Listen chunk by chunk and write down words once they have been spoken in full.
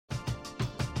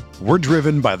We're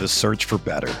driven by the search for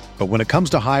better. But when it comes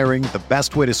to hiring, the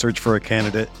best way to search for a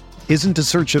candidate isn't to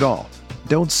search at all.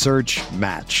 Don't search,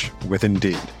 match with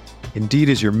Indeed. Indeed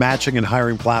is your matching and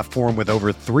hiring platform with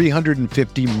over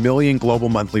 350 million global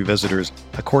monthly visitors,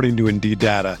 according to Indeed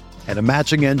data, and a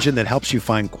matching engine that helps you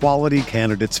find quality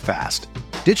candidates fast.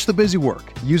 Ditch the busy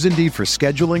work. Use Indeed for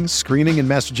scheduling, screening, and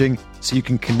messaging so you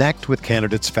can connect with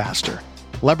candidates faster.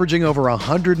 Leveraging over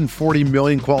 140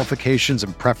 million qualifications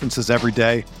and preferences every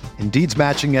day, Indeed's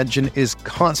matching engine is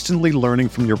constantly learning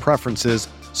from your preferences,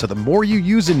 so the more you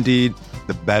use Indeed,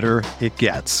 the better it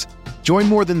gets. Join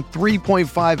more than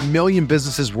 3.5 million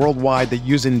businesses worldwide that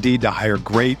use Indeed to hire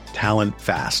great talent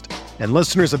fast. And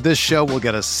listeners of this show will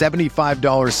get a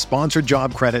 $75 sponsored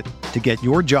job credit to get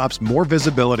your jobs more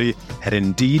visibility at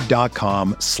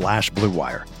Indeed.com/Blue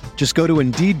Wire. Just go to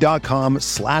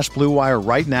Indeed.com/Blue Wire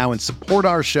right now and support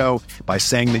our show by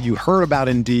saying that you heard about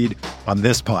Indeed on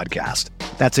this podcast.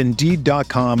 That's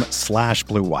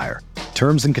Indeed.com/Blue Wire.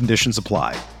 Terms and conditions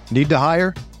apply. Need to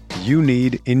hire? You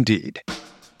need Indeed.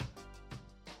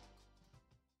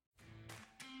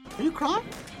 Are you crying?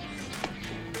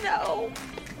 No.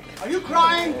 Are you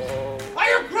crying? Are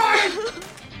you crying?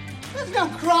 There's no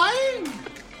crying.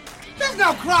 There's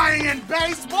no crying in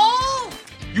baseball.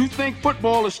 You think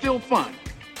football is still fun?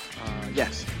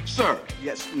 Yes. Sir?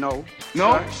 Yes. No.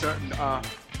 No? Sir.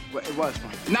 It was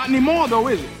fun. Not anymore, though,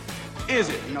 is it? Is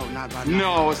it? No, not right now.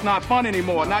 No, it's not fun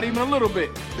anymore. Not even a little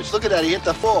bit. Bitch, look at that. He hit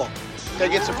the full. Gotta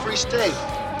get some free steak.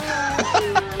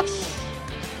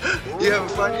 You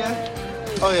having fun yet?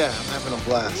 Oh, yeah. I'm having a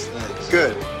blast. Thanks.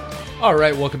 Good. All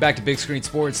right, welcome back to Big Screen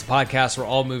Sports, the podcast where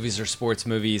all movies are sports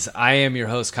movies. I am your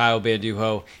host, Kyle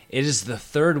Banduho. It is the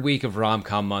third week of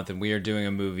Rom-Com Month, and we are doing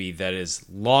a movie that has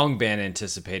long been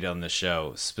anticipated on the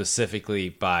show, specifically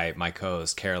by my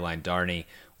co-host, Caroline Darney.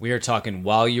 We are talking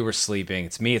While You Were Sleeping.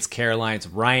 It's me, it's Caroline, it's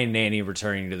Ryan Nanny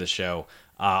returning to the show.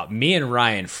 Me and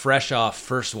Ryan, fresh off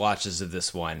first watches of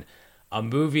this one. A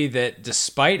movie that,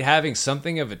 despite having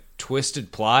something of a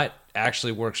twisted plot,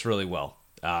 actually works really well.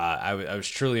 I was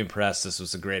truly impressed. This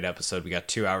was a great episode. We got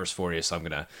 2 hours for you, so I'm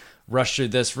going to rush through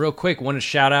this real quick. Want to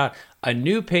shout out a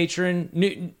new patron,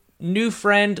 new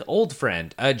friend, old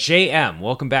friend, JM.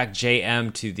 Welcome back,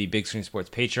 JM, to the Big Screen Sports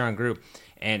Patreon group.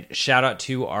 And shout out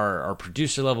to our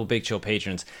producer-level Big Chill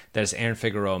patrons. That is Aaron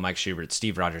Figueroa, Mike Schubert,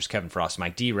 Steve Rogers, Kevin Frost,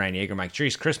 Mike D, Ryan Yeager, Mike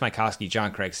Drees, Chris Mikoski,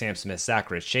 John Craig, Sam Smith, Zach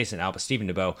Rich, Jason Alba, Stephen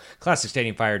DeBoe, Classic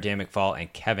Stadium Fire, Dan McFall,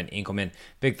 and Kevin Inkelman.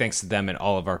 Big thanks to them and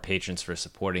all of our patrons for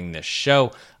supporting this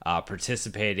show,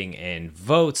 participating in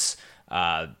votes,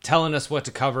 telling us what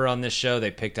to cover on this show. They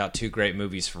picked out 2 great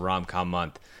movies for Rom-Com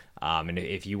Month. And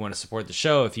if you want to support the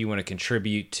show, if you want to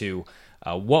contribute to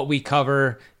what we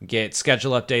cover, get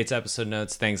schedule updates, episode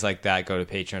notes, things like that, go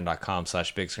to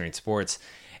patreon.com/bigscreensports.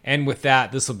 And with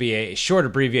that, this will be a short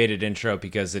abbreviated intro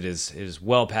because it is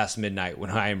well past midnight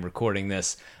when I am recording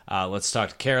this. Let's talk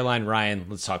to Caroline. Ryan,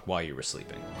 let's talk While You Were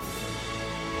Sleeping.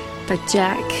 But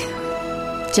Jack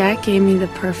gave me the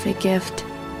perfect gift.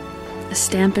 A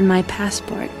stamp in my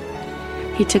passport.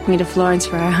 He took me to Florence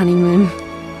for our honeymoon.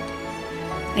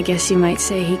 I guess you might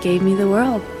say he gave me the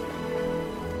world.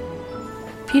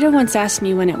 Peter once asked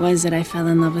me when it was that I fell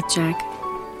in love with Jack.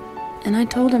 And I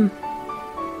told him,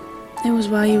 it was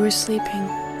while you were sleeping.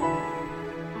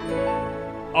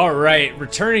 All right,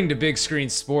 returning to Big Screen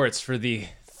Sports for the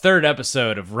third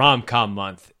episode of Rom-Com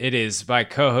Month. It is by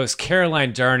co-host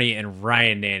Caroline Darney and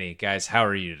Ryan Nanny. Guys, how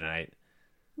are you tonight?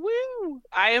 Woo!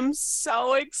 I am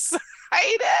so excited.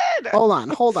 Hold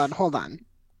on.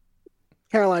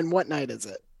 Caroline, what night is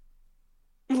it?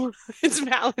 It's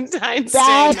Valentine's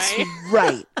That's Day night.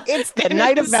 Right. It's the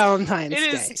night of Valentine's Day.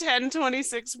 It is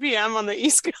 10:26 p.m. on the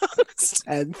East Coast.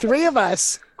 And 3 of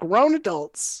us, grown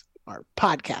adults, are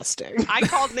podcasting. I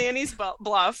called Nanny's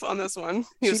bluff on this one.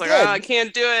 He was She like, did. oh, I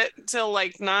can't do it till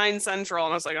like 9 Central.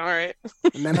 And I was like, all right.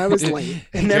 And then I was late.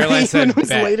 And then Caroline I said, even was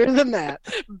 "Bet." later than that.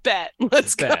 Bet.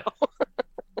 Let's Bet. go.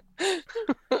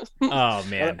 Oh,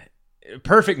 man.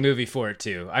 Perfect movie for it,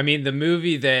 too. I mean, the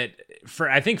movie that,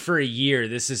 I think for a year,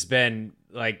 this has been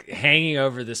like hanging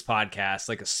over this podcast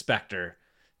like a specter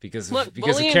because of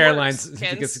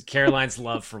Caroline's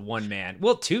love for one man.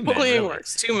 Well, 2 men. Bullying Really.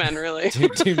 works. 2 men, really. Two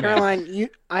men. Caroline,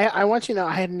 I want you to know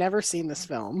I had never seen this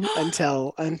film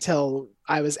until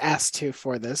I was asked to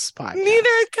for this podcast. Neither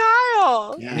had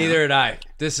Kyle. Yeah. Neither had I.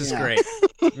 This is Yeah. great.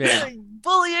 Yeah.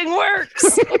 Bullying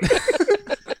works.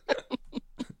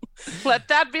 Let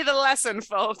that be the lesson,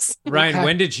 folks. Ryan, Okay.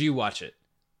 when did you watch it?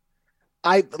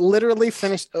 I literally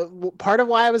finished. Part of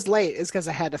why I was late is because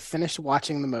I had to finish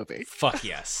watching the movie. Fuck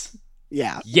yes.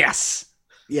 Yeah. Yes.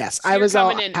 Yes, So I you're was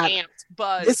all coming in had- amped,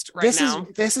 buzzed right now.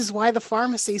 This is why the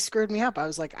pharmacy screwed me up. I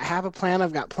was like, I have a plan.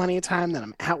 I've got plenty of time. Then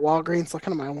I'm at Walgreens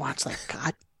looking at my watch, like,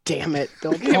 God damn it,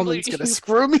 Bill Pullman's gonna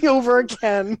screw me over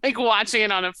again. Like watching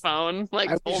it on a phone,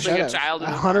 like I holding a child in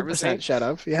a 100% pharmacy. should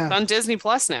have. Yeah, It's on Disney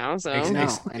Plus now, so I know.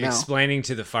 Explaining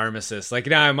to the pharmacist, like,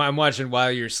 no, I'm watching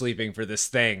while you're sleeping for this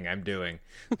thing I'm doing.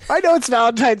 I know it's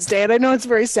Valentine's Day, and I know it's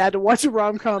very sad to watch a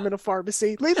rom-com in a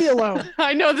pharmacy. Leave me alone.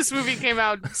 I know this movie came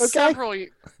out several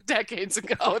decades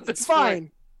ago at this It's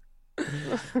fine.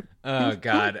 Oh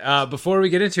God! Before we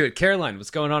get into it, Caroline,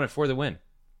 what's going on at For the Win?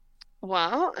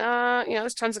 Well,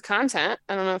 there's tons of content.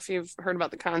 I don't know if you've heard about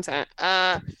the content.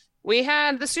 We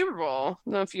had the Super Bowl. I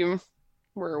don't know if you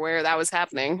were aware that was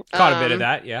happening. Caught a bit of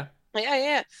that, yeah.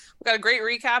 Yeah. We got a great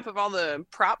recap of all the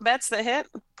prop bets that hit.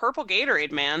 Purple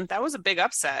Gatorade, man. That was a big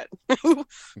upset. Who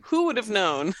would have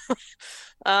known?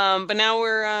 But now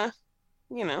we're,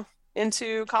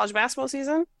 into college basketball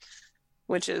season,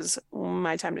 which is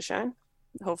my time to shine,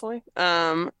 hopefully.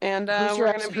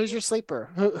 Who's your sleeper?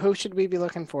 Who should we be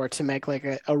looking for to make like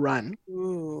a run?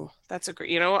 Ooh, that's a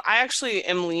great. I actually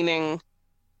am leaning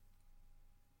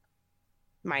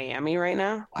Miami right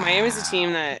now. Wow. Miami's a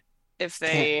team that if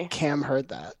they Cam heard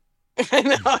that. I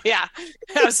know, yeah,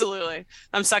 absolutely.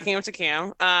 I'm sucking up to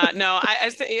Cam. No, I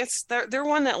think they're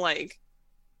one that like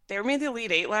they made the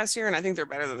Elite Eight last year, and I think they're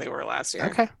better than they were last year.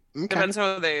 Okay. Depends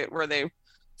on where they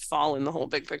fall in the whole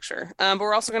big picture. But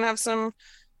we're also gonna have some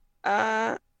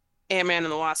Ant-Man and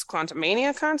the Wasp: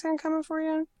 Quantumania content coming for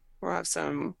you. We'll have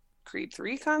some Creed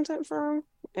 3 content for them,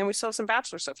 and we still have some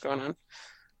Bachelor stuff going on.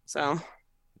 So,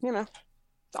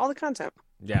 all the content.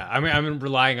 Yeah, I'm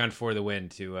relying on For the Win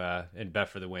to and Bet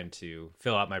for the Win to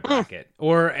fill out my bracket.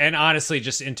 And honestly,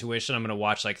 just intuition. I'm gonna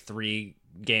watch like 3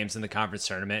 games in the conference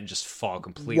tournament and just fall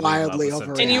completely wildly in love with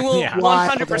over. some And you will yeah.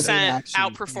 100%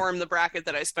 outperform the bracket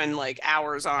that I spend like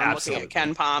hours on Absolutely. looking at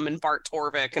Ken Pom and Bart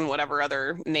Torvik and whatever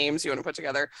other names you want to put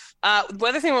together. The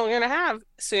other thing we're going to have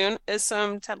soon is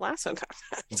some Ted Lasso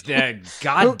content. Yeah,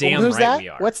 goddamn Who's right that? we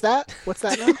are. What's that? What's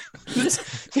that now?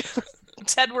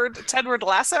 Tedward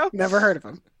Lasso? Never heard of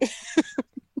him. Yeah,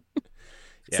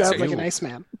 Sounds so like you- a nice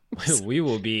man. we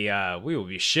will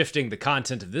be shifting the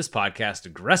content of this podcast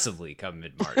aggressively come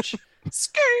mid-March.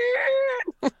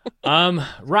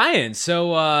 Ryan,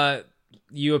 so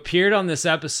you appeared on this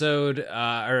episode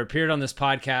or appeared on this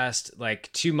podcast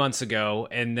like 2 months ago,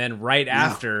 and then right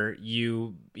after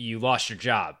you lost your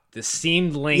job. This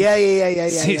seemed linked. Yeah.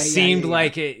 Seemed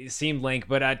like it seemed linked,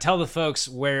 but tell the folks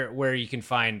where you can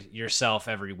find yourself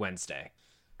every Wednesday.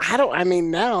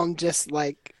 Now I'm just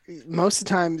like, most of the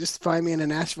time, just find me in a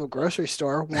Nashville grocery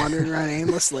store, wandering around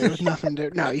aimlessly with nothing to.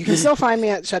 No, you can still find me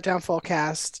at Shutdown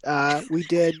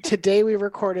Fullcast. Today we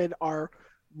recorded our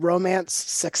romance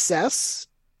success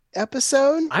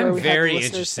episode. I'm very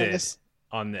interested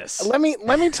on this. Let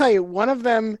me tell you, one of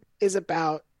them is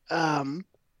about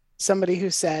somebody who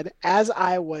said, as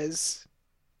I was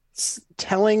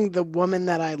telling the woman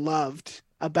that I loved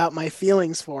about my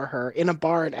feelings for her in a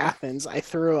bar in Athens, I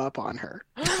threw up on her,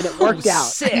 and it worked out.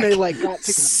 Sick. And they got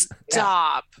together.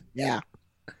 Stop. Yeah.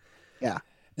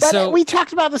 But So we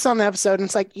talked about this on the episode, and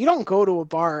it's like, you don't go to a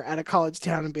bar at a college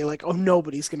town and be like, oh,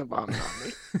 nobody's gonna vomit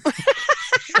on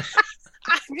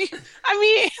me.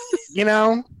 I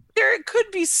mean, there could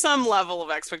be some level of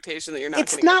expectation that you're not.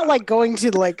 It's not like going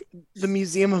to like the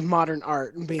Museum of Modern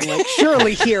Art and being like,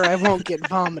 surely here I won't get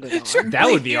vomited on. that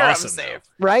would be Here I'm awesome. safe.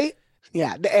 Right?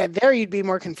 Yeah. There you'd be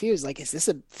more confused. Like, is this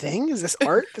a thing? Is this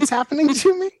art that's happening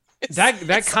to me?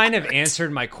 That kind of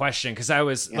answered my question, because I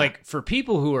was like, for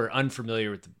people who are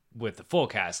unfamiliar with the full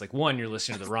cast, like, one, you're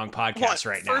listening to the wrong podcast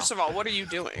right now. First of all, what are you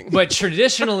doing? But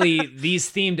traditionally,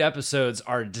 these themed episodes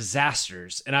are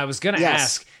disasters, and I was going to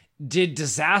ask, did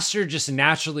disaster just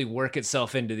naturally work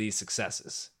itself into these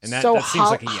successes? And that seems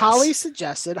like a yes.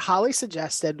 Holly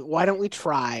suggested, why don't we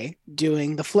try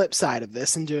doing the flip side of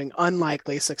this and doing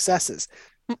unlikely successes?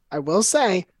 I will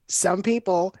say, some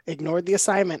people ignored the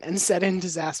assignment and set in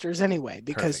disasters anyway,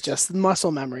 because just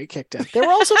muscle memory kicked in. There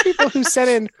were also people who set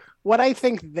in what I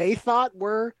think they thought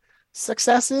were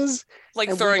successes.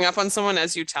 Like throwing up on someone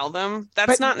as you tell them.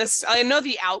 That's not necessarily. I know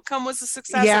the outcome was a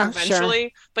success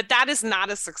eventually, but that is not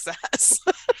a success.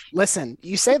 Listen,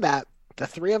 you say that. The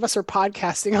 3 of us are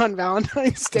podcasting on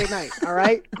Valentine's Day night, all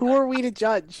right? Who are we to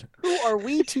judge? Who are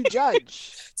we to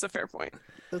judge? It's a fair point.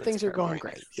 Things are going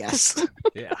great. Yes.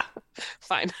 Yeah.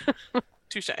 Fine.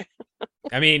 Touche.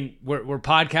 I mean, we're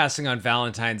podcasting on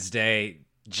Valentine's Day.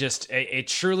 Just a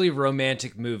truly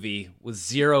romantic movie with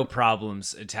 0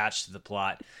 problems attached to the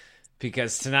plot.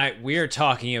 Because tonight we are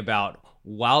talking about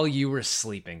While You Were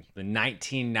Sleeping, the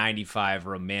 1995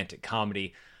 romantic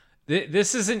comedy.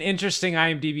 This is an interesting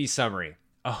IMDb summary.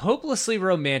 A hopelessly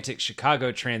romantic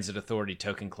Chicago Transit Authority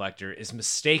token collector is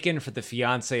mistaken for the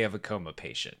fiancé of a coma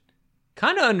patient.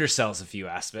 Kind of undersells a few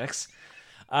aspects.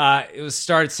 It was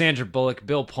starred Sandra Bullock,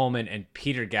 Bill Pullman, and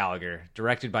Peter Gallagher.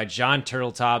 Directed by John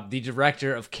Turteltaub, the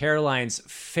director of Caroline's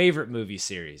favorite movie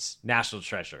series, National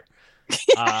Treasure.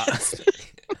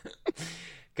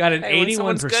 Got an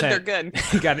 81%. Good, they're good.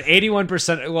 Got an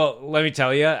 81%. Well, let me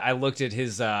tell you, I looked at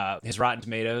his Rotten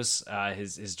Tomatoes,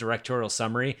 his directorial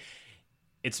summary.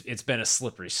 It's been a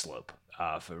slippery slope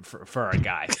for our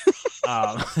guy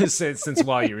since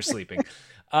while you were sleeping.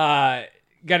 Got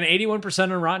an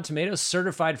 81% on Rotten Tomatoes,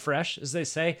 certified fresh, as they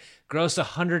say. Grossed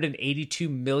 $182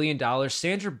 million.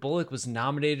 Sandra Bullock was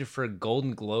nominated for a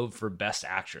Golden Globe for Best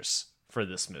Actress for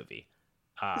this movie.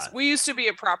 We used to be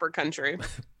a proper country.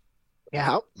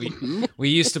 Yeah. We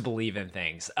used to believe in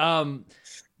things.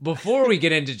 Before we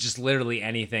get into just literally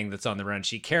anything that's on the run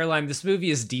sheet, Caroline, this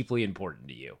movie is deeply important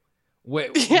to you.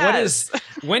 Yes.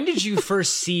 When did you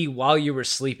first see while you were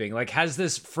sleeping? Like, has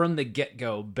this from the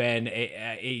get-go been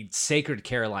a sacred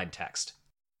Caroline text?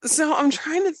 So I'm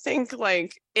trying to think,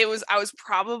 like, I was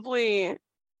probably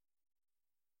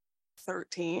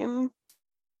 13,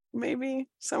 maybe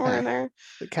somewhere in there.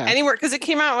 Okay. Anywhere, because it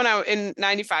came out when in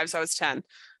 95, so I was 10.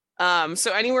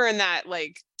 So anywhere in that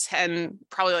like 10,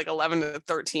 probably like 11 to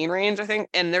 13 range, I think.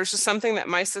 And there's just something that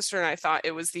my sister and I thought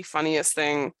it was the funniest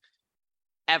thing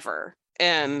ever.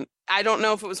 And I don't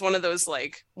know if it was one of those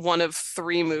like one of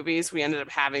 3 movies we ended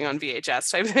up having on VHS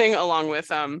type thing, along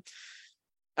with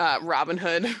Robin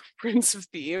Hood, Prince of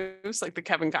Thieves, like the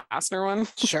Kevin Costner one.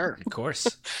 Sure.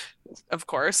 Of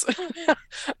course.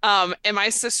 And my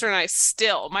sister and I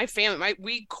still, my family,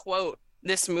 we quote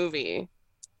this movie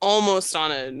almost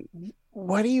on a...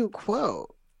 What do you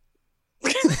quote?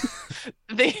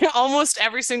 They almost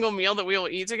every single meal that we will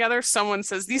eat together, someone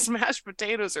says these mashed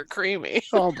potatoes are creamy.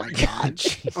 Oh my god!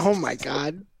 Oh my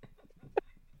god!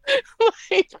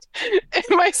 Like,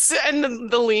 and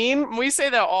the lean, we say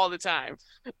that all the time.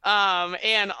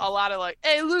 And a lot of like,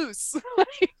 "Hey, loose!"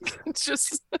 Like, it's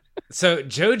just. So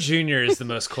Joe Jr. is the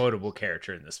most quotable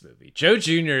character in this movie. Joe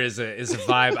Jr. is a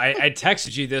vibe. I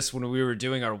texted you this when we were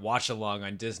doing our watch along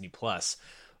on Disney Plus.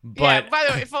 But yeah, by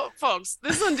the way, folks,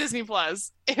 this is on Disney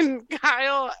Plus, and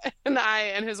Kyle and I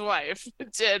and his wife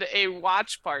did a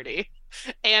watch party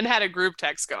and had a group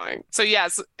text going. So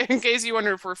yes, in case you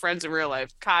wonder if we're friends in real life,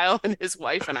 Kyle and his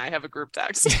wife and I have a group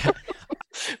text.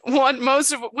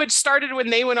 Most of which started when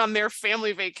they went on their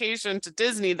family vacation to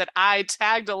Disney that I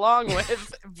tagged along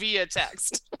with via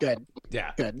text. Good.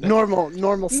 Yeah. Good. Normal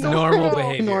stuff. Normal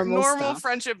behavior. Normal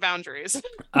friendship boundaries.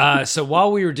 So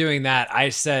while we were doing that, I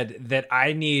said that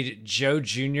I need Joe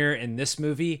Jr. in this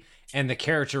movie and the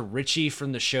character Richie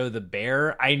from the show The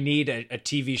Bear. I need a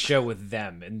TV show with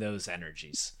them and those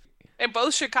energies. And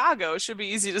both Chicago should be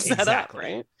easy to set up,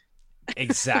 right?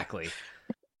 Exactly.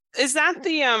 Is that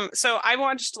the so I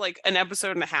watched like an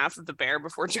episode and a half of The Bear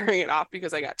before turning it off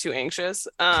because I got too anxious.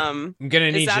 I'm gonna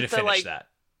need you to finish that.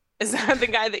 Is that the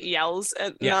guy that yells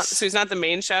at? Yes. So he's not the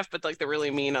main chef, but like the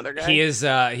really mean other guy. He is.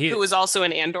 Who was also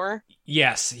in Andor.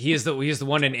 Yes, he is the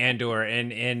one in Andor,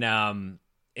 and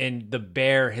in The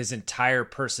Bear, his entire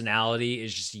personality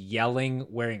is just yelling,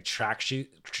 wearing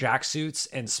tracksuits,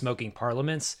 and smoking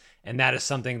parliaments, and that is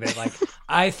something that like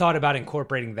I thought about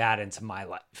incorporating that into my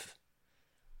life.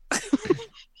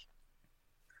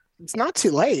 It's not too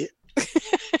late.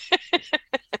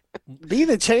 Be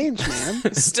the change,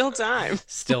 man. Still time.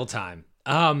 Still time.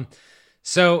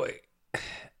 So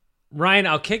Ryan,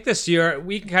 I'll kick this to you.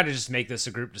 We can kind of just make this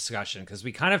a group discussion because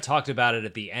we kind of talked about it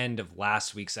at the end of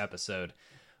last week's episode.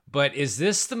 But is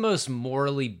this the most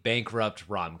morally bankrupt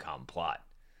rom-com plot?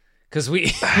 Because we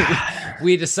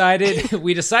decided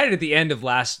at the end of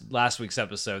last week's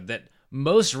episode that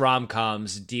most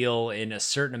rom-coms deal in a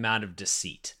certain amount of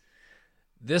deceit.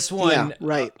 This one,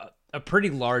 right. A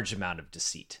pretty large amount of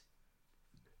deceit.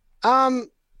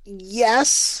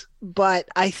 Yes, but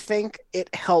I think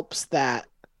it helps that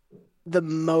the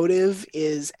motive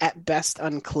is at best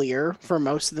unclear for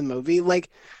most of the movie.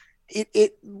 Like,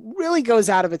 it really goes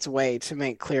out of its way to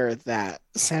make clear that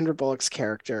Sandra Bullock's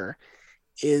character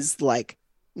is like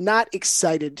not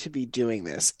excited to be doing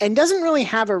this and doesn't really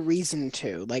have a reason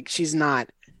to. Like, she's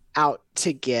not out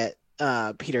to get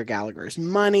Peter Gallagher's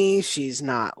money. She's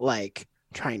not like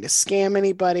trying to scam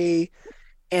anybody.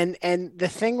 And the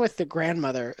thing with the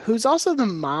grandmother, who's also the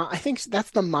mom, I think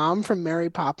that's the mom from Mary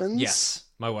Poppins. Yes,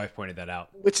 my wife pointed that out.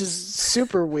 Which is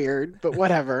super weird, but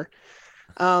whatever.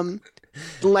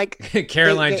 Like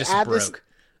Caroline just broke.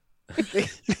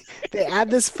 They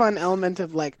add this fun element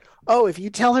of like, oh, if you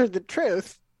tell her the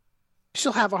truth,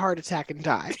 she'll have a heart attack and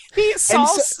die.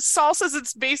 Saul says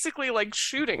it's basically like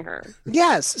shooting her.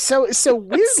 Yes. So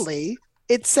weirdly,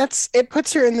 it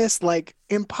puts her in this like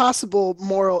impossible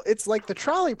moral. It's like the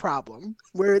trolley problem,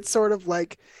 where it's sort of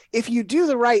like if you do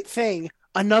the right thing,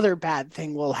 another bad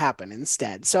thing will happen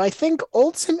instead. So I think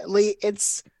ultimately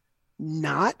it's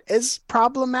not as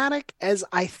problematic as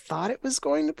I thought it was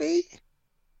going to be.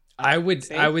 I would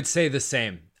say the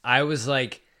same. I was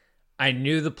like, I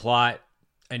knew the plot.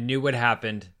 I knew what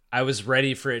happened. I was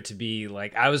ready for it to be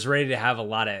like, I was ready to have a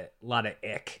lot of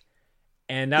ick.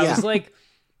 And I was like,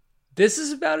 this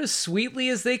is about as sweetly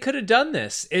as they could have done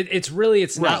this. It's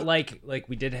not like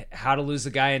we did How to Lose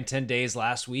a Guy in 10 Days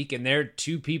last week, and there are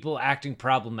two people acting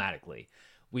problematically.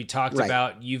 We talked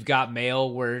about You've Got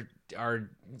Mail, where our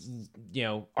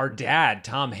dad,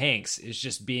 Tom Hanks, is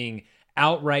just being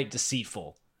outright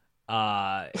deceitful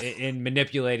in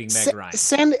manipulating Meg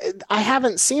Ryan. I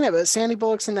haven't seen it, but Sandy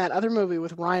Bullock's in that other movie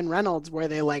with Ryan Reynolds where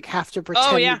they like have to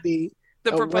pretend to be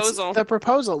The Proposal. The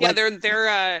Proposal. Yeah, like,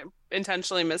 they're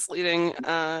intentionally misleading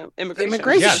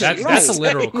immigration. Yeah, that's a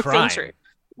literal crime.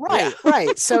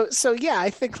 Right. So yeah, I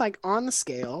think like on the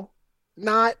scale,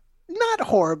 not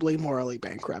horribly morally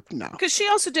bankrupt, no. Because she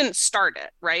also didn't start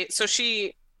it, right? So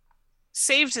she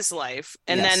saved his life,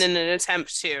 and then in an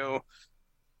attempt to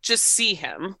just see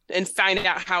him and find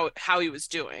out how he was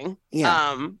doing.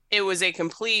 Yeah. It was a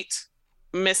complete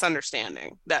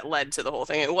misunderstanding that led to the whole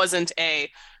thing. It wasn't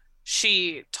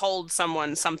she told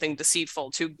someone something deceitful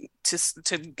to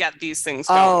get these things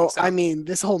going. I mean,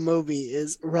 this whole movie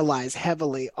relies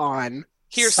heavily on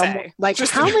hearsay.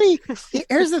 How many?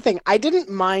 Here's the thing. I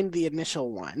didn't mind the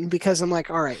initial one because I'm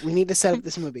like, all right, we need to set up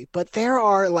this movie. But there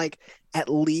are like at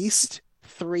least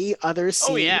 3 other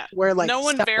scenes where like no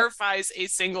one verifies a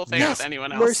single thing with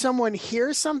anyone else. Where someone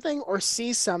hears something or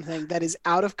sees something that is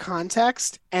out of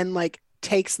context and like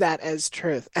takes that as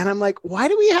truth. And I'm like, why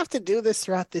do we have to do this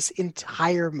throughout this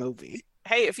entire movie?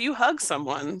 Hey, if you hug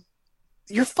someone,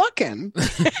 you're fucking.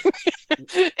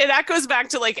 And that goes back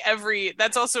to like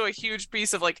that's also a huge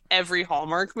piece of like every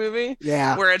Hallmark movie.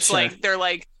 Yeah. Where it's like, they're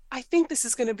like, I think this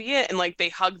is going to be it. And like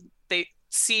they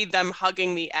see them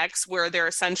hugging the ex where they're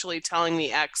essentially telling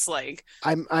the ex like,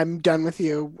 I'm done with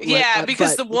you.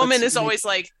 Because the woman is always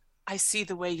like, I see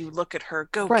the way you look at her.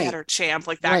 Go get her, champ.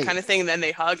 Like that kind of thing. And then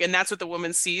they hug, and that's what the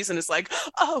woman sees and is like,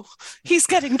 oh, he's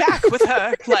getting back with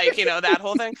her. Like, that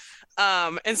whole thing.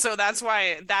 And so that's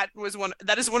why that is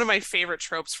one of my favorite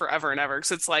tropes forever and ever.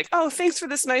 Because it's like, oh, thanks for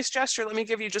this nice gesture. Let me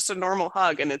give you just a normal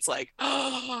hug. And it's like,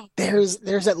 oh.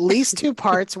 There's at least 2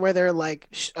 parts where they're like,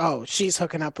 oh, she's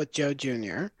hooking up with Joe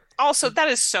Jr. Also, that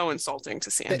is so insulting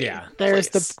to Sandy. Yeah. There's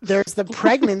the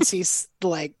pregnancy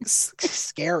like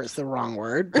scare is the wrong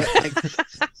word, but like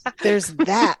there's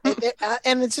that,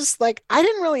 and it's just like I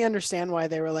didn't really understand why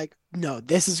they were like, no,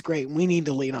 this is great. We need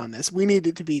to lean on this. We need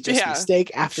it to be just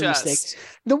mistake after mistake.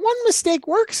 The one mistake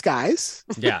works, guys.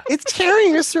 Yeah, it's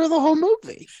carrying us through the whole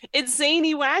movie. It's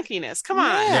zany wackiness. Come on,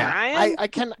 Ryan. I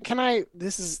can.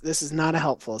 This is not a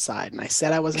helpful aside, and I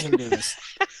said I wasn't going to do this.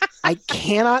 I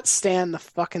cannot stand the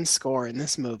fucking score in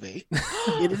this movie.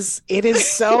 It is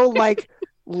so like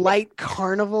light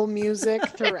carnival music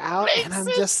throughout, and I'm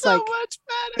just so like, much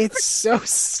better. It's so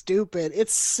stupid.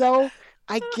 It's so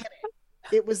I get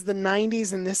it. It was the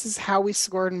 90s, and this is how we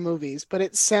scored in movies, but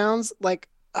it sounds like,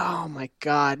 oh my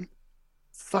god,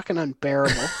 fucking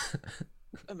unbearable.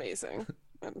 Amazing.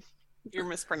 You're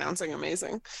mispronouncing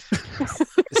amazing.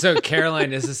 So, Caroline,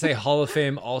 does it say Hall of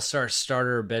Fame All-Star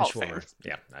Starter Bench Warmer?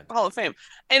 Yeah. Hall of Fame.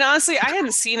 And honestly, I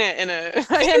hadn't seen it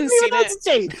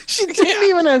She didn't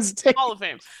even hesitate. Hall of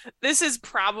Fame. This is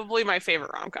probably my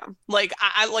favorite rom-com. Like,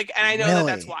 I like, and I know Really?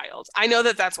 that's wild. I know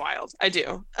that's wild. I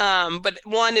do. But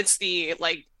one, it's it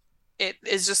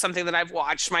is just something that I've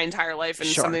watched my entire life, and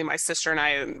something my sister and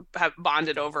I have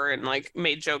bonded over and like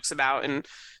made jokes about. And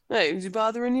hey, is it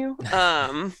bothering you?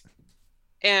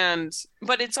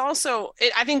 But it's also,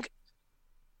 I think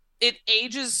it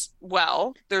ages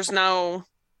well. There's no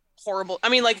horrible, I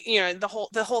mean, like, the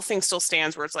whole thing still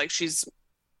stands where it's like she's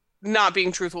not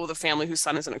being truthful with a family whose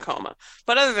son is in a coma.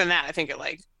 But other than that, I think it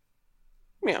like,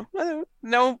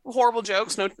 no horrible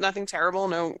jokes, nothing terrible,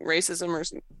 no racism or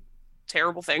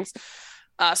terrible things.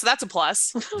 So that's a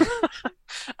plus.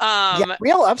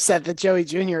 Real upset that Joey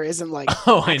Jr. isn't like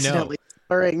accidentally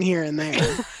slurring here and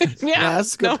there. Yeah,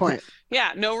 that's a good point.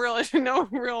 Yeah, no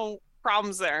real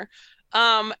problems there.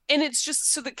 And it's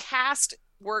just, so the cast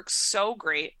works so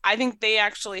great. I think they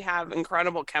actually have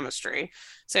incredible chemistry.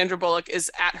 Sandra Bullock is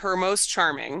at her most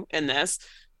charming in this.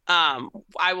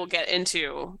 I will get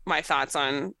into my thoughts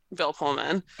on Bill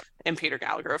Pullman and Peter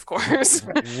Gallagher, of course.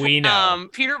 We know.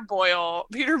 Peter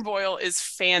Boyle is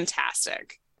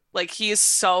fantastic. Like, he is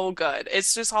so good.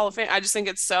 It's just Hall of Fame. I just think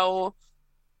it's so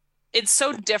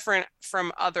different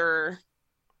from other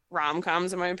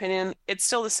rom-coms, in my opinion. It's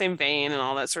still the same vein and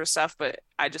all that sort of stuff, but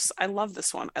I love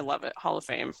this one. I love it. Hall of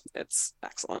Fame. It's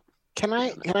excellent. Can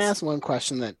I ask one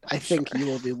question that I think you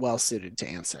will be well suited to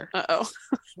answer? Uh-oh.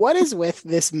 What is with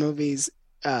this movie's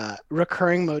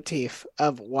recurring motif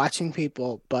of watching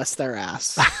people bust their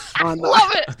ass on the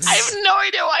Love it. I have no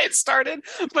idea why it started,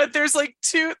 but there's like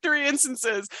 2-3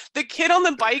 instances. The kid on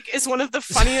the bike is one of the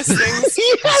funniest things.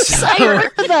 Yes, I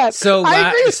remember that. So I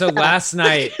agree with that. last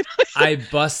night I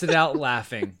busted out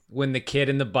laughing when the kid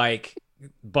in the bike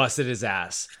busted his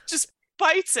ass. Just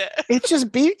bites it. It's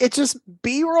just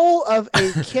B-roll of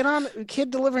a kid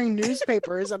delivering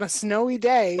newspapers on a snowy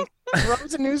day,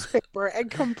 throws a newspaper and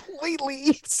completely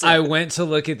eats it. I went to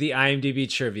look at the IMDb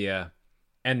trivia,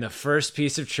 and the first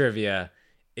piece of trivia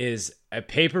is a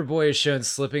paper boy is shown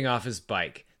slipping off his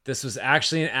bike. This was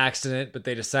actually an accident, but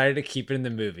they decided to keep it in the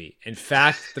movie. In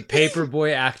fact, the paper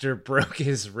boy actor broke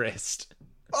his wrist.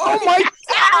 Oh my god!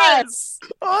 Yes.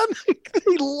 Oh my god,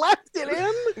 he left it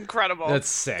in? Incredible. That's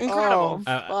sick. Incredible.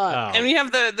 Fuck. And we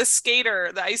have the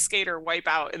ice skater wipe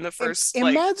out in the first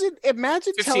Imagine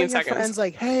 15 telling seconds. your friends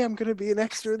like, "Hey, I'm gonna be an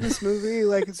extra in this movie.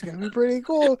 Like, it's gonna be pretty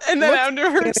cool." And then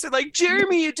afterwards, they're like,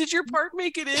 "Jeremy, did your part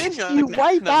make it in?" You Like,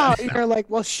 wipe no. out, and you're like,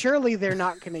 "Well, surely they're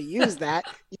not gonna use that."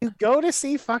 You go to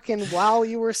see fucking while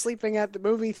you were sleeping at the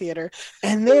movie theater,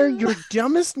 and there your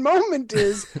dumbest moment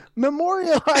is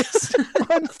memorialized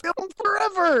on film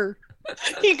forever.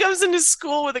 He comes into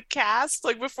school with a cast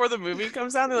like before the movie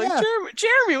comes out. They're like, Yeah.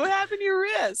 Jeremy, what happened to your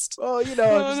wrist? Oh, I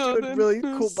was doing a really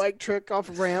cool bike trick off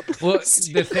a ramp. Well,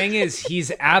 the thing is,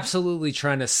 he's absolutely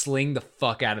trying to sling the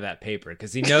fuck out of that paper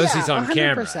because he knows he's on 100%.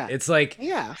 camera. It's like,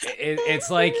 Yeah.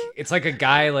 it's like a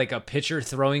guy, like a pitcher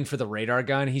throwing for the radar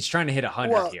gun. He's trying to hit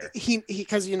 100 Well, here. he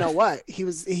because you know what?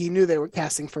 He knew they were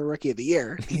casting for Rookie of the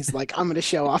Year. He's like, I'm gonna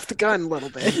show off the gun a little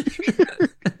bit.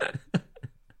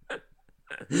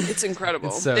 It's incredible.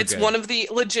 It's so It's good.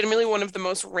 legitimately one of the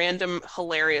most random,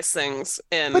 hilarious things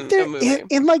in But a there, movie.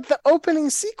 in like the opening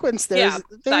sequence, Yeah,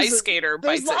 there's the ice skater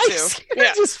there's bites the it ice too. skater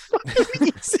Yeah. just fucking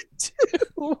eats it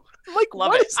too. Like, Love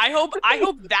what it. is I hope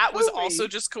that was movie? also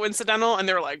just coincidental, and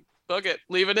they were like, "Book it,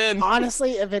 leave it in."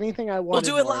 Honestly, if anything, I wanted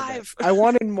do it more of live. I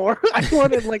wanted more. I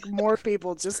wanted like more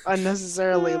people just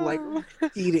unnecessarily like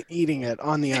eating it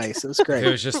on the ice. It was great. It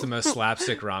was just the most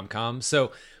slapstick rom-com.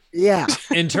 So Yeah.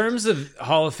 in terms of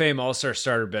Hall of Fame All-Star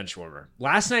starter bench warmer,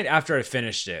 last night after I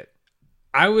finished it,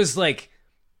 I was like,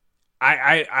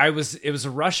 it was a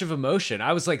rush of emotion.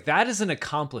 I was like, that is an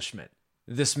accomplishment,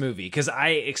 this movie, because I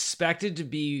expected to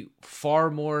be far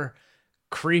more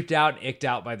creeped out and icked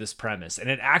out by this premise. And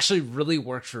it actually really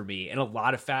worked for me in a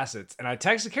lot of facets. And I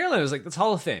texted Caroline, I was like, that's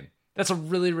Hall of Fame. That's a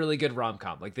really, really good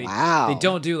rom-com. Like they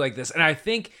don't do like this. And I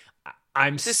think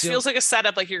This feels like a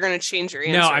setup, like you're going to change your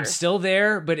answer. No, I'm still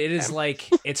there, but it is like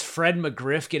it's Fred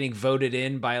McGriff getting voted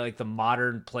in by like the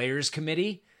Modern Players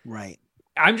Committee. Right.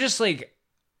 I'm just like,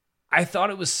 I thought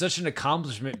it was such an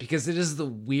accomplishment because it is the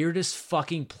weirdest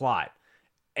fucking plot.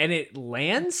 And it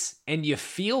lands and you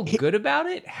feel good about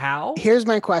it. How? Here's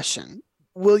my question.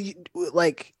 Will you,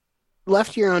 like,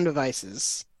 left to your own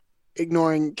devices,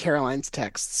 ignoring Caroline's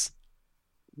texts,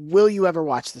 will you ever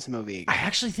watch this movie again? I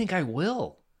actually think I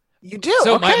will. You do?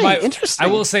 So okay, interesting. I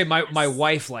will say my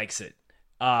wife likes it.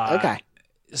 Okay.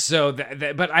 So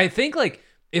but I think like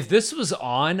if this was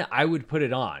on, I would put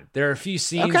it on. There are a few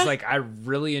scenes like I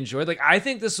really enjoyed. Like I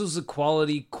think this was a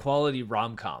quality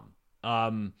rom-com.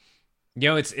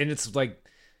 It's like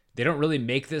they don't really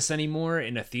make this anymore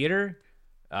in a theater.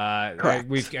 Correct.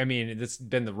 It's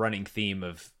been the running theme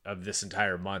of this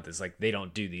entire month is like they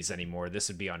don't do these anymore. This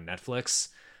would be on Netflix.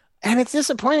 And it's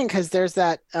disappointing because there's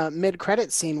that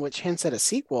mid-credit scene which hints at a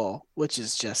sequel, which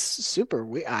is just super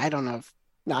weird. I don't know if...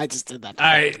 No, I just did that.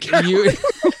 Damn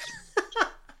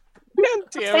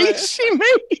it. She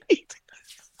made.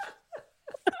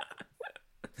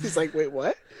 He's like, wait,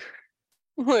 what?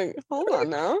 Like, hold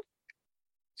on now.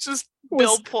 Just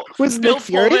Was Bill Nick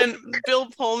Fury?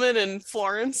 Pullman and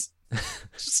Florence.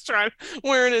 Just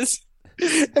wearing his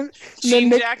And jean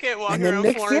then jacket, walking and then around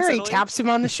Nick Florence, Fury Italy. taps him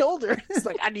on the shoulder. He's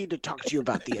like, I need to talk to you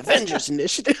about the Avengers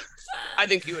Initiative. I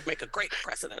think you would make a great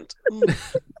president.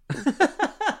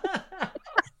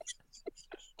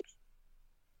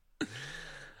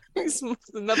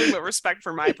 Nothing but respect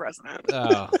for my president.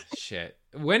 Oh shit!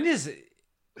 What is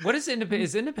is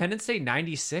Independence Day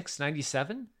 96,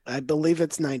 97? I believe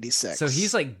it's 96. So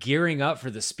he's like gearing up for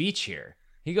the speech here.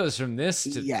 He goes from this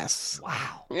to yes.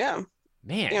 Wow. Yeah.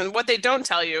 Man. And what they don't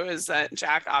tell you is that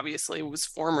Jack obviously was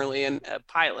formerly a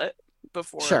pilot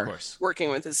before Sure. working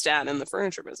with his dad in the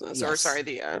furniture business, or Yes. sorry,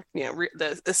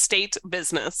 the estate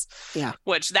business. Yeah.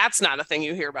 Which that's not a thing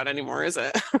you hear about anymore, is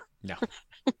it? No.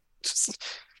 Just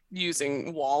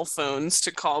using wall phones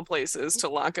to call places to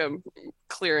lock up,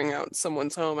 clearing out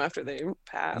someone's home after they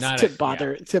pass. To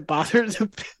bother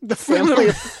the family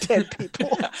of dead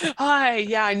people. Hi,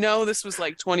 yeah, I know this was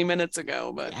like 20 minutes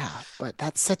ago, but Yeah, but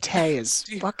that satay is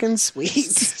fucking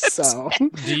sweet. So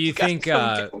Do you think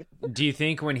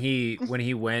when he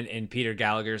went in Peter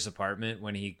Gallagher's apartment,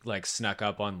 when he like snuck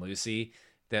up on Lucy,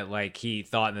 that like he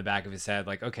thought in the back of his head,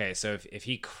 like, okay, so if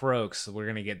he croaks, we're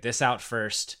gonna get this out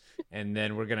first, and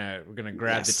then we're gonna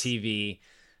grab the TV.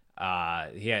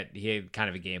 He had kind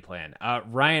of a game plan.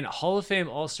 Ryan, Hall of Fame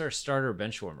All-Star starter,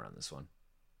 bench warmer on this one.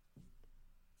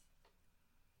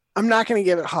 I'm not going to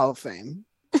give it Hall of Fame.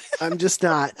 I'm just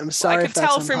not. I'm sorry. I if could that's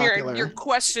tell from unpopular. your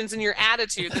questions and your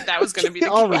attitude that was going to be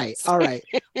the all case. right.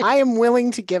 I am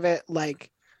willing to give it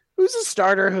like, who's a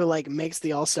starter who like makes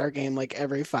the All-Star game like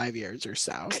every 5 years or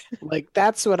so? Like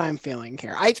that's what I'm feeling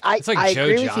here. I like Joe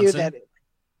agree Johnson. with you that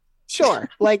sure,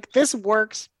 like this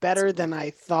works better than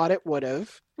I thought it would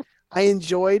have. I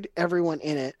enjoyed everyone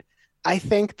in it. I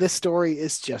think the story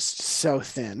is just so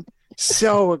thin,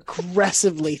 so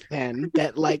aggressively thin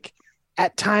that like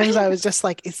at times I was just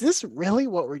like, is this really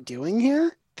what we're doing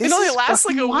here? This It only is lasts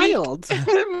like fucking a wild. week.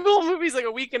 The whole movie's like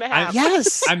a week and a half.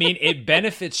 Yes. I mean, it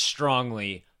benefits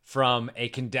strongly from a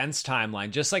condensed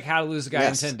timeline, just like How to Lose a Guy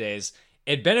in 10 Days.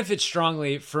 It benefits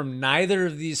strongly from neither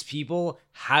of these people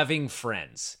having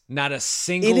friends. Not a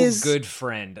single good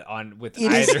friend with It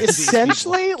either is of these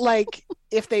essentially people. like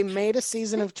if they made a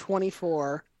season of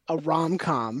 24 a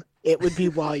rom-com, it would be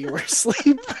While You Were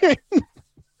Sleeping.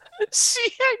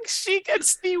 She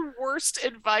gets the worst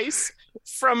advice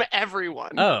from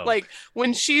everyone. Oh. Like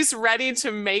when she's ready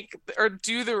to make or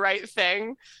do the right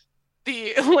thing,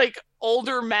 the like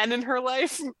older men in her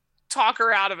life talk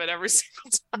her out of it every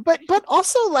single time. But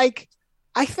also like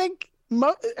I think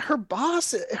her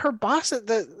boss at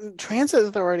the transit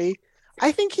authority,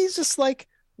 I think he's just like,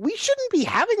 we shouldn't be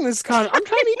having this I'm trying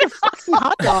to eat a fucking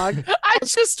hot dog. I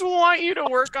just want you to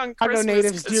work on Christmas. Chicago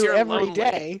natives 'cause do you're every lonely.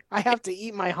 day. I have to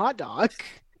eat my hot dog.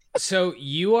 So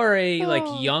you are a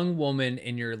like young woman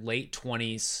in your late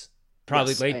 20s,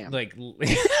 probably Yes, I am. like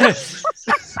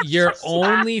your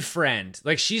only friend.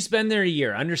 Like she's been there a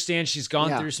year. Understand she's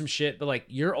gone through some shit, but like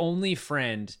your only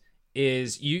friend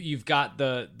is you've got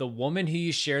the woman who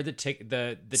you share the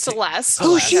Celeste.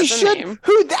 Who Celeste she has a should name.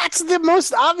 who that's the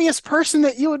most obvious person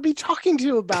that you would be talking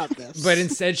to about this. But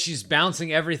instead she's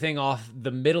bouncing everything off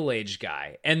the middle-aged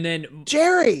guy. And then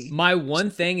Jerry. My one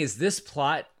thing is this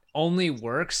plot only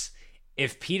works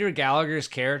if Peter Gallagher's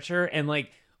character, and like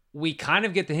we kind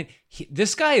of get the hint,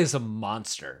 this guy is a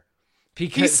monster.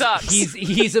 Because He sucks.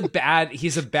 he's a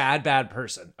bad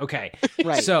person. Okay.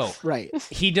 Right. So right.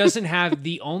 He doesn't have,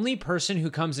 the only person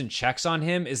who comes and checks on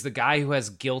him is the guy who has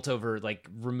guilt over like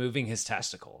removing his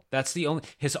testicle. That's the only,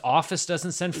 his office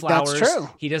doesn't send flowers. That's true.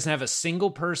 He doesn't have a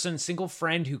single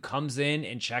friend who comes in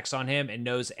and checks on him and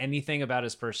knows anything about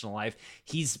his personal life.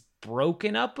 He's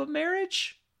broken up a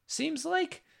marriage, seems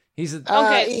like. He's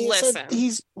Okay, listen.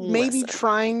 He's maybe Listen.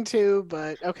 trying to,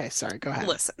 but okay, sorry, go ahead.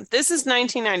 Listen, this is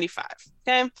 1995.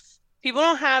 Okay. People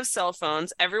don't have cell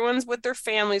phones. Everyone's with their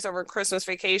families over Christmas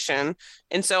vacation.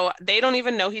 And so they don't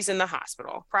even know he's in the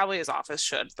hospital. Probably his office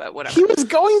should, but whatever. He was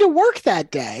going to work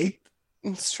that day.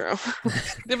 It's true.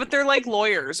 But they're like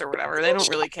lawyers or whatever. They don't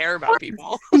really care about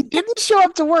people. He didn't show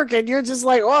up to work, and you're just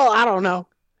like, well, I don't know.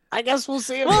 I guess we'll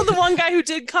see him. Well, the one guy who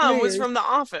did come was Weird. from the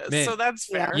office, Man, so that's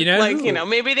fair. you know like, who- you know,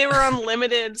 maybe they were on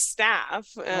limited staff.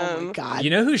 Oh my God. You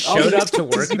know who showed up to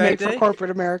work Does he that make for day?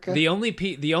 corporate America? The only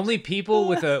people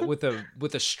with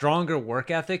a stronger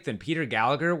work ethic than Peter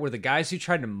Gallagher were the guys who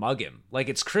tried to mug him. Like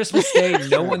it's Christmas Day,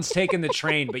 no one's taking the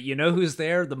train, but you know who's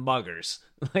there? The muggers.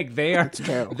 Like they are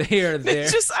there.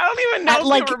 It's just, I don't even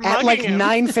know if they were at mugging like him.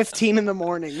 9:15 in the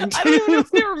morning. I don't even know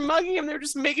if they were mugging him. They were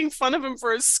just making fun of him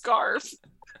for his scarf.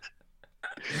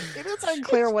 It is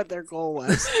unclear what their goal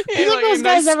was. Do Yeah, you think like a those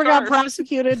guys nice ever got scarf.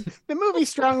 prosecuted? The movie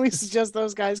strongly suggests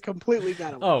those guys completely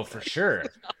got away. Oh, for sure.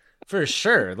 For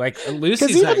sure. Like Because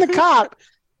Lucy's even not, the cop,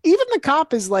 even the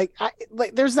cop is like,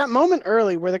 there's that moment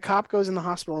early where the cop goes in the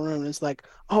hospital room and is like,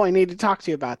 "Oh, I need to talk to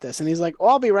you about this," and he's like, "Oh,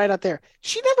 I'll be right out there."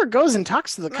 She never goes and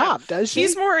talks to the cop, does she?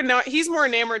 He's more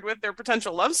enamored with their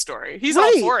potential love story. He's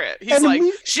Right. all for it. He's And like,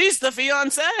 we- she's the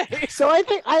fiance. So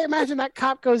I imagine that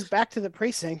cop goes back to the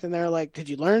precinct and they're like, "Did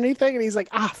you learn anything?" And he's like,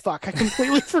 "Ah, fuck, I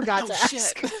completely forgot to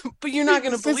ask." Shit. But you're not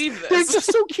gonna It's just- believe They're this.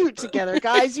 just so cute together,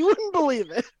 guys. You wouldn't believe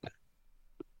it.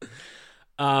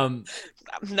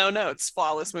 No notes.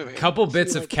 Flawless movie. Couple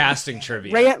bits of casting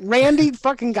trivia. Randy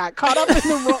fucking got caught up in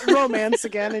the romance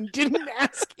again and didn't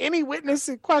ask any witness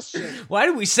a question. Why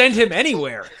did we send him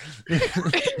anywhere?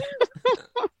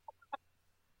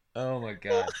 Oh my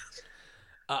god.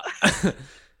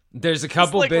 There's a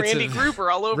couple It's like bits Randy of Gruber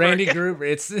all over Randy again. Gruber.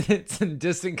 It's a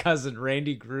distant cousin,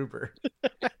 Randy Gruber.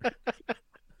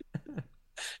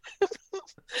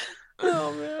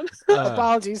 Oh man.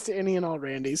 Apologies to any and all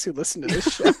Randys who listen to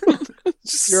this show.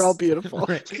 You're all beautiful.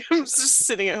 I'm just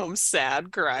sitting at home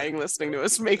sad, crying, listening to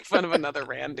us make fun of another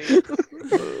Randy.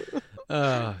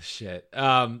 Oh shit.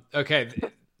 Okay.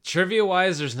 Trivia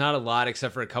wise, there's not a lot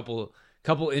except for a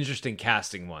couple interesting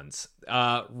casting ones.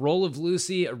 Role of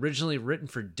Lucy originally written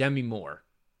for Demi Moore.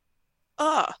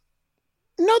 No,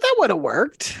 that would have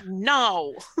worked.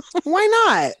 No. Why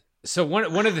not? So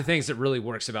one of the things that really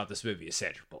works about this movie is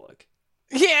Sandra Bullock.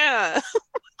 Yeah.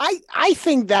 I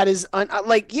think that is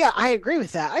yeah, I agree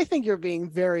with that. I think you're being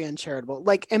very uncharitable.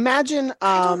 Like imagine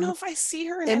I don't know if I see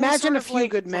her in imagine any A sort Few of,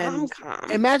 like, Good Men.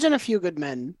 rom-com. Imagine A Few Good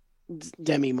Men,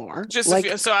 Demi Moore. Just like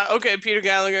okay, Peter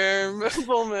Gallagher,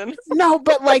 Pullman. no,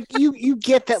 but like you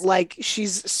get that like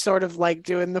she's sort of like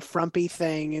doing the frumpy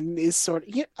thing and is sort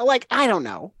of like I don't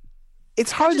know.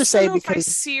 It's hard to say if I because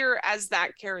see her as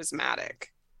that charismatic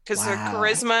because her Wow.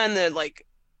 charisma and the like.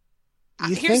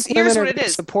 you Here's think women what are it gonna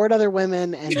is. support other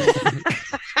women and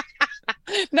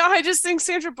No, I just think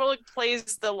Sandra Bullock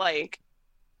plays the like,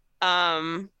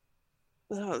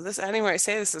 this anyway I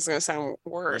say this is gonna sound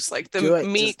worse. Like Do the it,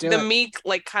 meek, just do it.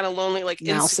 like kind of lonely, like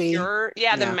Mousy. insecure.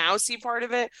 Yeah, the Yeah. mousy part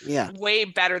of it. yeah. Way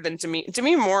better than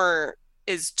Demi Moore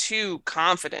is too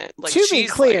confident. Like To be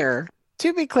she's clear,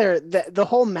 the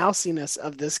whole mousiness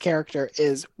of this character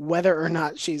is whether or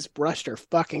not she's brushed her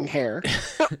fucking hair.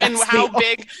 and That's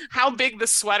how big the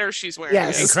sweater she's wearing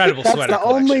Yes, is. Incredible that's sweater the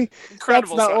collection. only.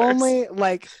 Incredible That's the sweaters. only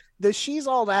like the she's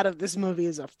all that of this movie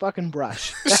is a fucking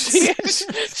brush. she,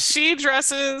 she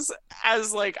dresses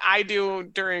as like I do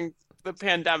during the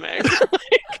pandemic.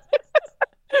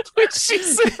 When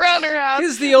she's around her house.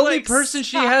 Because the only like, person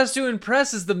she has to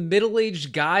impress is the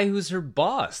middle-aged guy who's her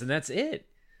boss, and that's it.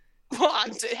 Well,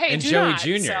 hey, And do Joey not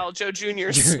Jr.. sell Joe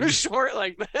Jr.'s short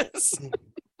like this.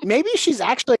 Maybe she's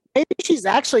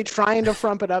actually trying to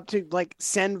frump it up to like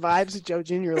send vibes to Joe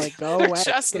Jr. Like go They're away,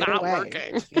 just get not away.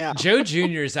 working. Yeah, Joe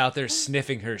Jr. is out there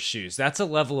sniffing her shoes. That's a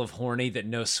level of horny that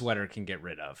no sweater can get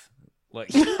rid of. Like,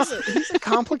 he's a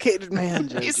complicated man,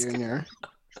 Joe He's- Jr.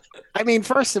 I mean,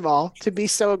 first of all, to be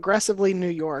so aggressively New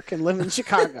York and live in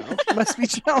Chicago must be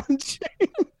challenging.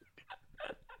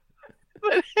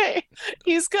 But hey,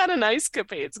 he's got an Ice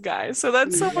Capades guy, so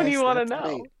that's someone Yes, you want to that's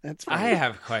know. right. That's I right.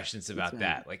 have questions about right.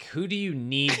 that. Like, who do you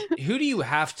need? Who do you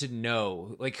have to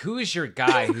know? Like, who is your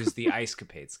guy who's the Ice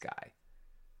Capades guy?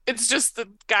 It's just the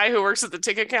guy who works at the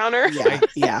ticket counter.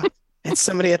 Yeah. It's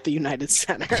somebody at the United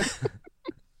Center.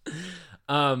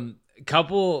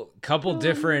 Couple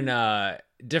different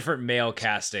male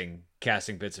casting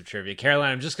bits of trivia.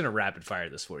 Caroline, I'm just gonna rapid fire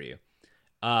this for you.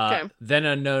 Okay. Then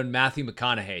unknown Matthew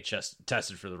McConaughey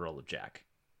tested for the role of Jack.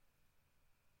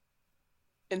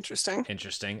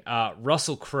 Interesting.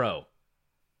 Russell Crowe.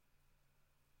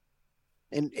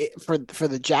 And for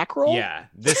the Jack role? Yeah,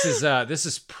 this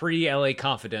is pre LA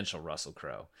Confidential Russell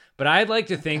Crowe. But I'd like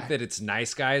to think that it's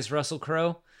Nice Guys Russell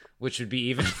Crowe, which would be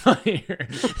even funnier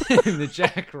in the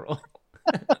Jack role.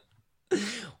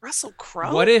 Russell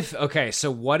Crowe? What if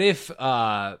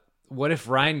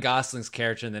Ryan Gosling's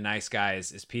character in The Nice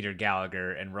Guys is Peter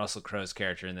Gallagher and Russell Crowe's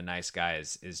character in The Nice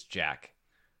Guys is Jack?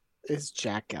 Is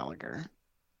Jack Gallagher.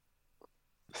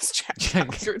 It's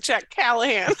Jack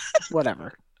Callahan.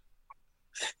 Whatever.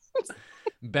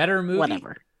 Better movie?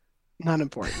 Whatever. Not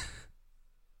important.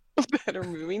 Better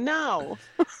movie. No.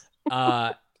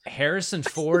 Harrison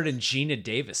Ford and Gina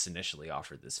Davis initially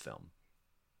offered this film.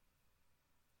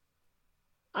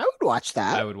 I would watch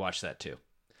that. I would watch that too.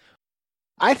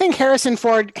 I think Harrison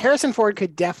Ford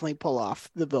could definitely pull off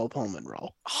the Bill Pullman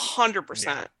role. 100%.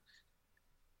 Yeah.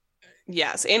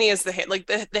 Yes, and he has the hair. Like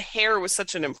the hair was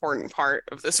such an important part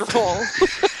of this role.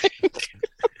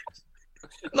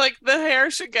 Like the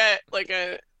hair should get like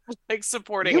a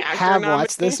supporting You actor have nominee.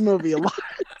 watched this movie a lot.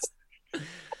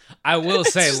 I will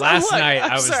say, Just- last look, night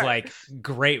I'm I was sorry. like,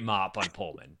 great mop on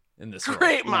Pullman in this role.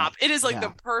 Great mop. It is like Yeah. the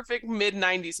perfect mid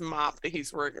 90s mop that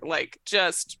he's working. Like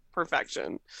just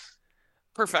perfection.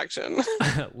 Perfection.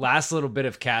 Last little bit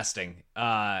of casting.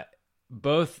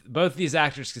 Both these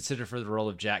actors considered for the role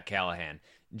of Jack Callahan.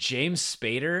 James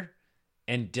Spader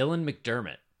and Dylan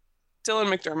McDermott. Dylan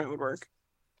McDermott would work.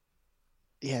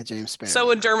 Yeah, James Spader. So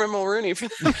would Dermot Mulrooney for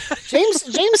them. James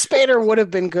Spader would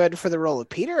have been good for the role of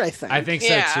Peter, I think. I think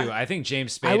Yeah. so too. I think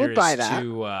James I would Spader buy is that.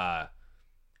 too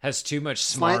has too much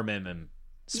smarm in him.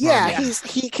 Yeah, Smarm.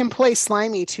 he can play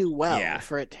slimy too well Yeah.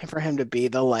 for him to be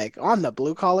the like on the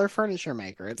blue collar furniture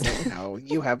maker. It's like, no,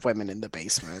 you have women in the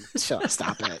basement.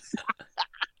 Stop it.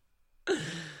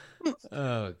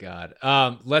 Oh God.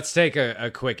 Let's take a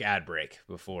quick ad break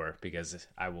because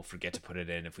I will forget to put it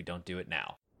in if we don't do it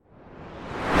now.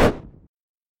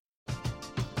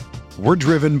 We're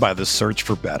driven by the search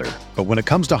for better. But when it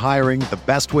comes to hiring, the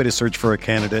best way to search for a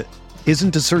candidate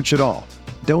isn't to search at all.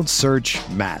 Don't search,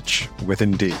 match with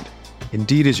Indeed.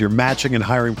 Indeed is your matching and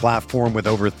hiring platform with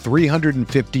over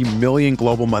 350 million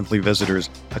global monthly visitors,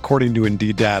 according to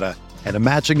Indeed data, and a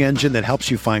matching engine that helps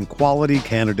you find quality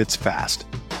candidates fast.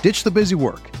 Ditch the busy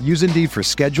work. Use Indeed for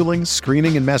scheduling,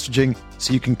 screening, and messaging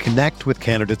so you can connect with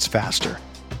candidates faster.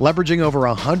 Leveraging over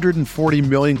 140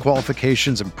 million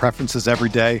qualifications and preferences every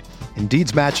day,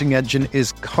 Indeed's matching engine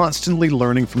is constantly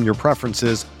learning from your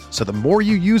preferences, so the more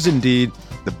you use Indeed,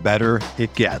 the better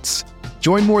it gets.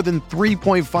 Join more than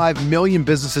 3.5 million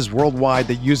businesses worldwide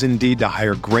that use Indeed to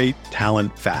hire great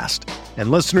talent fast. And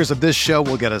listeners of this show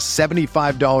will get a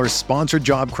 $75 sponsored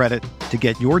job credit to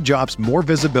get your jobs more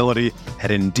visibility at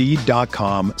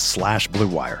Indeed.com/Blue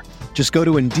Wire. Just go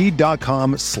to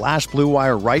Indeed.com/Blue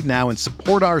Wire right now and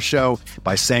support our show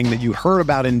by saying that you heard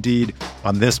about Indeed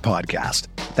on this podcast.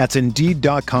 That's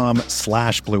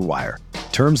Indeed.com/Blue Wire.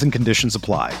 Terms and conditions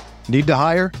apply. Need to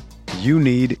hire? You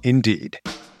need Indeed.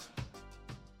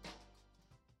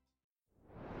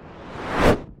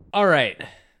 All right.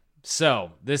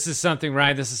 So this is something,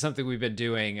 Ryan, we've been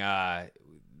doing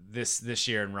this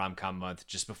year in Rom-Com Month.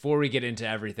 Just before we get into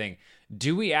everything,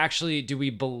 do we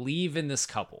believe in this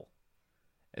couple?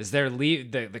 Is there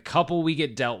the couple we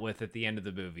get dealt with at the end of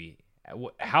the movie?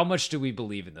 How much do we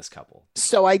believe in this couple?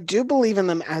 So I do believe in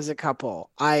them as a couple.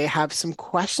 I have some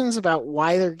questions about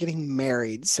why they're getting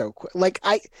married so quick.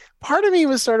 Part of me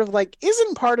was sort of like,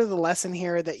 isn't part of the lesson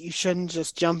here that you shouldn't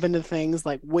just jump into things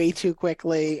like way too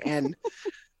quickly, and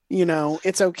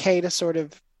it's okay to sort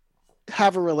of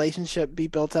have a relationship be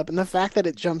built up, and the fact that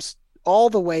it jumps all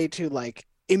the way to like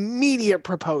immediate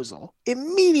proposal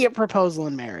in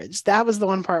marriage. That was the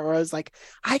one part where I was like,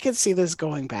 I could see this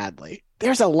going badly.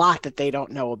 There's a lot that they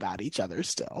don't know about each other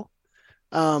still.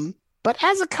 But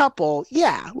as a couple,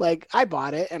 yeah, like I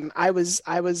bought it and I was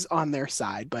on their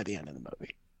side by the end of the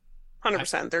movie.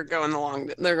 100%. They're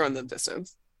going the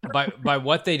distance. By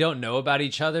what they don't know about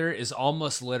each other is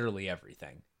almost literally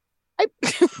everything.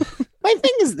 My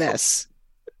thing is this.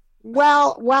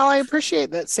 While I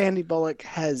appreciate that Sandy Bullock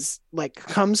has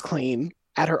comes clean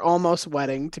at her almost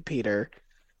wedding to Peter,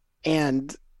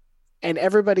 and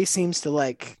everybody seems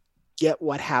to get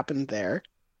what happened there,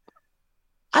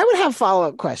 I would have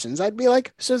follow-up questions. I'd be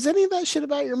like, so is any of that shit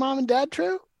about your mom and dad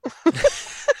true?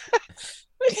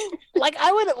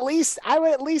 I would at least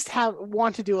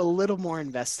want to do a little more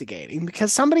investigating,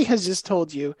 because somebody has just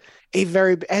told you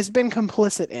has been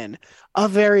complicit in a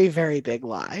very, very big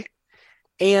lie.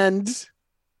 And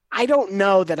I don't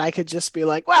know that I could just be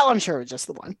like, well, I'm sure it was just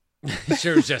the one.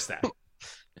 Sure, it was just that.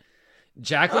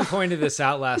 Jacqueline pointed this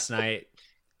out last night.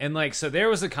 And so there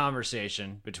was a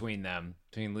conversation between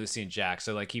Lucy and Jack.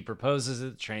 So he proposes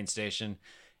at the train station,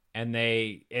 and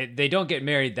they don't get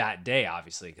married that day,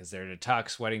 obviously, because they're in a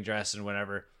tux, wedding dress, and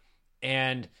whatever.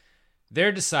 And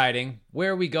they're deciding,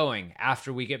 where are we going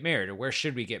after we get married, or where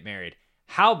should we get married?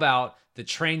 How about the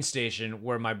train station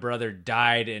where my brother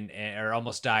died or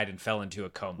almost died and fell into a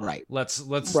coma? Right. Let's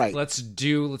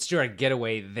do our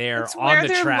getaway there It's on where the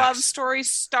their tracks. love story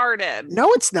started. No,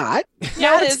 it's not. Yeah,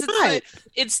 No, it it's is. not.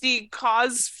 It's the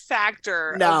cause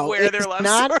factor No, of where their love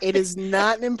story. It is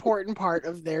not an important part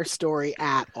of their story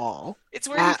at all. It's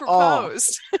where he at all.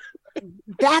 proposed.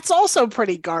 That's also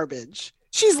pretty garbage.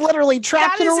 She's literally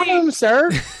trapped in a room,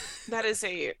 sir. That is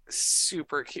a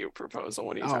super cute proposal.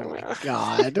 What are you Oh talking my about?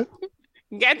 God.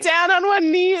 Get down on one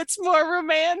knee. It's more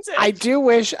romantic. I do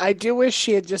wish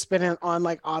she had just been on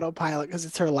autopilot, because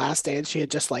it's her last day, and she had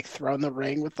just thrown the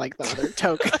ring with the other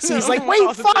tokens. He's like,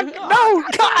 wait, fuck, no,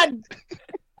 God.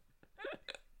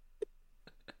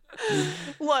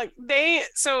 Look,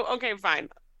 okay, fine.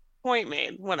 Point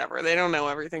made. Whatever. They don't know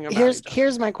everything about each other.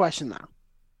 Here's my question though.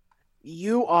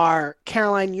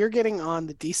 Caroline, you're getting on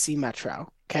the DC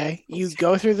Metro. Okay. You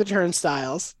go through the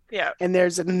turnstiles. Yeah. And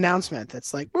there's an announcement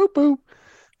that's like, boop, boop.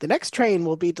 The next train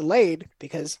will be delayed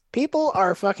because people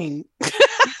are fucking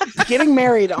getting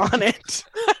married on it.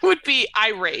 I would be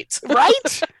irate.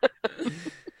 Right?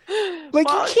 Like,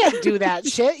 you can't do that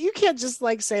shit. You can't just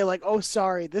like say like, oh,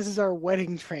 sorry, this is our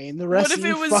wedding train. The rest what of if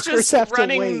you it was fuckers just have to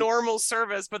running wait. normal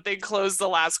service, but they closed the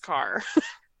last car?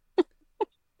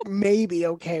 Maybe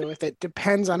okay with it.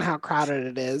 Depends on how crowded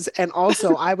it is. And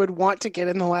also, I would want to get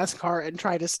in the last car and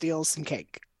try to steal some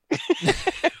cake.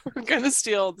 We're gonna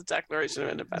steal the Declaration of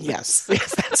Independence.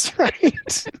 Yes, that's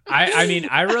right. I mean,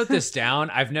 I wrote this down.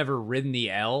 I've never ridden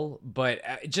the L, but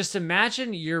just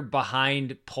imagine you're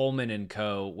behind Pullman and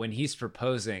Co. when he's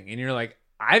proposing, and you're like,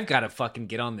 I've got to fucking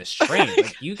get on this train.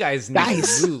 Like, you guys need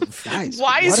to move. Guys,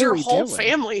 why is your whole doing?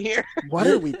 family here? What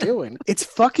are we doing? It's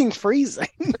fucking freezing.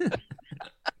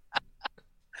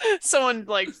 Someone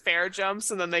like fair jumps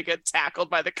and then they get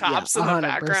tackled by the cops in the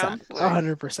background.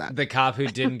 100%. The cop who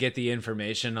didn't get the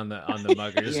information on the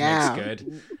mugger just makes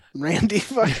good. Randy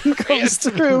fucking comes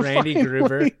through. Randy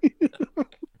Gruber.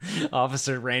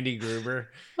 Officer Randy Gruber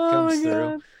comes through.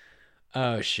 God.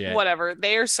 Oh shit. Whatever.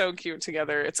 They are so cute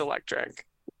together. It's electric.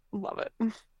 Love it.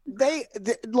 They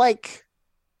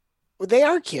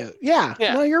are cute. Yeah.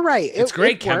 No, you're right. It's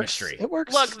great chemistry. It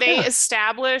works. Look, they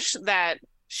establish that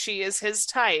she is his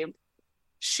type.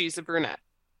 She's a brunette.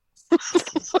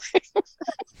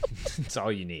 That's all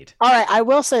you need. All right, I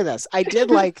will say this. I did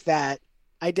like that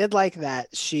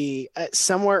she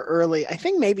somewhere early, I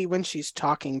think maybe when she's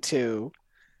talking to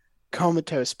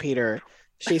Comatose Peter,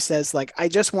 she says like, I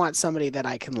just want somebody that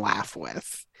I can laugh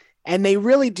with. And they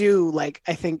really do, like,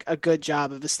 I think a good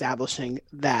job of establishing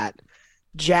that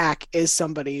Jack is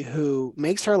somebody who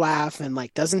makes her laugh and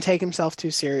like doesn't take himself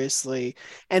too seriously.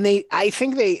 And I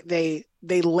think they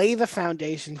lay the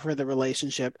foundation for the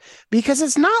relationship, because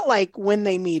it's not like when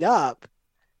they meet up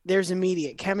there's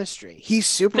immediate chemistry. He's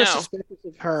super suspicious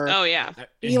of her. Oh yeah.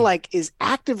 He like is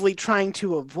actively trying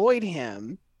to avoid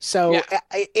him. So yeah.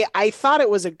 I thought it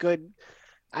was a good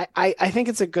I think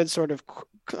it's a good sort of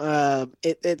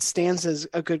it stands as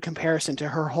a good comparison to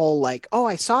her whole like, oh,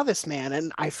 I saw this man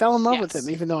and I fell in love with him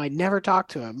even though I never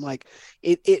talked to him. Like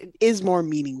it is more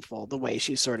meaningful the way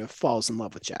she sort of falls in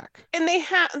love with Jack. And they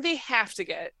have to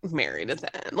get married at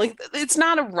the end. Like it's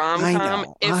not a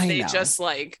rom-com if they just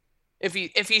like if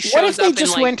he shows up. What if they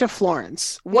just went to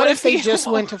Florence? What if they just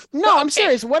went to? No, I'm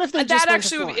serious. What if they just went to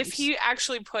Florence? If he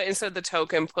actually put instead of the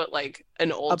token, put like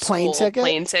an old plane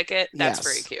ticket. That's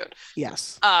very cute.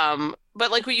 Yes. But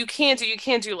like what you can't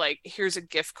do like here's a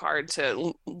gift card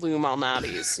to Lou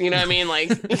Malnati's. You know what I mean? Like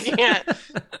you can't.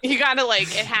 You gotta like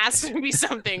it has to be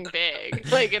something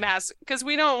big. Like it has because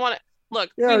we don't want to. Look,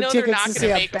 we know they're not going to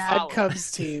make a bad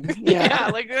Cubs team. Yeah,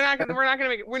 like we're not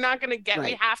going to get.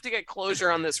 Right. We have to get closure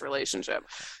on this relationship,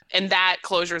 and that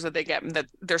closure is that they get that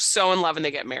they're so in love and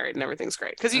they get married and everything's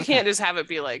great. Because you can't just have it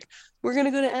be like we're going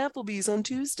to go to Applebee's on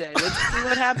Tuesday. Let's see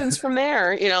what happens from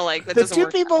there. You know, like that doesn't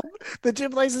work. The two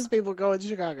places people go in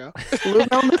Chicago: Lou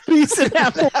Malnati's and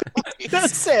Applebee's.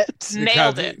 That's it.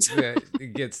 Nailed it.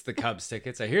 It gets the Cubs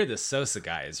tickets. I hear this Sosa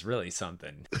guy is really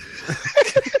something.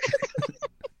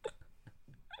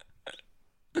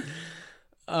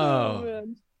 Oh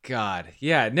God.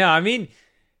 Yeah. No, I mean,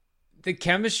 the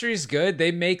chemistry is good.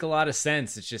 They make a lot of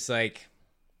sense. It's just like,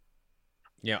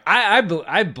 you know, I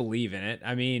believe in it.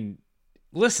 I mean,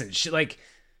 listen,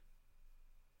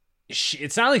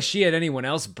 it's not like she had anyone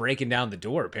else breaking down the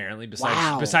door, apparently,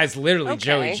 besides literally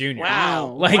Joey Jr.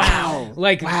 Wow.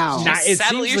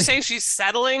 You're saying she's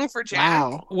settling for Jack?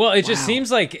 Wow. Well, it just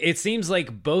seems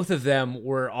like both of them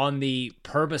were on the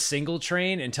Perma single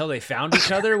train until they found each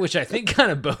other, which I think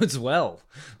kind of bodes well.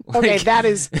 Okay,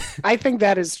 I think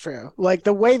that is true. Like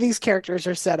the way these characters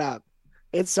are set up,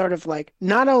 it's sort of like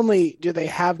not only do they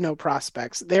have no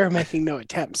prospects, they're making no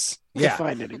attempts to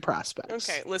find any prospects.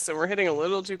 Okay, listen, we're hitting a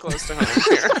little too close to home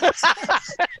here.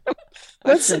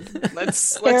 Let's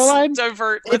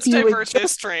divert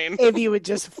this train. If you would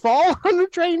just fall on the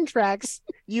train tracks,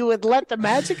 you would let the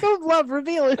magic of love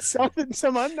reveal itself in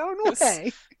some unknown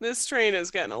way. This train is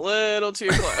getting a little too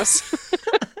close.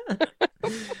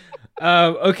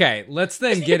 Okay, let's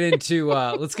then get into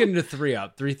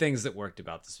three things that worked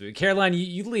about this movie. Caroline,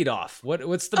 you lead off.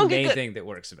 What's the main thing that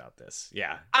works about this?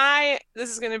 Yeah. This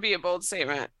is going to be a bold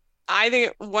statement. I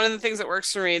think one of the things that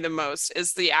works for me the most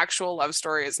is the actual love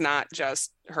story is not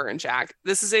just her and Jack.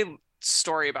 This is a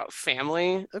story about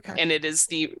family, and it is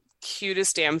the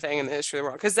cutest damn thing in the history of the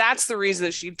world, because that's the reason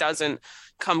that she doesn't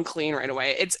come clean right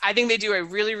away. I think they do a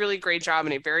really, really great job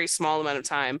in a very small amount of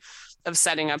time of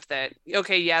setting up that,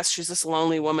 okay, yes, she's this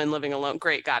lonely woman living alone.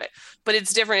 Great, got it. But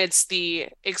it's different. It's the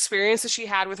experience that she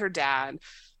had with her dad.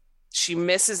 She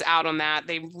misses out on that.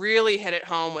 They really hit it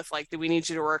home with like, we need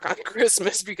you to work on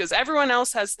Christmas because everyone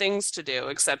else has things to do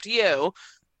except you.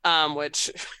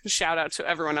 Which shout out to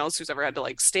everyone else who's ever had to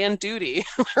like stand duty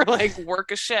or like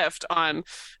work a shift on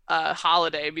a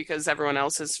holiday because everyone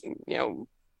else is,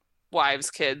 wives,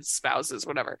 kids, spouses,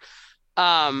 whatever.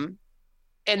 And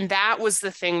that was the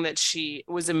thing that she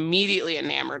was immediately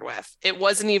enamored with. It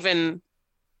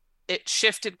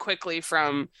shifted quickly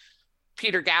from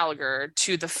Peter Gallagher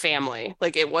to the family.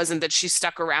 Like, it wasn't that she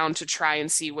stuck around to try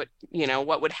and see what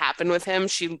would happen with him.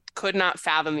 She could not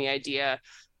fathom the idea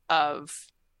of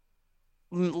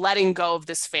letting go of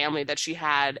this family that she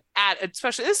had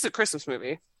especially, this is a Christmas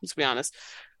movie, let's be honest,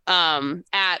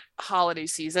 at holiday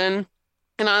season.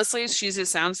 And honestly, She's His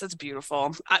Sounds, that's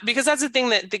beautiful. Because that's the thing,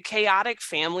 that the chaotic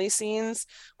family scenes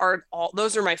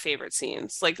those are my favorite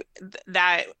scenes. Like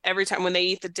that every time when they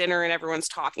eat the dinner and everyone's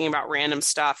talking about random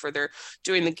stuff, or they're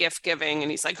doing the gift giving and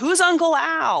he's like, who's Uncle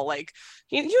Al? Like,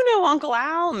 you know Uncle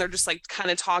Al? And they're just like kind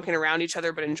of talking around each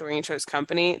other, but enjoying each other's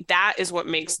company. That is what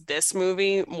makes this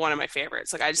movie one of my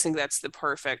favorites. Like, I just think that's the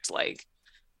perfect, like,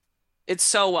 it's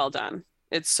so well done.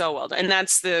 It's so well done. And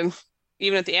that's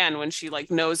even at the end when she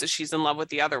like knows that she's in love with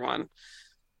the other one,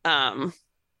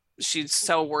 she's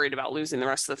so worried about losing the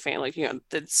rest of the family.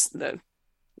 That's the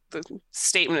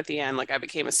statement at the end, like, I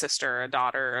became a sister, a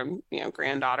daughter,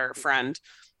 granddaughter, a friend.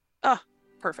 Oh,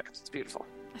 perfect. It's beautiful.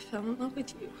 I fell in love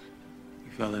with you.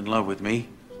 You fell in love with me?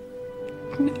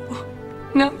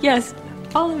 No, yes,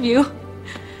 all of you.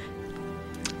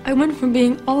 I went from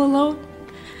being all alone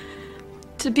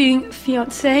to being a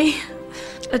fiancé,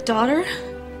 a daughter,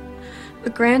 a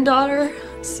granddaughter,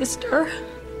 a sister,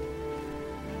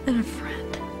 and a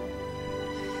friend.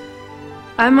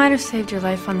 I might have saved your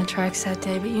life on the tracks that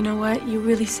day, but you know what? You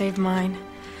really saved mine.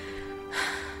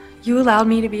 You allowed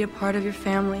me to be a part of your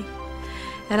family,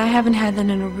 and I haven't had that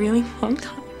in a really long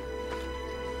time.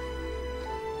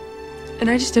 And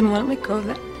I just didn't want to let go of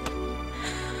that.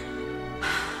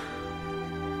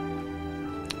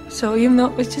 So even though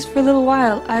it was just for a little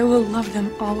while, I will love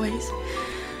them always.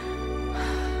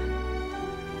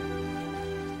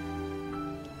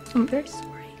 I'm very sorry.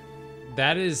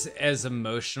 That is as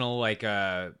emotional, like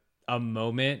a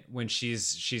moment when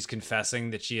she's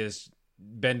confessing that she has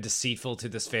been deceitful to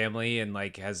this family and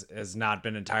like has not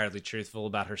been entirely truthful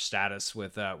about her status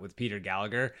with Peter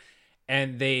Gallagher.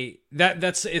 And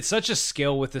it's such a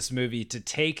skill with this movie to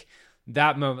take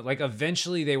that moment. Like,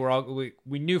 eventually they were all,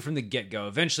 we knew from the get-go,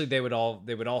 eventually they would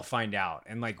all find out.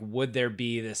 And like, would there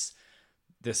be this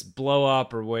blow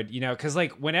up, or would, because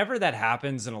like whenever that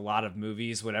happens in a lot of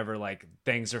movies, whenever like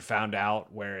things are found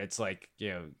out where it's like,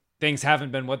 things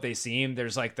haven't been what they seem,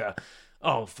 there's like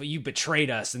you betrayed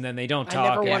us, and then they don't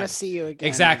talk. I never want to see you again.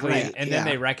 Exactly. Right. And then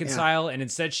they reconcile, and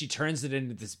instead she turns it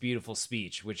into this beautiful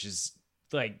speech, which is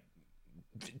like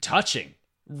touching.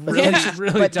 Really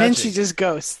but touching. Then she just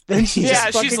ghosts. Then she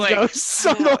just fucking ghosts.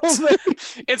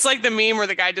 It's like the meme where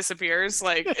the guy disappears.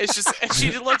 Like, it's just,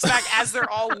 she looks back as they're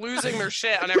all losing their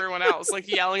shit on everyone else, like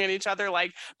yelling at each other,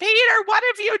 like, Peter, what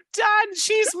have you done?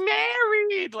 She's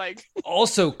married. Like,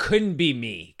 also couldn't be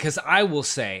me, because I will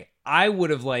say, I would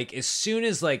have, like, as soon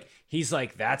as like he's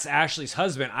like, that's Ashley's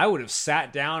husband, I would have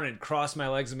sat down and crossed my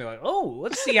legs and be like, oh,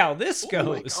 let's see how this goes.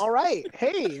 Like, all right.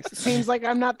 Hey, seems like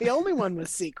I'm not the only one with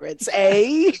secrets,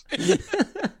 eh?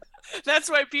 That's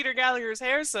why Peter Gallagher's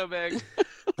hair is so big.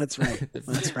 That's right.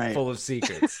 That's right. Full of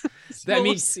secrets.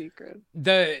 Secret.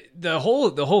 The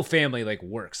whole family like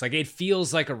works. Like, it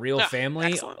feels like a real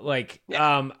family. Excellent. Like,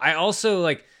 I also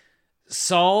like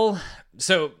Saul.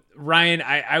 So Ryan,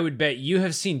 I would bet you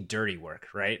have seen Dirty Work,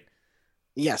 right?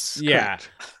 Yes. Yeah.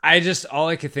 Correct. All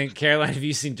I could think, Caroline, have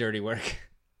you seen Dirty Work?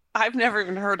 I've never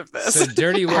even heard of this. So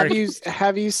Dirty Work.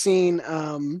 Have you seen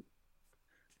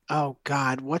oh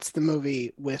God, what's the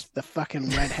movie with the fucking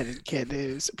redheaded kid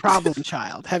who's Problem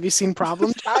Child? Have you seen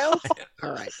Problem Child?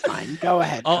 All right, fine. Go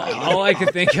ahead. All I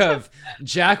could think of,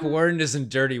 Jack Warden is in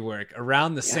Dirty Work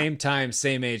around the same time,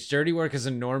 same age. Dirty Work is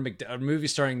a movie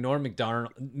starring Norm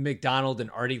Macdonald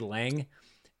and Artie Lang.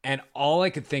 And all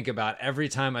I could think about every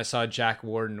time I saw Jack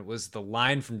Warden was the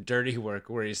line from Dirty Work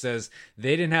where he says,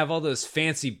 they didn't have all those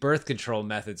fancy birth control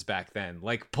methods back then,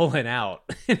 like pulling out.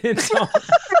 And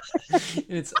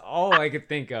it's all I could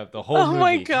think of the whole movie. Oh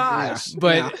my gosh.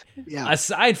 But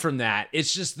aside from that,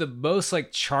 it's just the most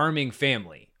like charming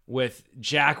family with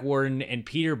Jack Warden and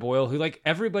Peter Boyle, who like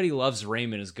everybody loves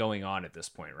Raymond, is going on at this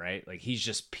point, right? Like he's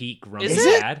just peak Roman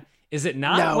dad. Is it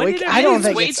not? No, I don't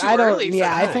think it's I don't.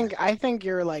 Yeah, I think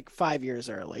you're like 5 years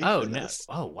early. Oh no! This.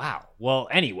 Oh wow. Well,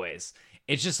 anyways,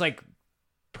 it's just like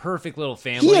perfect little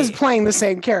family. He is playing the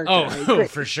same character. Oh,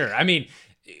 for sure. I mean,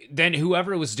 then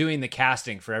whoever was doing the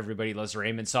casting for Everybody Loves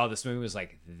Raymond saw this movie, was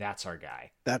like, "That's our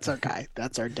guy. That's our guy.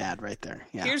 That's our dad right there."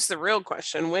 Yeah. Here's the real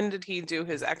question: when did he do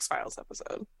his X-Files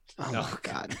episode? Oh my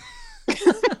God.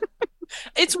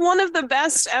 It's one of the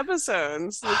best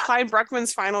episodes. With Clyde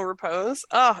Bruckman's Final Repose.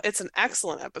 Oh, it's an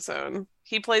excellent episode.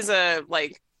 He plays a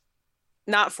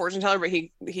not fortune teller, but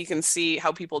he can see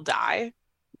how people die,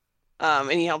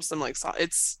 and he helps them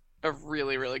it's a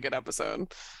really, really good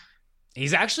episode.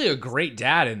 He's actually a great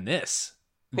dad in this.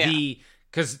 Yeah.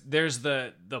 Because there's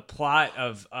the plot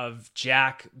of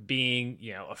Jack being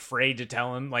afraid to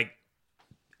tell him. Like,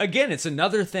 again, it's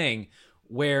another thing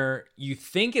where you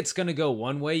think it's going to go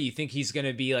one way. You think he's going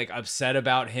to be like upset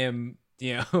about him,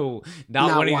 not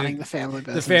wanting the family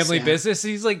business. The family business.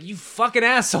 He's like, you fucking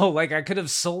asshole. Like, I could have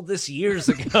sold this years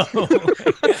ago.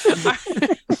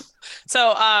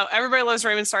 So Everybody Loves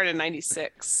Raymond started in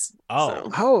 96.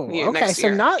 Okay.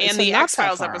 So not and so the not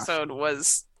X-Files that far episode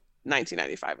was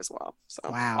 1995 as well. So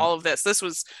wow. All of this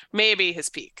was maybe his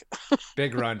peak.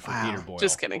 Big run for Peter Boyle.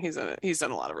 Just kidding. He's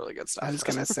done a lot of really good stuff. I was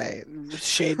gonna say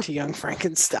shade to Young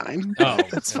Frankenstein. Oh,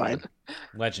 that's fine.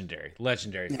 Legendary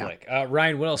flick.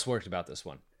 Ryan, what else worked about this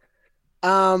one?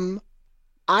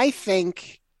 I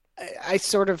think I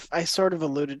sort of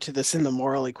alluded to this in the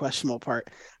morally questionable part.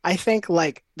 I think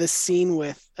like the scene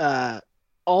with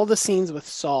all the scenes with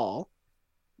Saul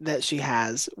that she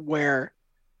has where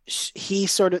he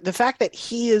the fact that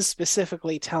he is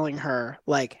specifically telling her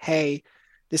like, hey,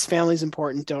 this family's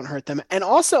important, don't hurt them. And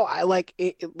also I like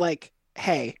it, like,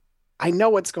 hey, I know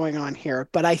what's going on here,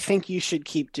 but I think you should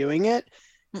keep doing it,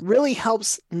 really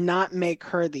helps not make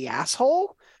her the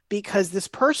asshole, because this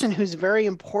person who's very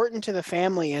important to the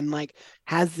family and like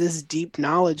has this deep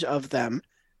knowledge of them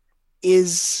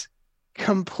is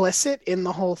complicit in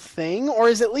the whole thing, or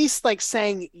is at least like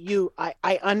saying,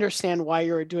 I understand why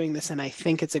you're doing this and I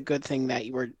think it's a good thing that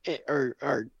you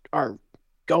are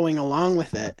going along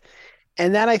with it.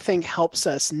 And that I think helps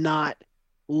us not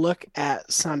look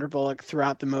at Sandra Bullock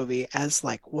throughout the movie as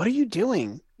like, what are you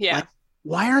doing? Yeah. Like,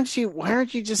 why aren't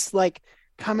you just like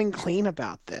coming clean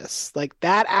about this? Like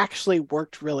that actually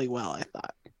worked really well, I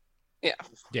thought.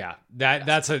 Yeah.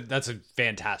 That's a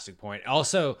fantastic point.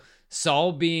 Also,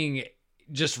 Saul being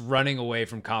just running away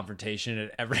from confrontation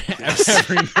at every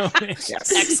moment.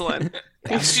 Yes. Excellent.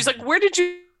 She's like, where did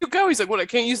you go? He's like, what, I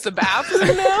can't use the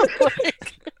bathroom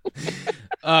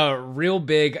now? Real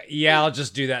big, I'll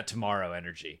just do that tomorrow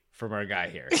energy from our guy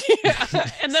here. Yeah.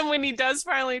 And then when he does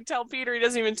finally tell Peter, he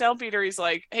doesn't even tell Peter. He's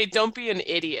like, hey, don't be an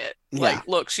idiot. Yeah. Like,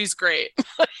 look, she's great.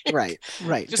 Right.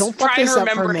 Just don't fuck try this and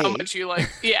up for remember me. how much you like.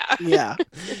 Yeah. Yeah.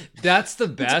 That's the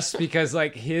best, because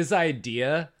like his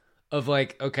idea of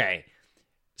like, okay,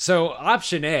 so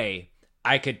option A,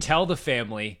 I could tell the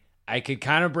family, I could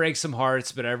kind of break some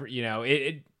hearts, but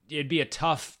it'd be a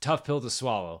tough pill to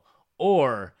swallow.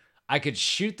 Or I could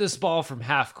shoot this ball from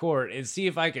half court and see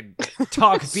if I could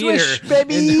talk Peter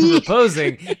into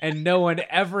proposing, and no one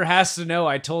ever has to know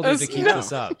I told him to keep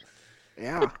this up.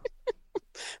 Yeah.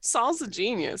 Saul's a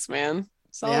genius, man.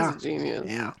 Saul's a genius.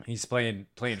 Yeah. He's playing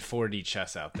 4D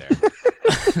chess out there.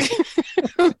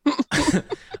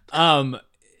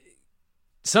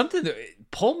 Something that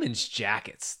Pullman's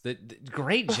jackets, the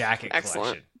great jacket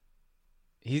collection.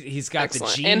 He's got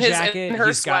Excellent. the jean and jacket. And her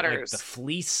he's got sweaters. Like the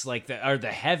fleece, like the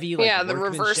heavy, the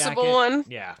reversible one.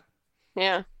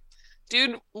 Yeah.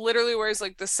 Dude literally wears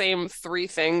like the same 3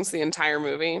 things the entire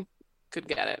movie. Could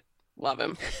get it. Love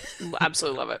him.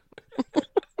 Absolutely love it.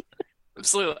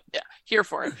 Absolutely. Yeah. Here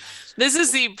for it. This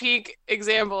is the peak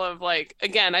example of like,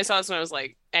 again, I saw this when I was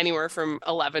like anywhere from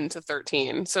 11 to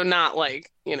 13. So not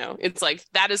like, it's like,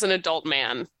 that is an adult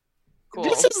man. Cool.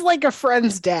 This is like a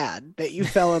friend's dad that you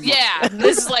fell in love with.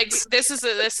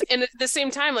 this and at the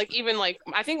same time, like even like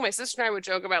I think my sister and I would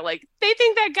joke about like they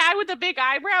think that guy with the big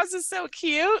eyebrows is so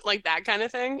cute, like that kind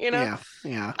of thing, Yeah.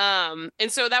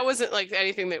 And so that wasn't like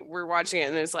anything that we're watching it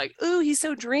and it's like, ooh, he's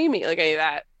so dreamy, like any of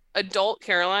that. Adult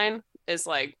Caroline is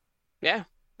like, yeah,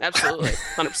 absolutely,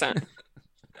 100%.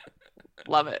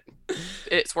 Love it.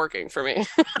 It's working for me.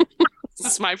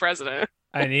 This is my president.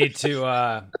 I need to.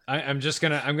 I'm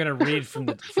gonna read from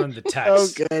the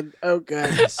text. Oh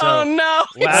good. So, oh no.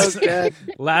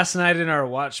 Last night in our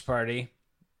watch party,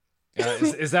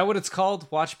 is that what it's called?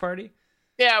 Watch party?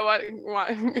 Yeah,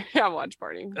 watch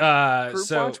party.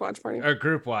 Watch party. Our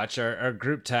group watch, our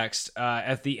group text.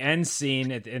 At the end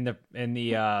scene in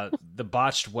the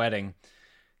botched wedding,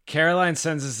 Caroline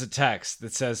sends us a text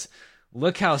that says,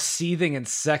 "Look how seething and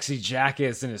sexy Jack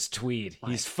is in his tweed.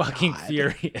 He's fucking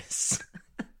furious."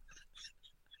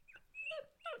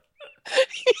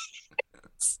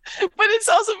 But it's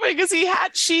also funny because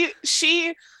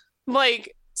she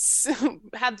like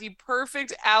had the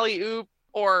perfect alley-oop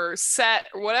or set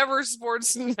or whatever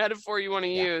sports metaphor you want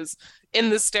to use in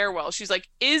the stairwell. She's like,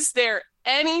 is there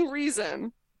any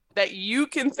reason that you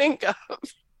can think of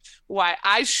why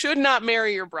I should not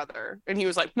marry your brother? And he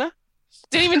was like, no,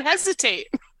 didn't even hesitate.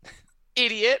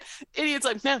 Idiot's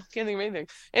like, no, can't think of anything.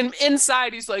 And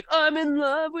inside he's like, I'm in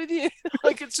love with you.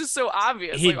 Like, it's just so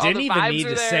obvious. He like, didn't even need to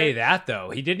there. say that though.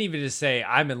 He didn't even just say,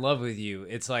 I'm in love with you.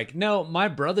 It's like, no, my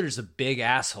brother's a big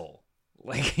asshole.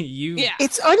 Like, you. Yeah.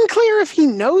 It's unclear if he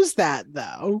knows that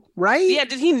though, right? Yeah.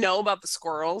 Did he know about the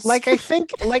squirrels? I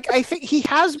think he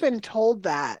has been told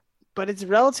that, but it's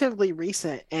relatively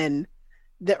recent. And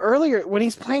the earlier when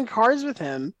he's playing cards with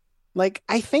him, like,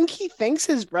 I think he thinks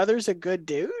his brother's a good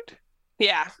dude.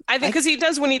 Yeah, I think because he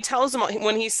does when he tells him,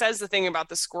 when he says the thing about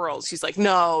the squirrels, he's like,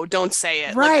 no, don't say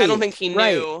it. Right. Like, I don't think he knew.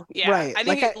 Right. Yeah. Right. I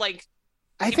think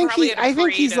I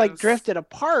think he's like drifted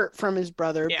apart from his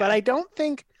brother, Yeah. but I don't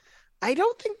think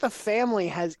the family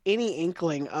has any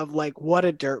inkling of like what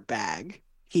a dirtbag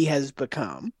he has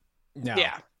become. No.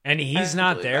 Yeah. And he's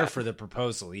not believe there that. for the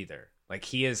proposal either. Like,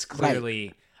 he is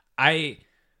clearly,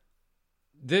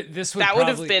 this would that probably... would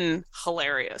have been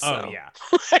hilarious. Oh, though. yeah.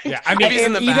 Like, Yeah, I mean, if he's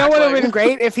in the you back, know what would like- have been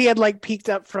great if he had like peeked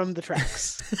up from the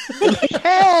tracks. Like,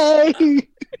 hey,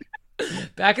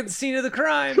 back at the scene of the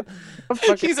crime.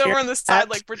 he's over on the side,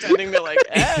 like pretending to like,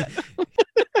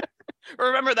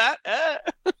 remember that?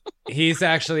 He's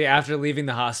actually, after leaving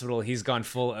the hospital, he's gone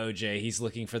full OJ. He's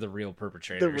looking for the real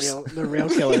perpetrators. the real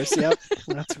killers. Yep,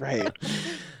 that's right.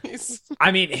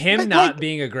 I mean, him But, not like-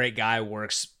 being a great guy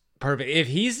works perfect. If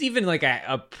he's even like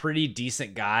a pretty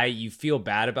decent guy, you feel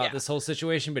bad about this whole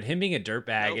situation. But him being a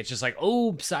dirtbag, it's just like,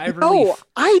 oh, sigh of relief. No,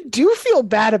 I do feel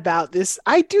bad about this.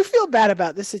 I do feel bad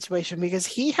about this situation because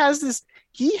he has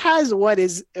what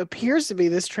appears to be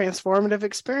this transformative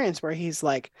experience where he's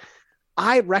like,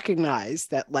 I recognize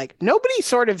that like nobody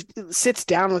sort of sits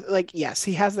down with, like, yes,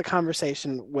 he has the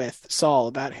conversation with Saul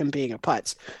about him being a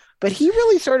putz, but he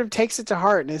really sort of takes it to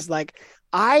heart and is like,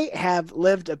 I have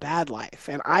lived a bad life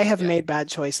and I have made bad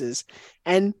choices.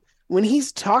 And when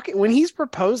he's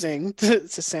proposing to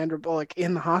Sandra Bullock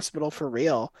in the hospital for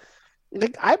real,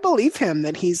 like, I believe him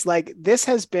that he's like, this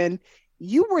has been,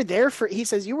 he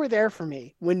says, you were there for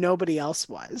me when nobody else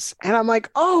was. And I'm like,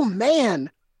 oh man,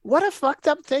 what a fucked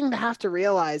up thing to have to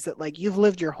realize that like you've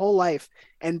lived your whole life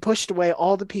and pushed away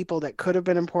all the people that could have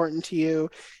been important to you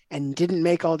and didn't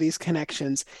make all these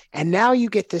connections. And now you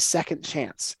get this second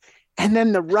chance. And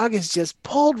then the rug is just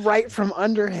pulled right from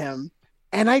under him.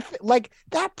 And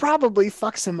that probably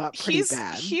fucks him up pretty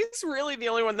bad. He's really the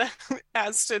only one that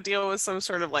has to deal with some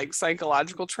sort of like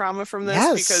psychological trauma from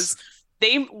this because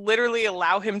they literally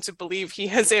allow him to believe he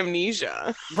has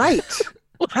amnesia. Right.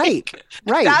 Right.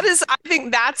 That is, I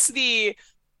think that's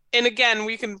and again,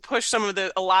 we can push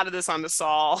a lot of this onto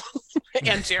Saul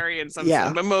and Jerry and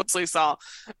something, but mostly Saul,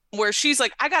 where she's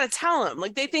like, I gotta tell him,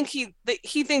 like, they think he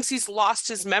thinks he's lost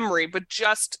his memory, but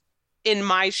just in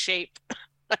my shape,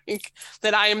 like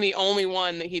that I am the only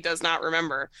one that he does not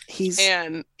remember.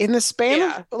 In the span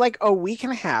of like a week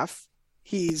and a half,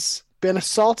 he's been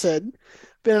assaulted,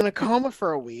 been in a coma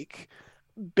for a week,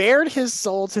 bared his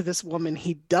soul to this woman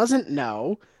he doesn't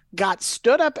know, got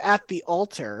stood up at the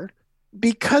altar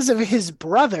because of his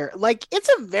brother. Like, it's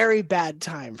a very bad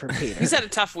time for Peter. He's had a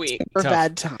tough week.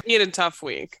 Bad time. He had a tough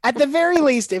week. At the very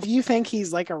least, if you think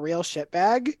he's like a real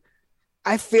shitbag,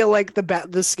 I feel like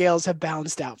the scales have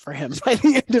balanced out for him by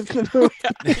the end of the movie.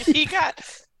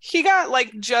 He got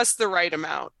like just the right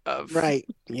amount of like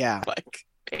payback.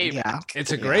 Yeah.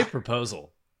 It's a great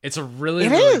proposal. It's a really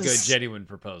good, genuine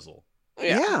proposal.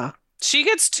 Yeah. She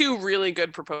gets two really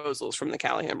good proposals from the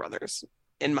Callahan brothers,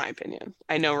 in my opinion.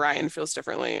 I know Ryan feels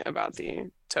differently about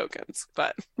the tokens,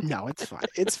 but no, it's fine.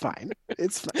 It's fine.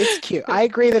 It's cute. I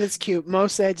agree that it's cute.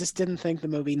 Mostly, I just didn't think the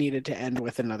movie needed to end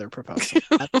with another proposal.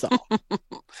 That's all.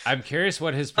 I'm curious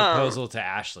what his proposal to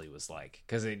Ashley was like,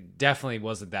 because it definitely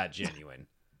wasn't that genuine.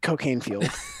 Cocaine fueled.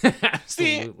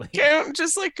 Absolutely.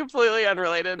 Just like completely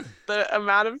unrelated. The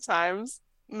amount of times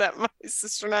that my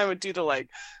sister and I would do to like,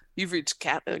 you've reached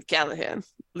Callahan,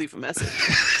 leave a message.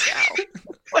 Ciao.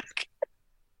 Like,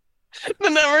 the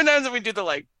number of times that we do the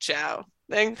like ciao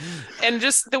thing, and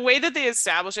just the way that they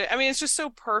establish it. I mean, it's just so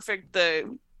perfect.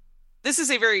 this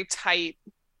is a very tight,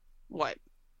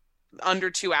 under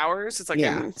 2 hours. It's like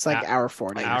it's like hour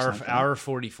 40. Hour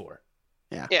 44.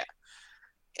 Yeah.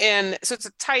 And so it's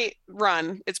a tight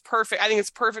run. It's perfect. I think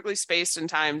it's perfectly spaced and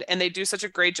timed. And they do such a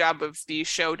great job of the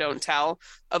show don't tell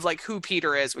of like who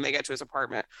Peter is when they get to his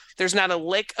apartment. There's not a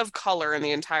lick of color in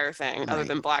the entire thing other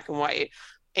than black and white,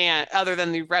 and other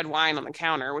than the red wine on the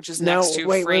counter, which is next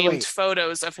to framed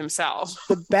photos of himself.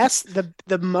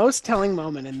 The most telling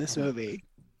moment in this movie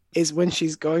is when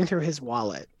she's going through his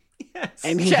wallet. Yes.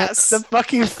 And he has the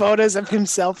fucking photos of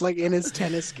himself like in his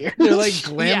tennis gear. They're like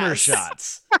glamour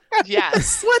shots.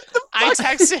 Yes. What the fuck?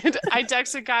 I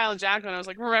texted Kyle and Jacqueline. I was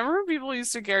like, remember when people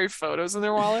used to carry photos in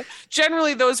their wallet?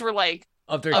 Generally, those were like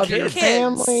of their kids.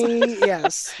 Family.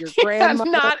 Yes. Your grandmother.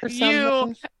 Not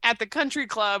you at the country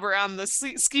club or on the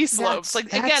ski slopes. Like,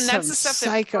 again, that's the stuff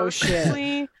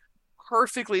that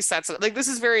perfectly sets it up. Like, this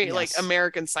is very like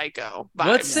American Psycho vibes.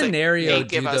 What scenario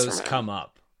do those come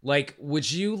up? Like,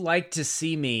 would you like to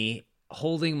see me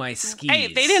holding my skis? Hey,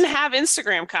 they didn't have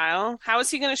Instagram, Kyle. How is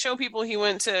he going to show people he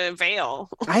went to Vail?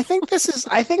 I think this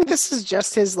is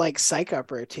just his like psych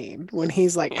up routine when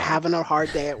he's like having a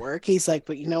hard day at work. He's like,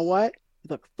 but you know what? You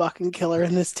look fucking killer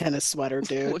in this tennis sweater,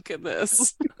 dude. Look at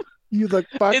this. You look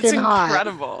fucking hot. It's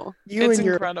incredible. It's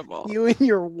incredible. You and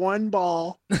your one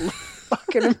ball.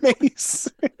 Fucking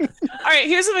amazing. All right,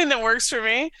 here's something that works for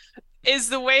me. Is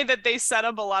the way that they set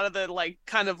up a lot of the like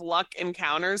kind of luck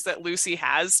encounters that Lucy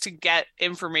has to get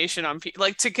information on people,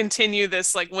 like to continue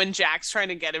this, like when Jack's trying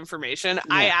to get information.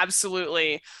 I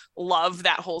absolutely love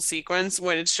that whole sequence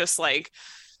when it's just like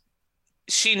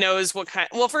she knows what kind.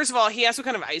 Well, first of all, he asks what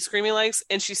kind of ice cream he likes,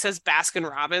 and she says Baskin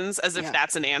Robbins as if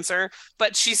that's an answer.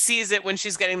 But she sees it when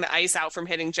she's getting the ice out from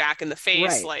hitting Jack in the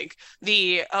face. Like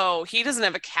he doesn't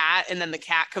have a cat, and then the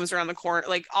cat comes around the corner.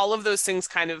 Like all of those things,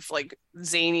 kind of like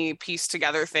zany pieced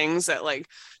together things that like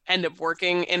end up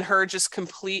working in her just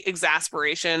complete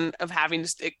exasperation of having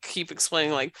to keep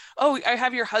explaining like, oh, I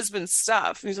have your husband's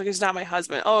stuff. And he's like, he's not my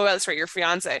husband. Oh, that's right, your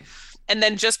fiance. And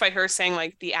then just by her saying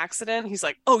like the accident, he's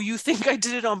like, oh, you think I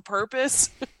did it on purpose?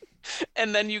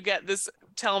 And then you get this,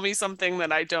 tell me something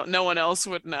that no one else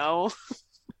would know.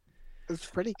 It's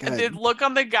pretty good. And the look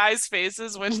on the guys'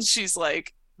 faces when she's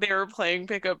like, they were playing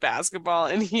pickup basketball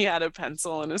and he had a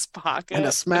pencil in his pocket. And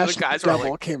a smash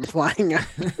double came flying out.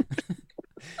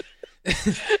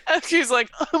 And she's like,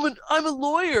 I'm a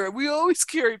lawyer. We always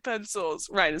carry pencils.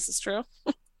 Right, is this true?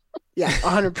 Yeah,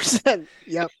 100%.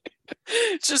 Yep.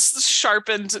 Just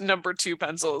sharpened number 2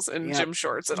 pencils in gym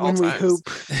shorts at all times. We hoop.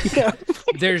 Yeah.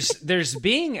 There's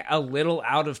being a little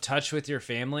out of touch with your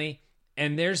family,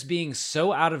 and there's being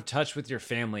so out of touch with your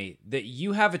family that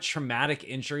you have a traumatic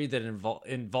injury that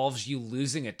involves you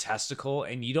losing a testicle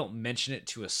and you don't mention it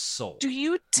to a soul. Do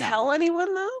you tell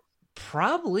anyone though?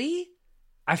 Probably.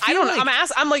 I don't know.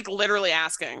 I'm like literally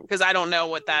asking because I don't know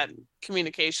what that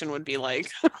communication would be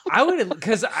like. I would,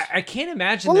 because I can't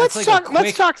imagine. Well, let's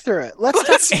talk through it.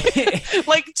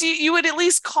 Like, you would at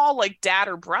least call like dad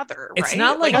or brother, right? It's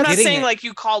not like I'm not saying like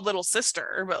you called little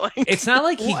sister, but like it's not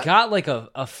like he got like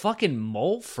a fucking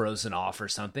mole frozen off or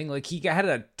something. Like he had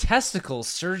a testicle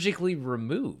surgically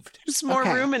removed. There's more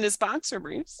room in his boxer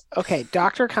briefs. Okay,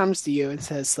 doctor comes to you and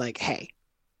says like, hey,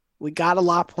 we gotta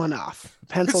lop one off.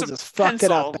 Pencil just fucked it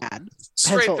up bad.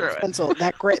 Straight through it. Pencil.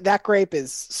 That grape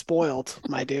is spoiled,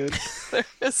 my dude.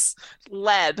 There's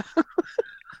lead.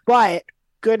 But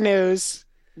good news,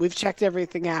 we've checked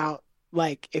everything out.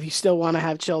 Like, if you still want to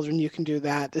have children, you can do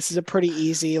that. This is a pretty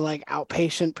easy, like,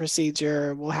 outpatient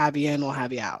procedure. We'll have you in, we'll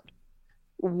have you out.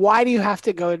 Why do you have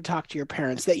to go and talk to your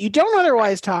parents that you don't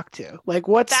otherwise talk to? Like,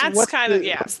 what's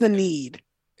the need?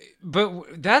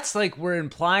 But that's like we're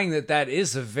implying that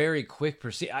is a very quick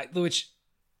procedure, which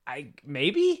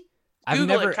maybe I've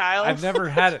never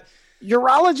had it.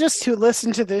 Urologists who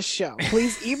listen to this show,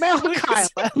 please email Kyle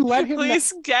and let him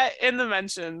please get in the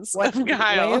mentions what of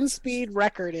Kyle. Land speed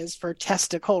record is for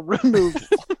testicle removal.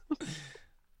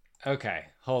 Okay,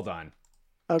 hold on.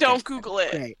 Okay. Don't Google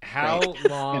it. Great. How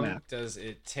long does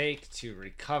it take to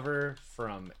recover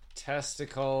from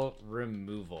testicle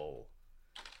removal?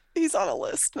 He's on a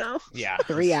list now. Yeah.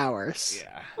 3 hours.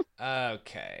 Yeah.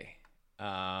 Okay.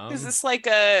 Is this like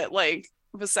a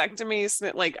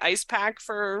vasectomy, like ice pack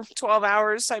for 12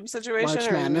 hours type situation? March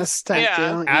Madness type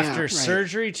deal? After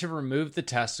surgery to remove the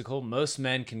testicle, most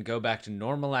men can go back to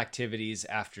normal activities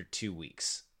after 2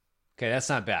 weeks. Okay, that's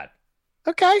not bad.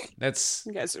 Okay.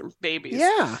 You guys are babies.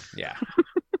 Yeah. Yeah.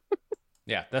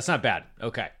 Yeah, that's not bad.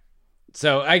 Okay.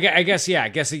 So I guess he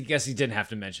didn't have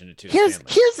to mention it to his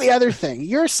family. Here's the other thing.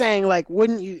 You're saying like,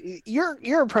 wouldn't you?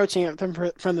 You're approaching it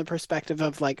from the perspective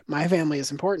of like, my family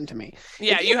is important to me.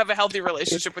 Yeah, you have a healthy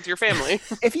relationship with your family.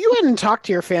 If you hadn't talked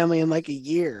to your family in like a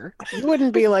year, you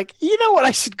wouldn't be like, you know what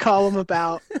I should call them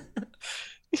about?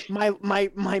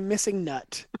 My missing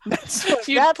nut.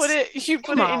 You'd put it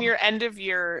in your end of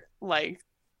year like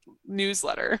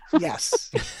newsletter.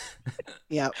 Yes.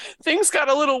 Yep. Things got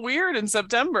a little weird in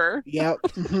September. Yep.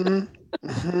 Mm-hmm.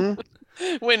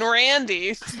 Mm-hmm. When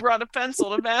Randy brought a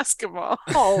pencil to basketball.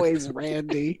 Always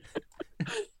Randy.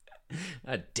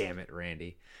 Damn it,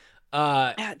 Randy.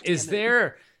 Is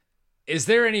there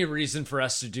any reason for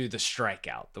us to do the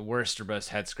strikeout, the worst or most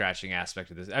head scratching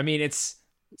aspect of this? I mean, this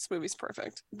movie's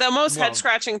perfect. The most head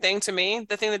scratching thing to me,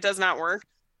 the thing that does not work,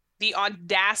 the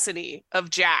audacity of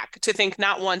Jack to think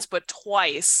not once but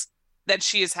twice that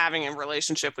she is having a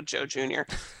relationship with Joe Jr.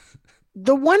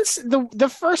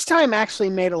 The first time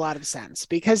actually made a lot of sense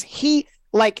because he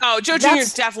Joe Jr.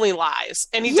 definitely lies,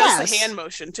 and he does the hand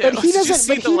motion too. But he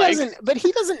doesn't. But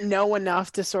he doesn't know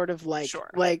enough to sort of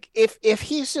like if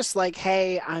he's just like,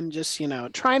 hey, I'm just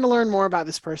trying to learn more about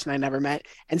this person I never met,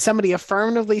 and somebody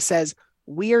affirmatively says,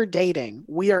 we are dating,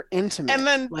 we are intimate, and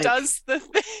then does the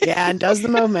thing. Yeah, and does the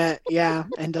moment, yeah,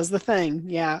 and does the thing,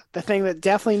 yeah, the thing that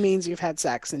definitely means you've had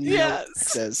sex and you know what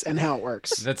sex is and how it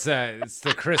works. That's it's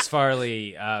the Chris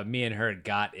Farley, me and her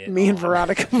got it. Me and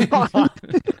Veronica Vaughn.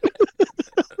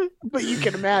 But you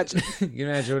can imagine. You can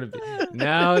imagine what it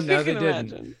No, they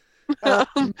didn't.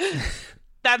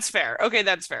 That's fair. Okay,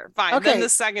 that's fair. Fine. Okay. Then the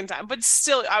second time, but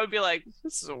still, I would be like,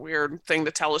 this is a weird thing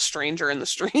to tell a stranger in the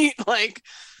street, like.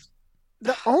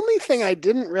 The only thing I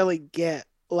didn't really get,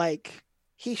 like,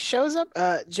 he shows up,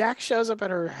 Jack shows up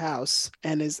at her house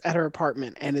and is at her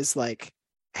apartment and is like,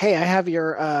 hey, I have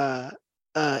your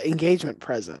engagement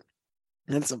present.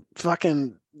 And it's a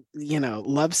fucking,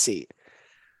 love seat.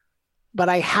 But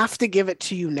I have to give it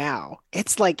to you now.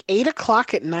 It's like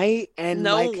 8:00 at night and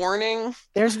no warning.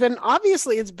 It's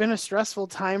been a stressful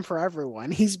time for everyone.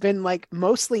 He's been like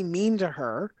mostly mean to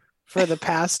her for the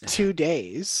past 2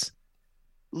 days.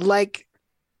 Like,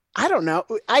 I don't know.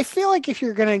 I feel like if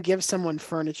you're going to give someone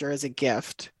furniture as a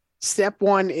gift, step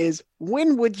one is,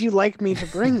 when would you like me to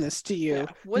bring this to you?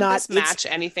 Would this match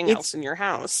anything else in your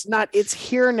house? Not, it's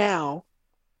here now.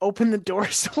 Open the door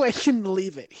so I can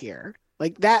leave it here.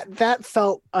 Like that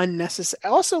felt unnecessary.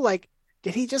 Also, like,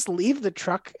 did he just leave the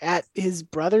truck at his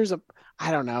brother's?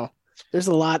 I don't know. There's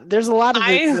a lot of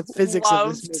the physics of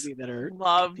this movie that are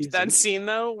loved that scene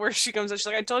though, where she comes up, she's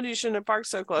like, I told you shouldn't have parked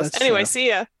so close. That's anyway, true. See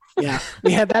ya.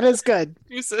 Yeah, that is good.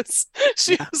 Jesus.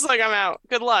 She was like, I'm out.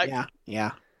 Good luck.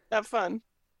 Yeah. Have fun.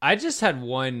 I just had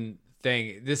one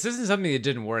thing. This isn't something that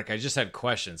didn't work. I just had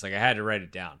questions. Like, I had to write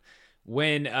it down.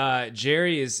 When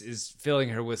Jerry is filling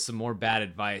her with some more bad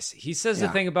advice, he says the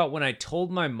thing about, when I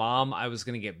told my mom I was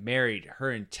going to get married, her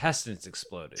intestines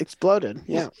exploded.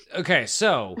 Yeah. Okay,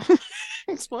 so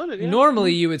exploded. Yeah.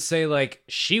 Normally you would say like,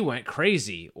 she went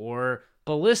crazy or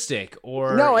ballistic,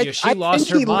 or she lost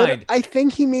her mind. I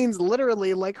think he means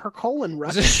literally like her colon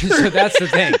ruptured. So that's the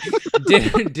thing.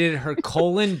 Did her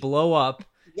colon blow up?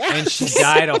 Yes. And she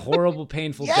died a horrible,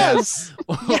 painful death.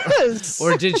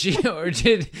 Or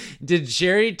did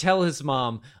Jerry tell his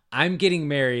mom, I'm getting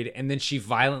married, and then she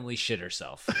violently shit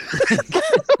herself?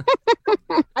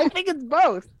 I think it's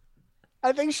both.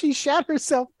 I think she shat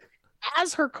herself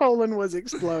as her colon was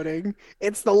exploding.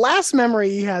 It's the last memory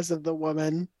he has of the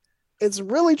woman. It's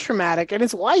really traumatic, and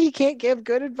it's why he can't give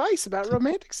good advice about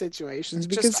romantic situations,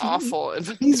 because just awful.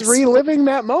 He's reliving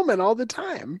that moment all the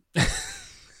time.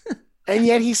 And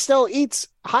yet he still eats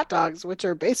hot dogs, which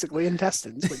are basically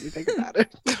intestines when you think about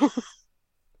it.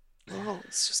 Oh,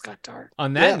 it's just got dark.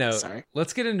 On that note,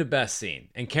 let's get into best scene.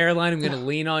 And Caroline, I'm going to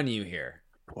lean on you here.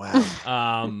 Wow.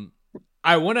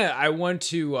 I want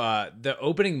to the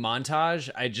opening montage.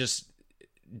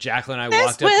 Jacqueline and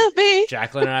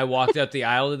I walked up the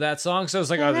aisle to that song. So I was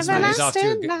like, oh, this movie's off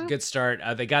to a good start.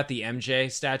 They got the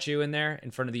MJ statue in there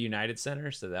in front of the United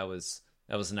Center. So that was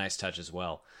a nice touch as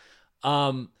well.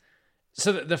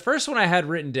 So the first one I had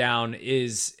written down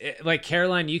is, like,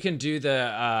 Caroline, you can do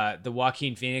the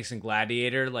Joaquin Phoenix and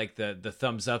Gladiator, like the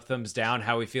thumbs up, thumbs down,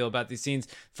 how we feel about these scenes.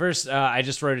 First, I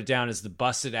just wrote it down as the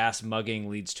busted ass mugging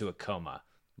leads to a coma.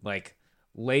 Like,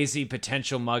 lazy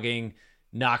potential mugging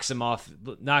knocks him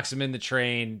in the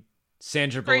train.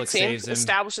 Sandra Bullock saves him.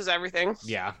 Establishes everything.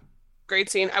 Yeah. Great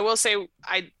scene. I will say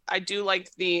I do like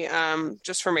the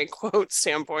just from a quote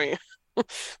standpoint,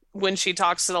 when she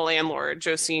talks to the landlord,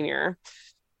 Joe Sr.,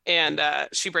 And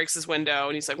she breaks his window,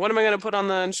 and he's like, what am I going to put on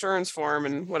the insurance form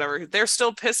and whatever. They're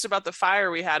still pissed about the fire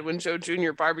we had when Joe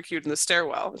Jr. barbecued in the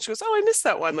stairwell. And she goes, oh, I missed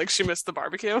that one. Like, she missed the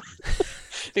barbecue.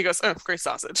 He goes, oh, great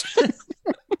sausage.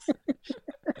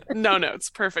 No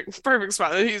notes. Perfect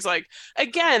spot. And he's like,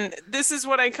 again, this is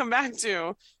what I come back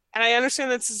to. And I understand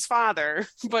that's his father,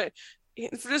 but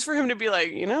just for him to be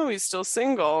like, he's still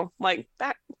single. Like,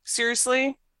 that,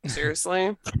 seriously?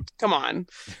 Come on.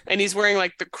 And he's wearing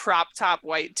like the crop top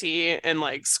white tee and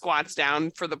like squats down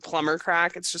for the plumber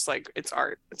crack. It's just like, it's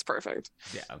art. It's perfect.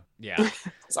 Yeah.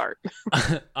 It's art.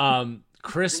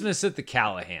 Christmas at the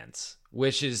Callahans,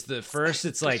 which is the first.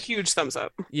 It's like huge thumbs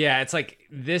up. Yeah, it's like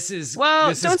this is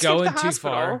going too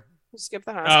far. Skip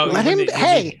the hospital. Let him.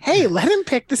 Let him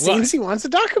pick the scenes he wants to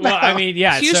talk about. Well, I mean,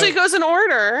 yeah, it usually goes in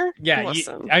order. Yeah,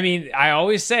 I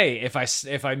always say if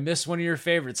I miss one of your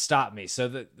favorites, stop me.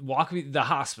 So walk me to the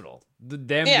hospital.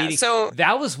 Meeting. So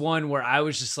that was one where I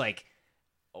was just like,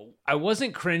 I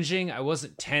wasn't cringing, I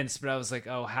wasn't tense, but I was like,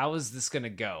 oh, how is this gonna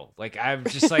go? Like, I'm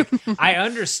just like, I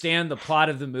understand the plot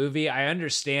of the movie. I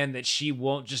understand that she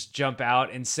won't just jump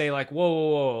out and say like,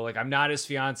 whoa, like I'm not his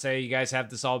fiance. You guys have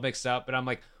this all mixed up. But I'm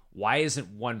like, why isn't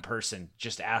one person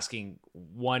just asking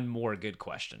one more good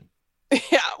question?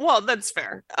 Yeah, well, that's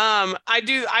fair.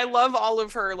 I love all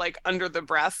of her like under the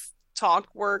breath talk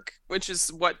work, which is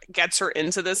what gets her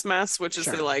into this mess, which is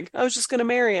they're like, I was just gonna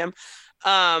marry him.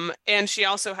 And she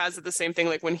also has the same thing,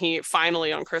 like when he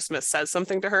finally on Christmas says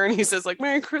something to her and he says like,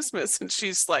 Merry Christmas, and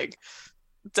she's like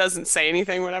doesn't say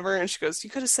anything, whatever, and she goes, you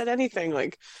could have said anything,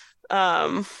 like,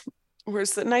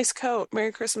 where's the nice coat?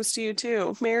 Merry Christmas to you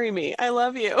too. Marry me. I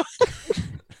love you.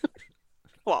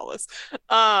 Flawless.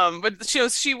 But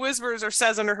she whispers or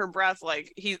says under her breath,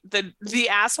 like, the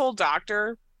asshole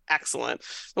doctor, excellent.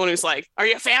 The one who's like, are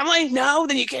you family? No,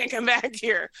 then you can't come back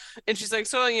here. And she's like,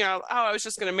 so, I was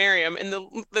just gonna marry him. And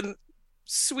the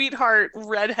sweetheart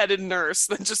redheaded nurse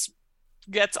that just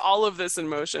gets all of this in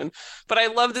motion. But I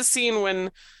love the scene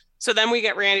so then we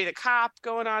get Randy the cop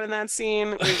going on in that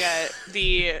scene. We get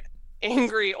the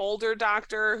angry older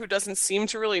doctor who doesn't seem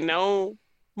to really know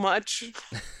much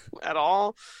at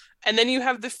all, and then you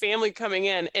have the family coming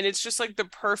in, and it's just like the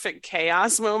perfect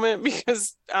chaos moment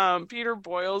because Peter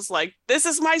Boyle's like, this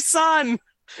is my son,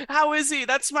 how is he?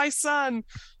 That's my son.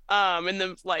 And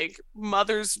the like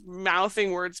mother's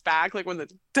mouthing words back, like when the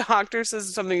doctor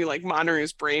says something like monitoring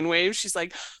his brainwaves, she's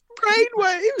like,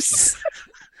 brainwaves.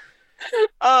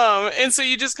 And so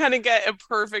you just kind of get a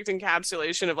perfect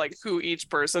encapsulation of like who each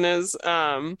person is.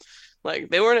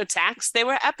 Like, they weren't attacks, they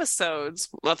were episodes.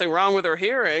 Nothing wrong with her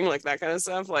hearing, like that kind of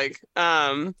stuff. Like,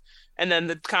 and then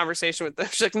the conversation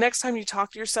with she's like, next time you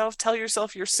talk to yourself, tell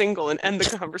yourself you're single and end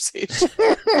the conversation.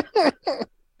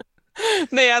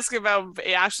 They ask about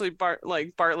Ashley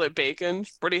Bartlett Bacon,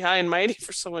 pretty high and mighty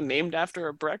for someone named after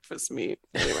a breakfast meat.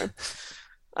 Anyway.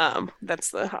 That's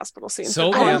the hospital scene.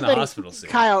 Solely on the hospital scene.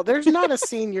 Kyle, there's not a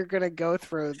scene you're gonna go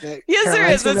through that. Yes, there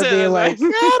is. That's it. Like,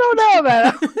 I don't know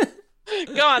about it.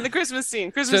 Go on, the Christmas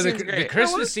scene. Christmas scene's great. The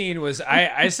Christmas scene was,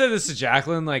 I said this to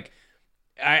Jacqueline, like,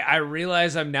 I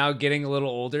realize I'm now getting a little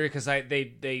older because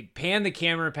they pan the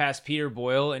camera past Peter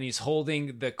Boyle and he's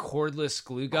holding the cordless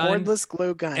glue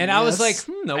gun. And I was like,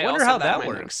 I wonder how that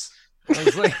works. I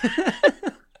was like,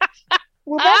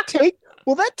 will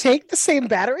that take the same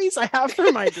batteries I have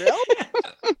for my drill?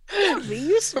 That'd be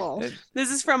useful. This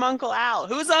is from Uncle Al.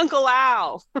 Who's Uncle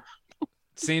Al?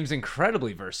 Seems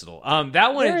incredibly versatile.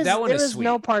 That one is sweet.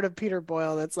 No part of Peter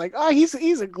Boyle that's like, oh,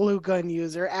 he's a glue gun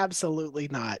user. Absolutely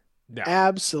not. No.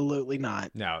 Absolutely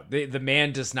not. No, the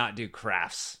man does not do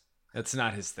crafts. That's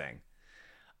not his thing.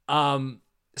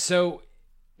 So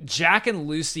Jack and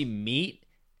Lucy meet,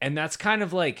 and that's kind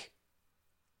of like,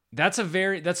 that's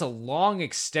a long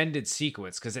extended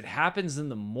sequence because it happens in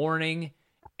the morning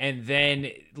and then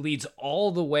it leads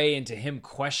all the way into him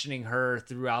questioning her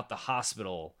throughout the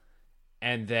hospital.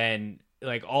 And then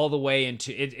like all the way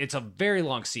into it. It's a very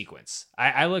long sequence.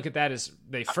 I look at that as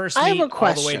they first meet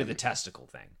all the way to the testicle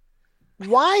thing.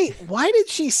 Why did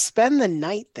she spend the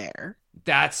night there?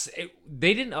 They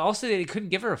couldn't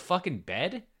give her a fucking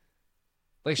bed.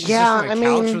 Like she's just on a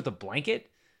couch with a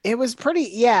blanket. It was pretty.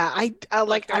 Yeah, there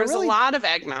was a lot of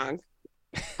eggnog.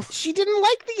 She didn't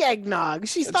like the eggnog.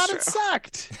 She thought true. It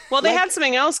sucked. Well, they had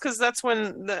something else because that's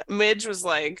when the Midge was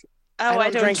like, "Oh, I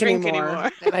don't drink anymore,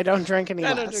 and I don't drink any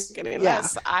less. I don't drink any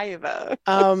less either."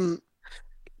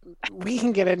 We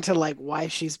can get into like why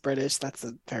she's British. That's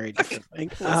a very different thing.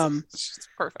 She's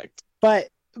perfect. But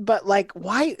like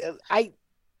why I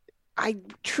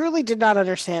truly did not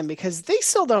understand because they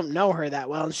still don't know her that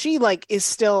well, and she like is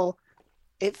still.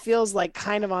 It feels like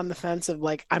kind of on the fence of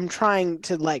like I'm trying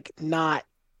to like not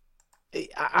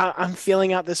I'm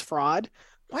feeling out this fraud.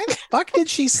 Why the fuck did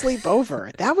she sleep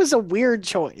over? That was a weird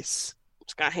choice.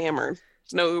 Just got hammered.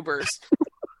 There's no Ubers.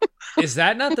 Is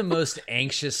that not the most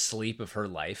anxious sleep of her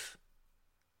life?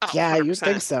 Oh, Yeah, 100%. you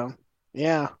think so.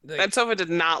 Yeah. That sofa did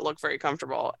not look very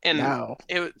comfortable. And No.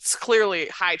 it's clearly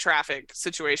high traffic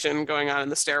situation going on in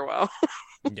the stairwell.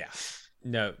 Yeah.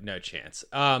 No chance.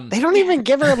 They don't even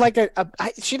give her like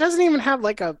she doesn't even have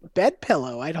like a bed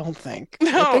pillow, I don't think. No,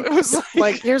 I think it was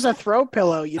like here's a throw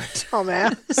pillow, you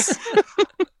dumbass.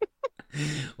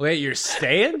 Wait, you're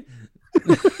staying?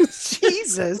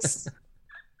 Jesus.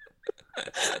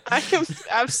 I am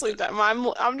absolutely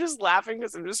I'm just laughing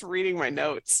because I'm just reading my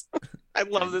notes. I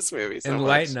love this movie so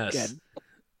Enlighten much. us.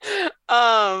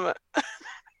 Good.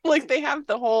 Like they have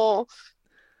the whole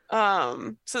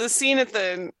so the scene at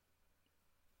the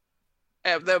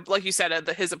like you said at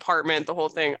his apartment, the whole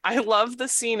thing. I love the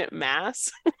scene at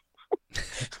mass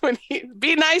when he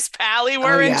be nice, Pally,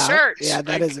 we're in church. Yeah,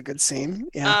 that is a good scene.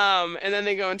 Yeah. And then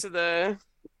they go into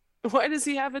why does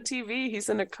he have a TV? He's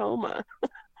in a coma.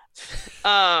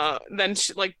 Then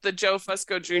like the Joe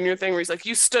Fusco Jr. thing where he's like,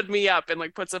 you stood me up, and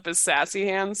like puts up his sassy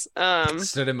hands.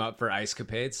 Stood him up for ice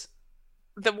capades.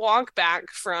 The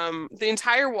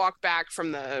entire walk back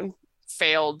from the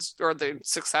failed or the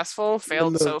successful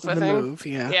failed sofa thing. Move,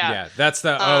 yeah. Yeah, that's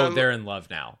the they're in love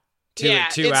now.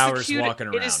 Two hours walking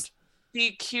around. It is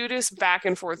the cutest back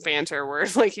and forth banter where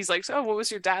like he's like, so what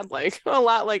was your dad like? A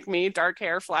lot like me, dark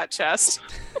hair, flat chest.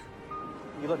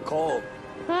 You look cold.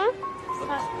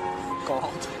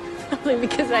 Cold. Only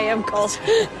because I am cold.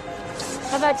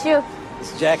 How about you?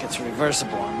 This jacket's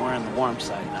reversible. I'm wearing the warm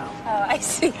side now. Oh, I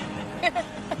see.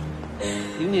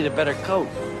 You need a better coat.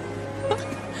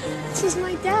 This is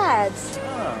my dad's.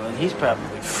 Oh, and he's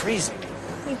probably freezing.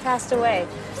 He passed away.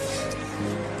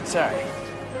 Sorry.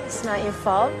 It's not your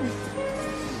fault.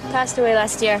 He passed away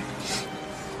last year.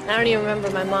 I don't even remember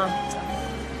my mom.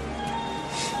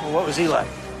 Well, what was he like?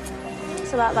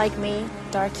 It's a lot like me.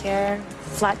 Dark hair,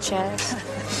 flat chest.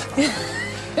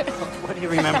 What do you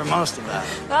remember most about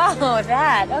him? Oh,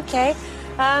 that. Okay.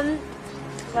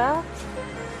 Well,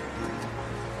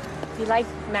 you like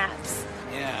maps.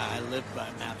 Yeah, I live by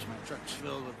maps. My truck's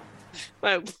filled with them.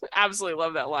 I absolutely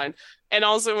love that line. And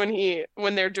also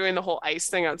when they're doing the whole ice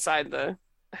thing outside the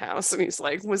house and he's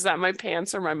like, was that my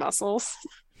pants or my muscles?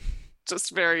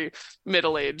 Just very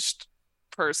middle-aged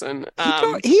person.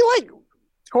 He like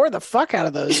tore the fuck out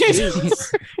of those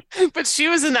jeans. But she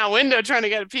was in that window trying to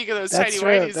get a peek of those That's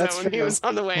tiny true. whiteies That's when he true. was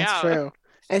on the way That's out. true.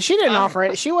 And she didn't offer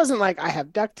it. She wasn't like, I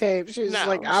have duct tape. She was No,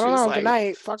 like, I she don't was know, like- good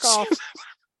night. Fuck off.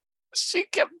 She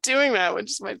kept doing that, which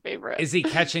is my favorite. Is he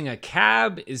catching a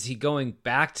cab? Is he going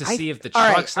back to see if the all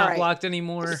right, truck's all not right. blocked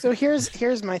anymore? So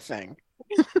here's my thing.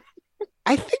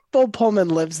 I think Bill Pullman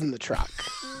lives in the truck.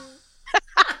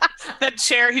 That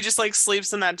chair, he just like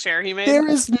sleeps in that chair he made. There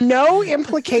is no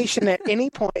implication at any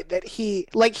point that he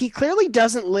clearly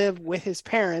doesn't live with his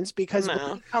parents because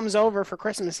when he comes over for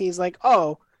Christmas, he's like,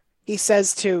 oh, he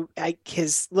says to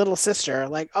his little sister,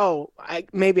 like, oh,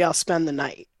 maybe I'll spend the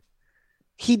night.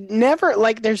 He never,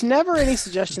 like, there's never any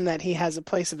suggestion that he has a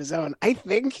place of his own. I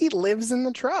think he lives in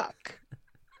the truck.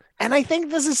 And I think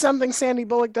this is something Sandy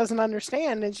Bullock doesn't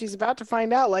understand. And she's about to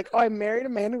find out, like, oh, I married a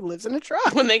man who lives in a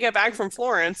truck. When they get back from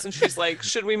Florence and she's like,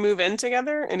 should we move in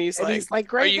together? And he's like,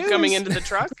 great are you news. coming into the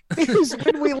truck? News,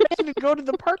 when we land and go to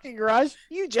the parking garage,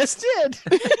 you just did.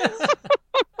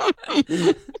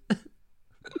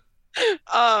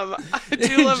 I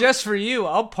do love Just for you,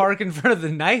 I'll park in front of the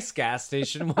nice gas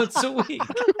station once a week.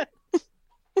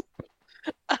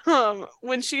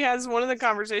 When she has one of the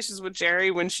conversations with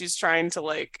Jerry when she's trying to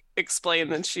like explain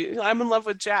that I'm in love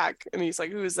with Jack, and he's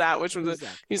like, who is that? Which one's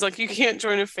that? He's like, you can't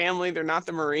join a family, they're not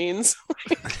the Marines.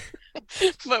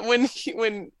 But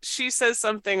when she says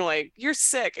something like, you're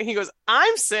sick, and he goes,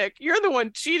 I'm sick, you're the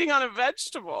one cheating on a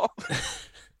vegetable.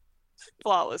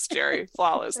 Flawless, Jerry,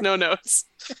 flawless, no notes.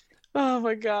 Oh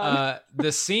my god.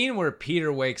 The scene where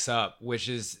Peter wakes up, which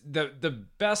is the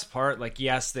best part, like,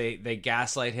 yes, they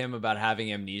gaslight him about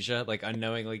having amnesia, like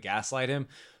unknowingly gaslight him,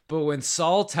 but when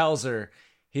Saul tells her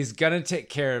he's gonna take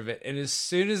care of it, and as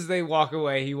soon as they walk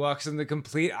away, he walks in the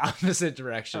complete opposite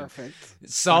direction. Perfect.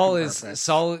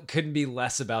 Saul couldn't be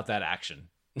less about that action.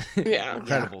 Yeah.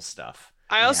 Incredible stuff.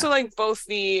 I also like both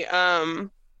the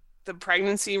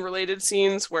pregnancy related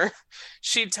scenes where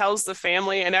she tells the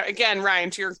family, and again, Ryan,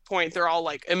 to your point, they're all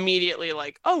like immediately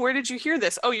like, oh, where did you hear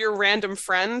this? Oh, your random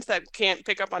friend that can't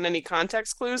pick up on any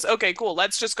context clues. Okay, cool,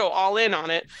 let's just go all in on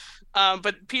it.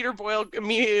 But Peter Boyle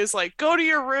immediately is like, go to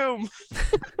your room.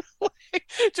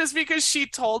 Just just because she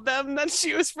told them that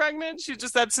she was pregnant.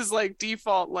 That's his like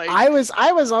default. Like I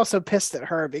was also pissed at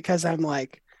her because I'm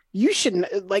like, you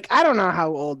shouldn't, like, I don't know how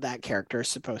old that character is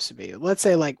supposed to be. Let's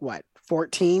say like what,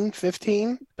 14,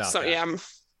 15? So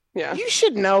yeah. You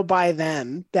should know by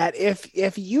then that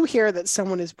if you hear that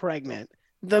someone is pregnant,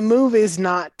 the move is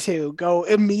not to go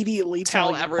immediately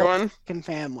tell everyone and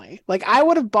family. Like I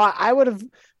would have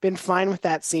been fine with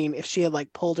that scene if she had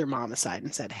like pulled her mom aside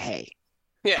and said, "Hey."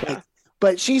 Yeah. Like,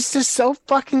 but she's just so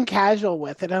fucking casual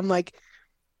with it. I'm like,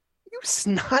 you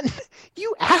snot,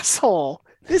 you asshole.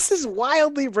 This is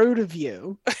wildly rude of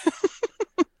you.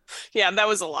 Yeah, that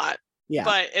was a lot. Yeah.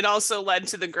 But it also led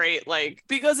to the great, like,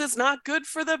 because it's not good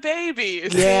for the baby.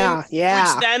 Yeah.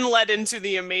 Which then led into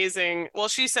the amazing, well,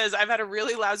 she says, I've had a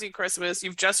really lousy Christmas.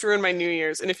 You've just ruined my New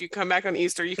Year's. And if you come back on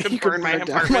Easter, you could burn my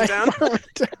apartment down.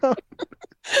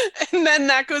 And then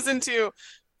that goes into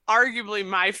arguably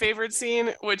my favorite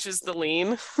scene, which is the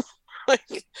lean.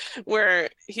 Like, where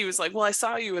he was like, well, I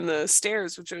saw you in the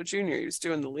stairs with Joe Jr. He was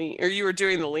doing the lean, or you were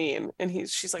doing the lean. And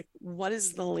she's like, what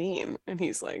is the lean? And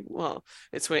he's like, well,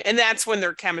 it's when, and that's when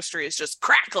their chemistry is just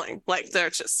crackling. Like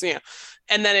they're just,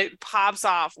 and then it pops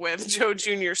off with Joe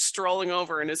Jr. strolling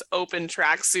over in his open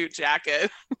tracksuit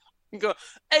jacket. You go,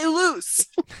 hey, Luce,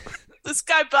 this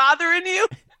guy bothering you?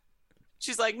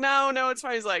 She's like, no, it's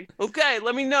fine. He's like, okay,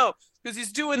 let me know. Because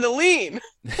he's doing the lean.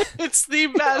 It's the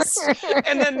best.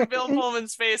 And then Bill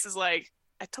Pullman's face is like,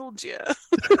 I told you.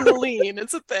 The lean,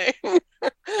 it's a thing.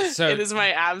 So it is my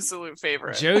absolute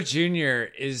favorite. Joe Jr.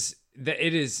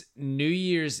 It is New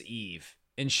Year's Eve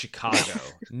in Chicago.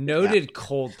 Noted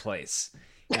cold place.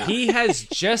 Yeah. He has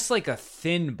just like a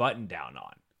thin button down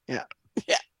on. Yeah.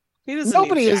 Yeah.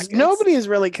 Nobody is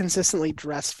really consistently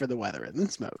dressed for the weather in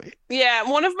this movie. Yeah,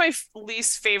 one of my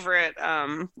least favorite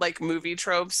like movie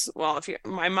tropes. Well,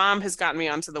 my mom has gotten me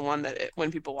onto the one that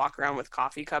when people walk around with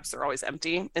coffee cups, they're always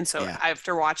empty. And so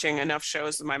after watching enough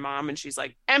shows with my mom, and she's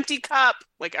like, empty cup,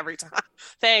 like every time.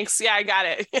 Thanks. Yeah, I got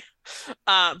it.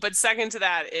 But second to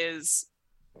that is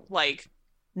like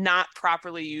not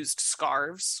properly used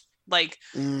scarves. Like,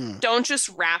 don't just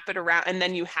wrap it around and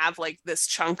then you have like this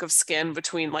chunk of skin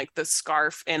between like the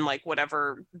scarf and like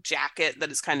whatever jacket that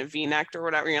is kind of V-necked or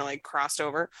whatever, like crossed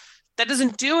over. That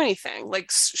doesn't do anything. Like,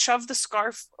 shove the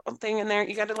scarf thing in there.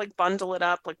 You got to like bundle it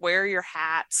up, like wear your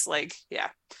hats. Like, yeah,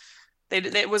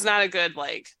 it was not a good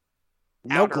like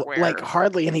outerwear. Like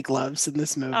hardly any gloves in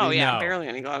this movie. Oh yeah, barely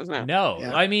any gloves. No.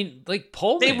 Yeah. I mean, like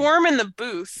Pullman. They wore them in the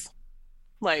booth,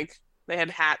 like. They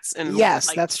had hats and like,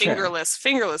 that's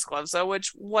fingerless gloves though,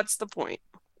 which what's the point?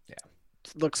 Yeah.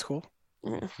 Looks cool.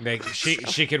 Like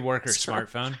she could work her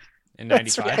smartphone in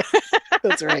 95.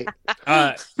 That's right.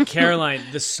 Caroline,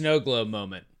 the snow globe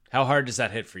moment. How hard does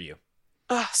that hit for you?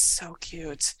 Oh, so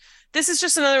cute. This is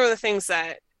just another of the things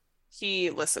that he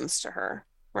listens to her,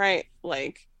 right?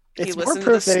 Like it's more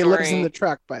proof that he lives in the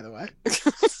truck, by the way.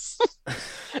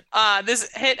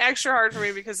 This hit extra hard for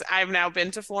me because I've now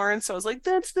been to Florence, so I was like,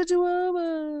 "That's the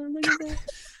Duomo." Look at that.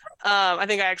 I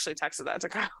think I actually texted that to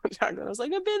Kyle. I was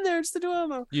like, "I've been there. It's the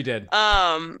Duomo." You did.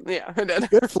 Yeah, I did.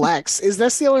 Good flex. Is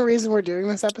this the only reason we're doing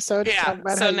this episode? Yeah.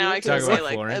 So now I can say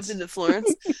like, Florence. "I've been to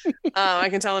Florence." I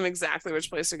can tell them exactly which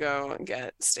place to go and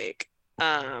get steak.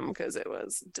 Because it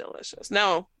was delicious.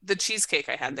 No, the cheesecake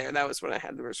I had there, that was what I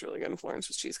had that was really good in Florence,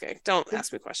 was cheesecake. Don't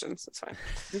ask me questions. It's fine.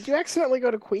 Did you accidentally go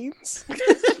to Queens?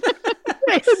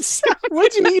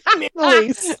 What'd you eat in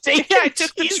Italy? Yeah, I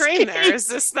took the train there. Is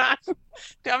this not?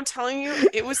 I'm telling you,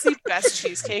 it was the best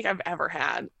cheesecake I've ever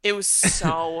had. It was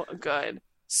so good.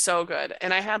 So good.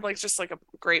 And I had like just like a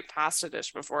great pasta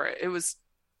dish before it. It was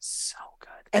so good.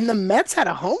 And the Mets had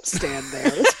a homestand there.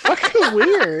 It's fucking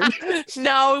weird.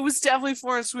 No, it was definitely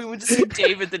Florence. We went to see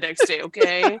David the next day,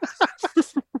 okay?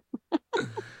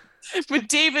 With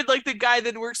David, like the guy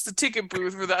that works the ticket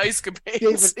booth for the Ice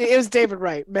Capades. It was David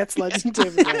Wright. Mets legend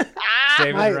David Wright.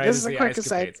 David Wright this is a quick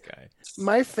aside. Guy.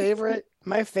 My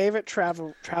favorite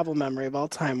travel memory of all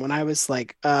time, when I was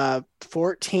like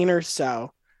 14 or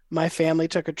so, my family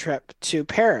took a trip to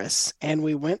Paris and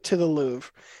we went to the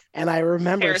Louvre. And I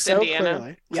remember Paris, so Indiana.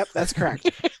 clearly. Yep, that's correct.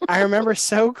 I remember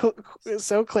so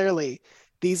clearly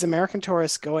these American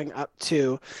tourists going up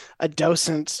to a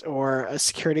docent or a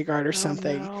security guard or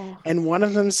something. No. And one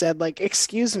of them said, like,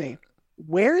 excuse me,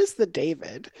 where is the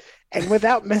David? And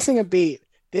without missing a beat,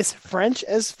 this French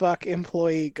as fuck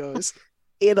employee goes,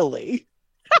 Italy.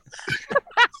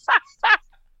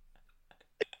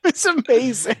 It's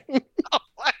amazing. Oh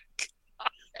my.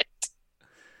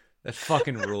 That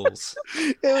fucking rules.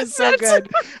 It was so good.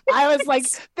 I was like,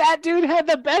 that dude had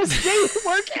the best day of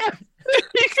work ever.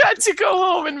 You got to go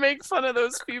home and make fun of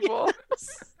those people.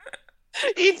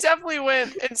 He definitely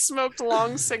went and smoked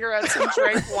long cigarettes and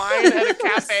drank wine at a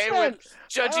cafe with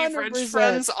judgy French 100%.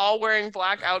 friends, all wearing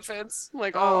black outfits,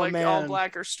 like all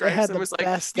black or They stripes, had and the was like,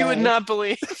 best "You would day. not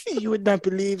believe, You would not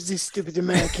believe these stupid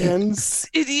Americans.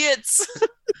 idiots,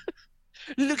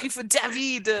 looking for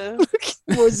David,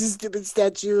 Was this stupid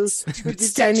statue with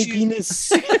this tiny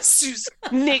penis?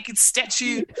 naked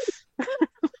statue."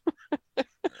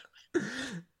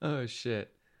 Oh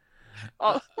shit.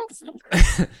 Oh.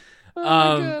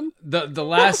 Oh my God.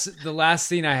 The last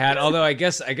scene I had, although I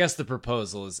guess the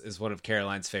proposal is one of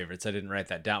Caroline's favorites. I didn't write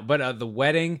that down, but the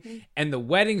wedding, and the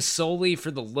wedding solely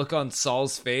for the look on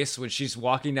Saul's face when she's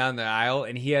walking down the aisle,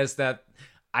 and he has that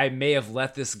 "I may have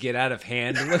let this get out of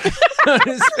hand" look on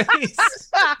his face.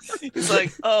 He's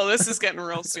like, "Oh, this is getting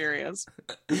real serious."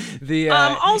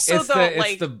 Also it's though,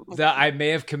 like the "I may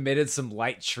have committed some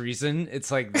light treason."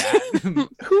 It's like that. Who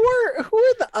are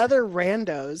the other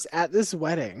randos at this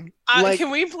wedding?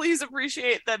 Can we please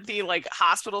appreciate that the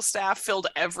hospital staff filled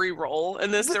every role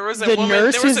in this? There was a the woman.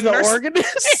 nurse There was is a the nurse.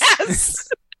 organist. Yes.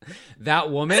 That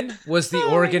woman was the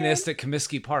organist at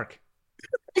Comiskey Park.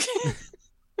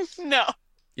 No.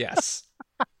 Yes.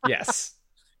 Yes.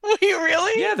 Were you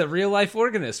really? Yeah, the real life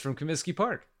organist from Comiskey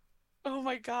Park. Oh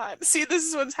my God. See, this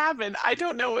is what's happened. I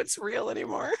don't know what's real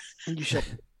anymore. You should.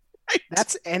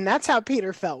 That's how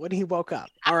Peter felt when he woke up.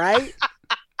 All right.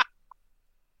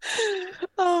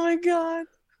 Oh my God.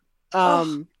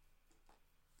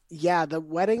 Yeah, the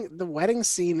wedding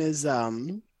scene is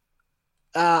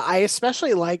I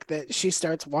especially like that she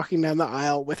starts walking down the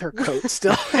aisle with her coat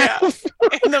still. Yeah.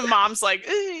 And the mom's like,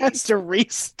 has to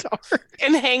restart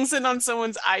and hangs it on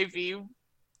someone's IV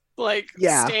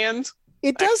stand.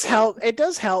 It does help. It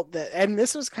does help that, and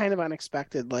this was kind of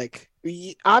unexpected.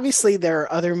 Obviously, there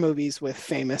are other movies with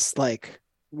famous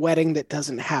wedding that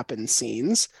doesn't happen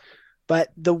scenes, but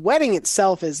the wedding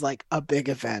itself is a big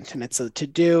event, and it's a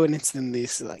to-do, and it's in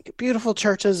these beautiful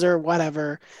churches or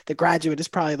whatever. The Graduate is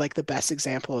probably the best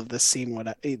example of this scene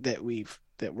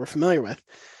that we're familiar with.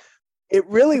 It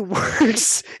really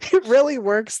works. It really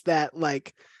works that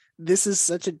this is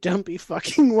such a dumpy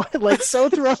fucking so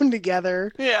thrown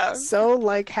together. Yeah. So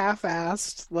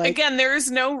half-assed. Again, there is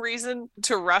no reason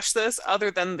to rush this other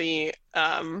than the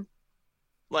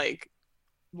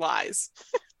lies.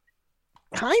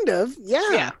 Kind of,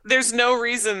 yeah. Yeah. There's no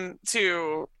reason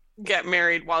to get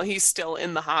married while he's still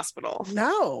in the hospital.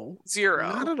 No. Zero.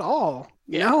 Not at all.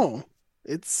 Yeah. No.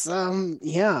 It's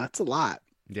it's a lot.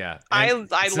 Yeah. I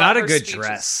it's love not a her good speeches.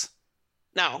 dress.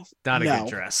 No. Not a good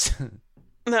dress.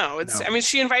 No, it's No. I mean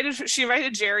she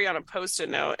invited Jerry on a post-it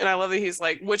note, and I love that he's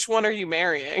like, "Which one are you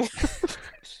marrying?"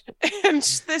 And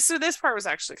this part was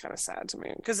actually kind of sad to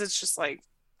me, because it's just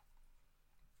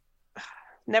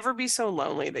never be so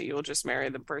lonely that you'll just marry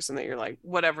the person that you're like,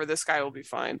 whatever, this guy will be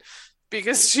fine.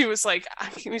 Because she was like,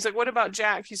 he's like, "What about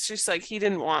Jack?" He's just like, "He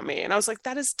didn't want me." And I was like,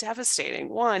 that is devastating.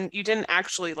 One, you didn't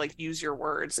actually use your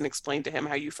words and explain to him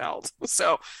how you felt.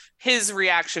 So his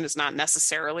reaction is not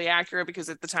necessarily accurate, because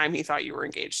at the time he thought you were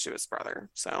engaged to his brother.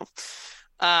 So,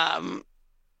 yeah.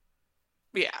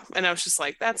 And I was just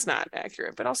like, that's not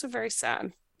accurate, but also very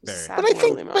sad. Sad, But I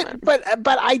think, lonely moment.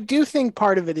 but I do think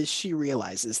part of it is she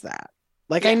realizes that.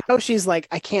 I know she's I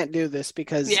can't do this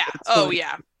because Yeah. it's Oh, going-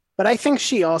 yeah. But I think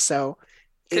she also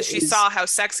Because she saw how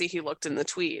sexy he looked in the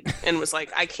tweed and was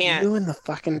like, I can't. You and the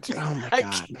fucking oh my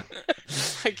god,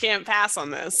 I can't pass on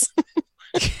this.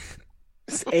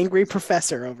 this angry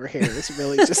professor over here is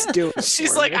really just doing. it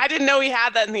She's for like, me. I didn't know he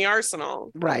had that in the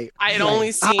arsenal. Right. I had right.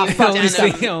 only seen fuck,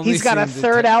 denim. He's got a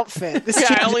third outfit. This Yeah, I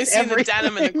changes only seen the everything.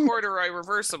 denim and the corduroy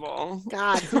reversible.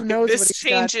 God, who knows This what he's got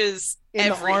changes in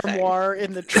everything. the armoire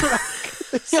in the truck.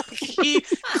 He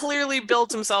clearly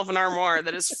built himself an armoire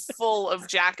that is full of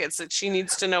jackets that she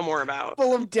needs to know more about.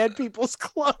 Full of dead people's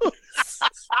clothes.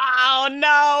 Oh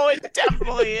no, it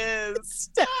definitely is.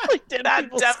 That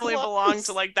definitely clothes. belonged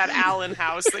to that Allen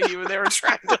house that they were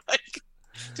trying to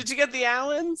Did you get the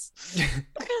Allens?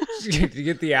 You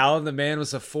get the Allen. The man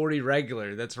was a 40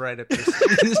 regular. That's right up your,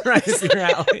 right up your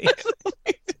alley.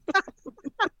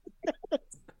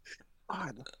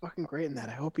 God, that's fucking great in that.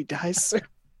 I hope he dies soon.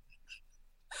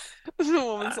 The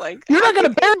woman's like, You're not gonna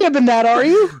bury him in that, are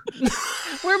you?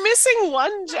 we're missing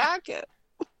one jacket.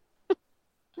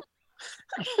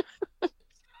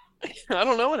 I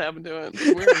don't know what happened to it.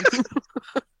 It's weird.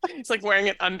 He's wearing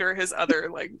it under his other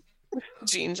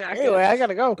jean jacket. Anyway, I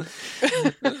gotta go.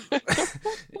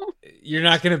 You're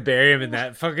not gonna bury him in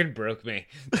that. Fucking broke me.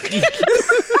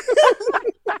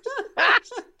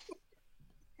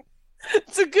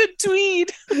 It's a good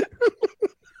tweed.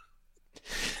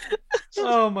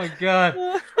 Oh my god.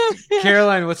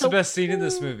 Caroline, what's the best scene in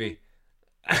this movie?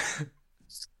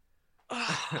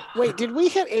 Wait, did we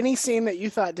hit any scene that you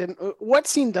thought didn't? What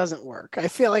scene doesn't work? I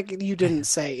feel like you didn't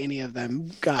say any of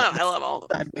them. Oh, I love all of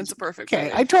them. It's a perfect Okay,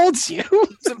 movie. I told you.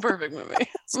 It's a perfect movie.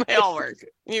 They all work.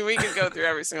 We could go through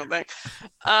every single thing.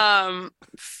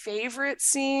 Favorite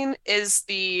scene is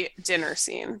the dinner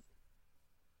scene.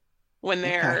 When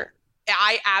they're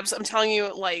I'm telling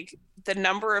you, like, the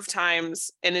number of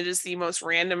times, and it is the most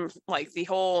random, like, the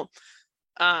whole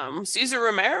Cesar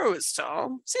Romero is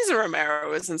tall. Cesar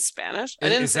Romero is in Spanish. I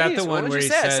didn't Is say that the one where he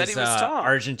says I said he was tall.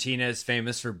 Argentina is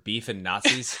famous for beef and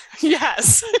Nazis?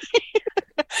 Yes.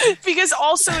 Because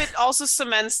it also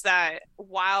cements that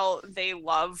while they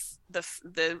love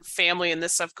the family and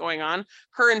this stuff going on,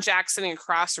 her and Jack sitting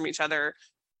across from each other,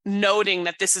 noting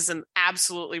that this is an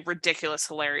absolutely ridiculous,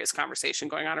 hilarious conversation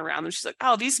going on around them. She's like,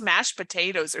 oh, these mashed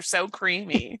potatoes are so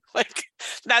creamy. Like,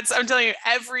 I'm telling you,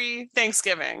 every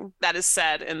Thanksgiving that is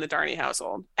said in the Darney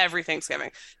household, every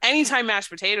Thanksgiving, anytime mashed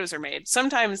potatoes are made,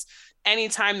 sometimes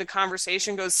anytime the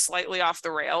conversation goes slightly off the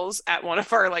rails at one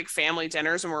of our like family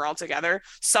dinners when we're all together,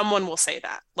 someone will say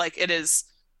that. Like,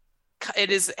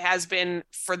 has been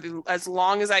for as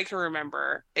long as I can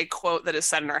remember a quote that is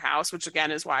said in our house, which again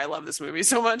is why I love this movie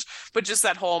so much. But just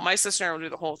that whole, my sister and I will do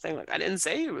the whole thing like, I didn't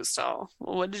say he was tall.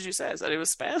 Well, what did you say? I said he was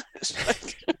Spanish.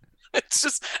 Like, it's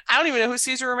just, I don't even know who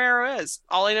Cesar Romero is.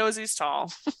 All I know is he's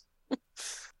tall.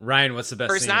 Ryan, what's the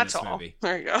best scene in this tall. movie?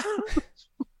 There you go.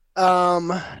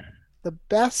 The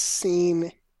best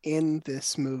scene in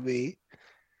this movie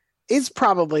is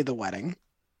probably the wedding.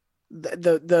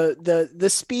 The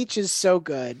speech is so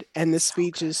good, and the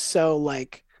speech is so,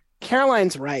 like,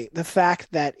 Caroline's right. The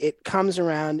fact that it comes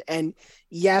around, and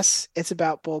yes, it's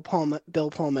about Bill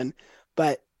Pullman,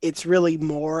 but it's really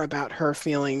more about her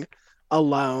feeling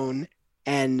alone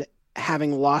and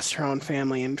having lost her own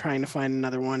family and trying to find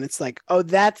another one. It's like, oh,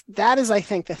 that is, I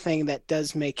think, the thing that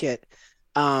does make it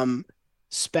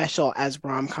special as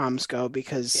rom-coms go,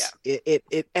 because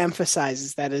it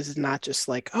emphasizes that it is not just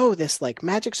like, oh, this like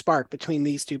magic spark between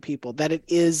these two people, that it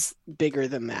is bigger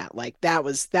than that. Like, that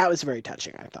was very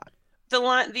touching, I thought.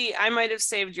 The I might have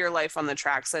saved your life on the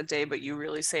tracks that day, but you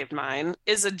really saved mine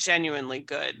is a genuinely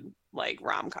good, like,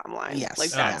 rom-com line. Yes.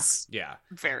 Like, that's yeah,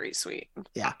 very sweet.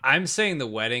 Yeah. I'm saying the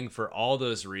wedding for all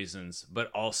those reasons,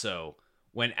 but also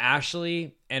when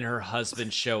Ashley and her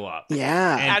husband show up.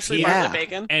 Yeah. And Ashley Bartlett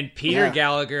Bacon. And Peter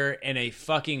Gallagher in a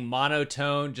fucking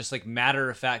monotone, just like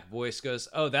matter-of-fact voice goes,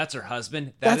 oh, that's her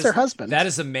husband? That's her husband. That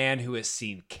is a man who has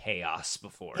seen chaos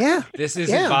before. Yeah. This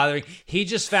isn't bothering. He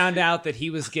just found out that he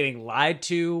was getting lied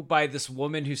to by this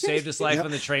woman who saved his life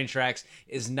on the train tracks,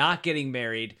 is not getting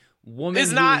married.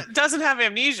 Doesn't have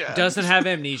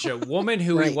amnesia. Woman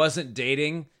who he wasn't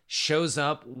dating shows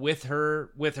up with her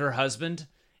husband.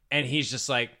 And he's just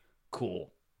like,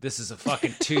 cool. This is a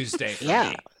fucking Tuesday for me.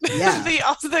 Yeah. The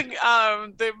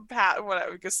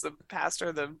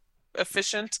pastor, the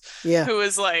officiant, who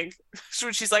is like,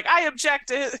 she's like, I object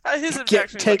to his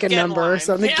objection. Take like, a number or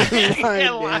something.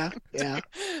 Yeah. Yeah.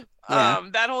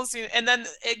 That whole scene, and then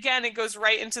again it goes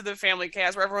right into the family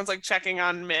chaos where everyone's like checking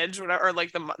on Midge, or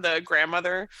like the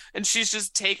grandmother, and she's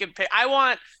just taking. I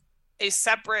want a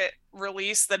separate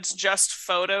release that's just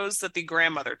photos that the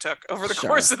grandmother took over the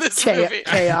course of this movie.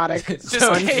 Chaotic.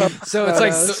 So it's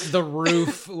like the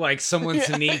roof, like someone's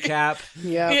kneecap.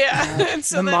 Yeah. And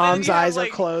so the mom's eyes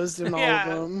like, are closed in all of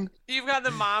them. You've got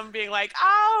the mom being like,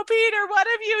 oh, Peter, what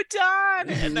have you done?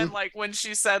 And then, like, when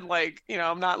she said, like, you know,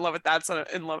 I'm not in love with that son,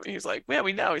 in love. He's like, yeah,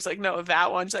 we know. He's like, no,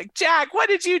 that one. She's like, Jack, what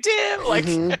did you do? Like,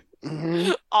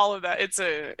 all of that.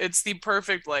 It's the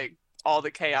perfect, like, all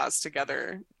the chaos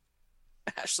together.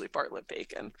 Ashley Bartlett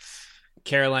Bacon.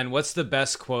 Caroline, what's the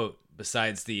best quote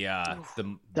besides the mashed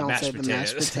potatoes? The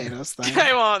mashed potatoes thing.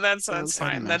 I won't. That's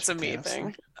fine. That's a me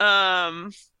thing.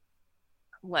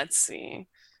 Let's see.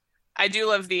 I do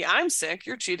love the I'm sick,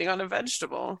 you're cheating on a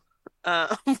vegetable.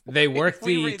 They work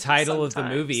the title of the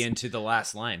movie into the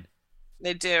last line.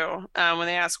 They do. When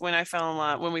they ask when we fell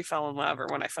in love, or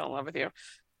when I fell in love with you. It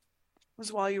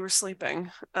was while you were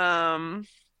sleeping.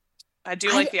 I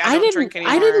do like I don't drink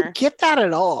anymore. I didn't get that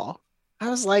at all. I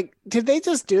was like, did they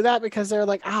just do that because they're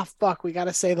like, fuck, we got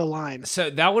to say the line? So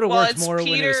that would have worked more when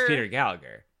it was Peter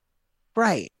Gallagher.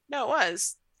 Right. No, it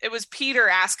was. It was Peter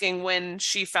asking when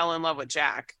she fell in love with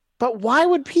Jack. But why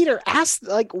would Peter ask?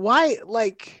 Like, why?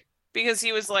 Like, because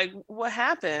he was like, what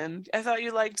happened? I thought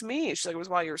you liked me. She's like, it was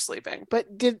while you were sleeping.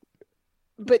 But did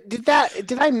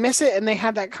I miss it? And they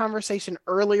had that conversation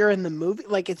earlier in the movie.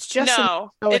 Like, it's just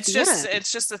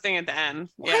it's just a thing at the end.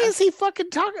 Why is he fucking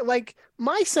talking? Like,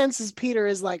 my sense is Peter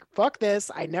is like, fuck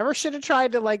this. I never should have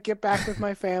tried to like get back with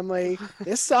my family.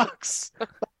 This sucks.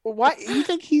 Why you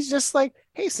think he's just like,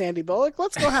 hey, Sandy Bullock,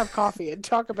 let's go have coffee and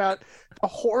talk about the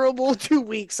horrible 2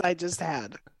 weeks I just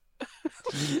had.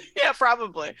 Yeah,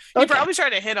 probably. He probably tried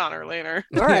to hit on her later.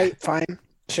 All right, fine.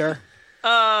 Sure.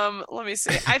 Let me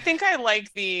see. I think I like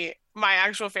my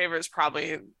actual favorite is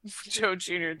probably Joe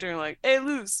Jr. doing like, "Hey,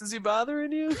 Luce, is he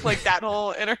bothering you?" Like that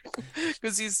whole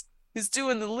because he's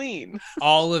doing the lean.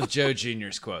 All of Joe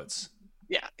Jr.'s quotes.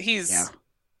 Yeah, he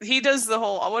does the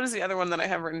whole. What is the other one that I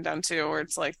have written down too? Where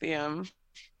it's like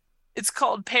it's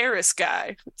called Paris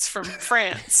Guy. It's from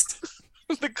France.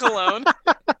 The cologne.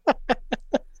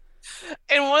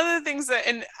 And one of the things that,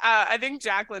 and I think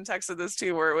Jacqueline texted this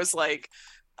too, where it was like,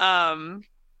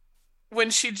 when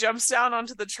she jumps down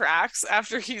onto the tracks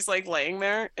after he's like laying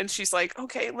there, and she's like,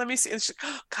 "Okay, let me see." And she's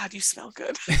like, "Oh, God, you smell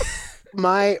good."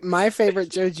 My favorite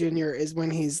Joe Jr. is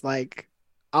when he's like,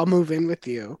 "I'll move in with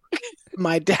you.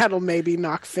 My dad will maybe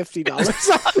knock $50 off."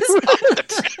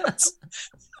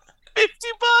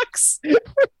 $50.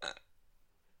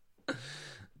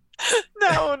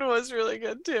 That one was really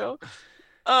good too.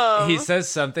 He says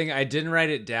something, I didn't write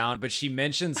it down, but she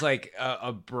mentions like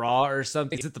a bra or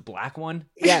something. Is it the black one?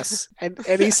 Yes. And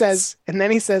he says,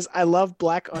 "I love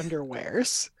black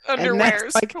underwears."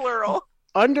 Underwears, like, plural.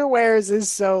 Underwears is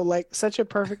so like such a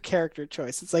perfect character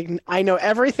choice. It's like, I know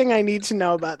everything I need to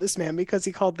know about this man because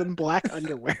he called them black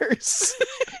underwears.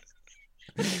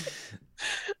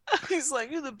 He's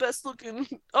like, "You're the best looking."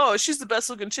 Oh, she's the best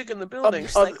looking chick in the building.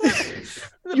 She's like,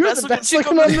 "You're the best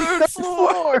looking on the third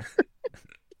floor."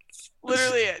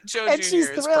 Literally, Joe and Jr. she's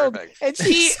is thrilled, perfect. and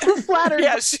she's so flattered.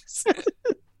 Yeah,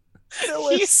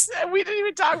 we didn't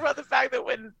even talk about the fact that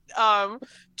when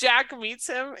Jack meets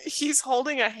him, he's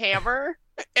holding a hammer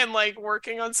and like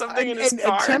working on something in his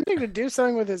car, attempting to do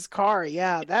something with his car.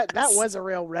 Yeah, that was a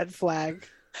real red flag.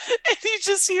 And you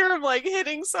just hear him like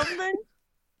hitting something.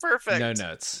 Perfect. No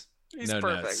notes. He's no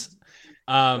perfect.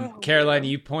 Notes. Caroline,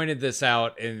 you pointed this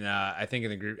out in I think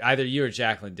in the group. Either you or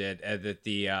Jacqueline did that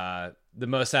the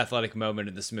most athletic moment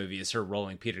in this movie is her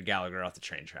rolling Peter Gallagher off the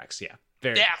train tracks. Yeah,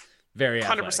 very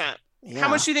 100%. Yeah. How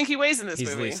much do you think he weighs in this movie?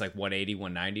 He's at least like 180,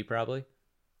 190 probably.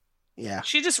 Yeah.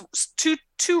 She just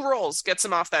two rolls gets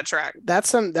him off that track. That's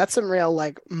some real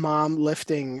like mom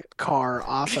lifting car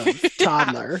off of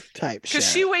toddler type shit. Because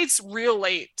she waits real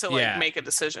late to like make a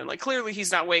decision. Like clearly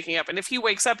he's not waking up, and if he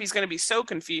wakes up, he's going to be so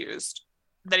confused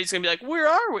that he's going to be like, "Where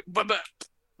are we?" But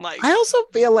like, I also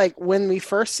feel like when we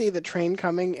first see the train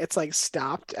coming, it's like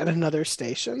stopped at another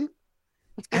station.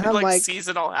 And I'm like, sees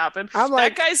it all happen. I'm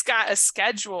like, that guy's got a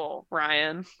schedule,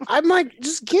 Ryan. I'm like,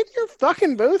 just get in your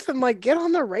fucking booth and like get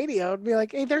on the radio and be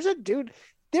like, "Hey, there's a dude.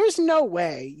 There's no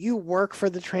way you work for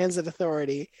the transit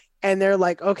authority." And they're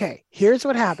like, "Okay, here's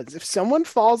what happens. If someone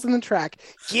falls in the track,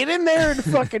 get in there and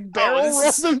fucking barrel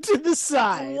roll them to the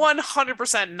side."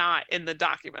 100% not in the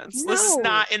documents. No. This is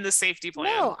not in the safety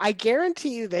plan. No, I guarantee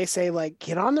you they say like,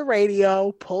 get on the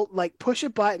radio, push a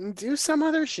button, do some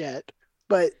other shit.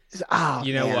 But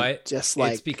you know what? Just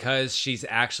like, it's because she's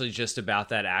actually just about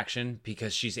that action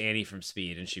because she's Annie from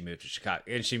Speed and she moved to Chicago.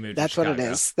 That's what it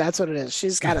is. That's what it is.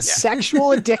 She's got a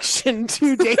sexual addiction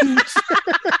to danger.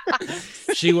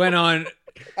 She went on,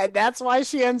 and that's why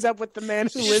she ends up with the man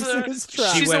who lives in his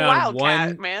truck. She went a on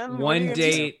wildcat, man. One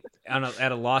date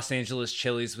at a Los Angeles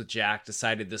Chili's with Jack,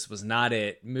 decided this was not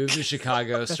it, moved to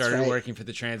Chicago, started working for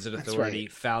the transit authority,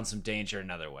 found some danger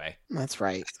another way. That's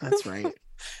right. That's right.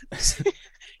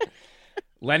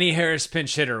 Lenny Harris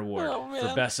Pinch Hitter Award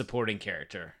for Best Supporting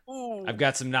Character. Ooh. I've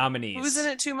got some nominees. Who's in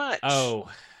it too much? Oh,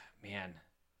 man.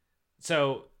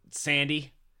 So,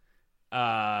 Sandy.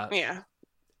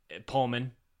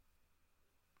 Pullman.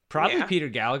 Probably Peter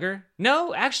Gallagher.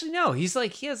 No, actually, no. He has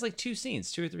like 2 or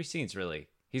 3 scenes, really.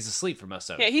 He's asleep for most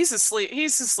of it. Yeah, he's asleep.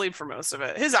 He's asleep for most of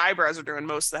it. His eyebrows are doing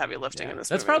most of the heavy lifting in this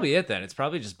movie. That's probably it then. It's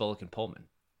probably just Bullock and Pullman.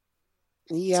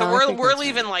 Yeah. So we're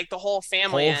leaving like the whole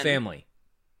family. Family.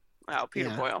 Oh, Peter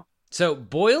Boyle. So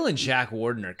Boyle and Jack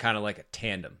Warden are kind of like a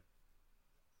tandem.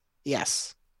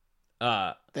 Yes.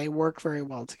 They work very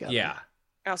well together. Yeah.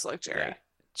 I also like Jerry.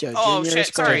 Joe Jr. Oh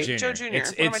shit! Sorry, Joe Jr.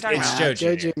 It's What am I talking about?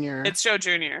 Joe Jr. It's Joe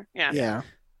Jr. Yeah. Yeah.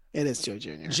 It is Joe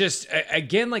Jr. Just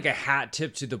again, like a hat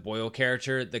tip to the Boyle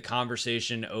character. The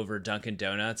conversation over Dunkin'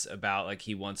 Donuts about like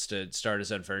he wants to start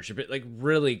his own furniture, but like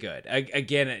really good.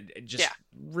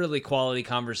 Really quality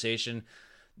conversation.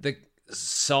 The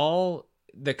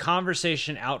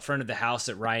conversation out front of the house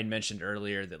that Ryan mentioned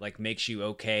earlier that like makes you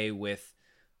okay with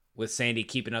Sandy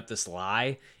keeping up this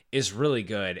lie is really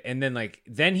good. And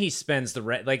then he spends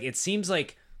it seems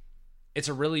like it's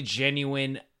a really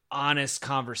genuine, honest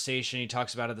conversation. He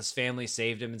talks about how this family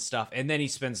saved him and stuff, and then he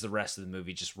spends the rest of the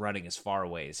movie just running as far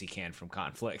away as he can from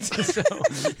conflict. So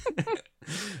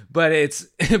but it's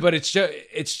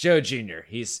Joe Jr.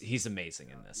 He's amazing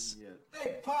in this.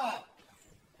 Hey, Pop.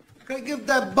 Can I give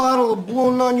that bottle of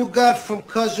Blue Nun you got from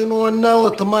Cousin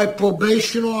Ornella to my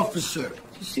probation officer?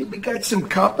 You see, we got some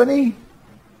company.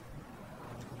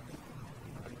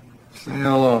 Say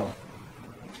hello.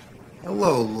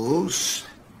 Hello, Luz.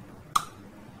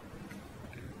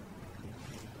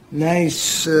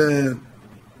 Nice,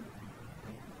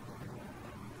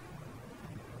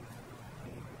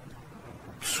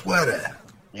 sweater.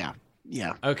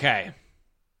 Yeah. Okay.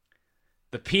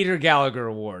 The Peter Gallagher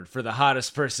Award for the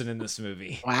hottest person in this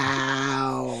movie.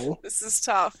 Wow. This is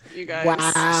tough, you guys.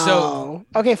 Wow. So,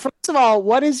 okay, first of all,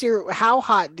 how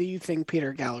hot do you think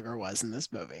Peter Gallagher was in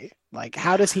this movie? Like,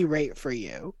 how does he rate for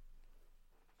you?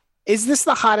 Is this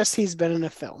the hottest he's been in a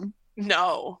film?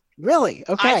 No. Really?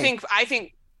 Okay. I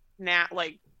think Nat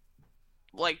like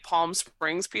Palm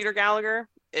Springs Peter Gallagher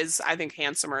is, I think,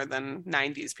 handsomer than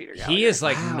 90s Peter Gallagher. he is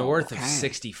like north of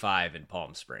 65 in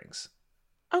Palm Springs.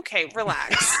 Okay,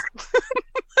 relax.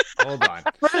 Hold on.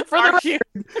 For the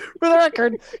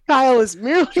record, Kyle is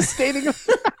merely stating a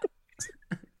fact.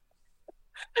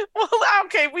 Well,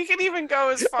 okay, we can even go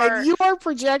as far. And you are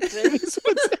projecting.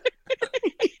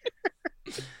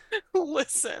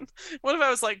 Listen, what if I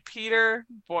was like Peter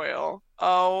Boyle?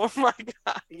 Oh my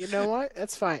God. You know what?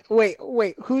 That's fine. Wait.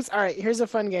 All right, here's a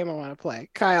fun game I want to play.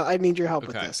 Kyle, I need your help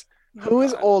with this. Who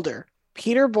is older?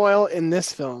 Peter Boyle in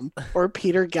this film or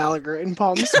Peter Gallagher in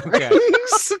Palm Springs? Okay.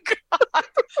 Oh, God.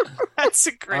 That's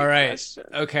a great All right. question.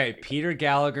 Okay. Peter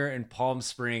Gallagher in Palm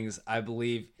Springs, I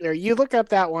believe. There, you look up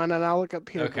that one and I'll look up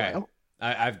Peter Boyle.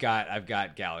 I've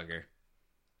got Gallagher.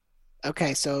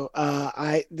 Okay, so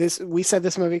we said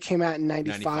this movie came out in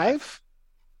 95?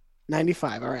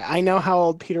 95. All right. I know how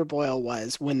old Peter Boyle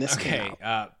was when this came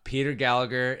out. Peter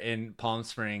Gallagher in Palm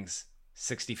Springs,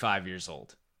 65 years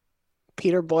old.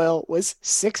 Peter Boyle was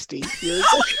 60 years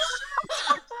old.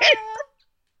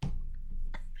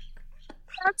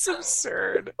 That's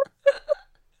absurd.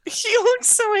 He looks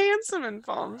so handsome in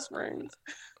Palm Springs.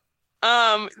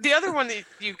 The other one that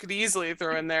you could easily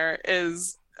throw in there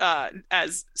is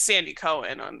as Sandy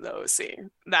Cohen on the OC.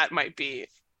 That might be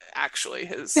actually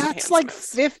his. That's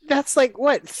like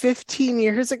what, 15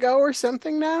 years ago or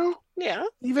something now? Yeah.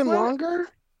 Even longer?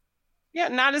 Yeah,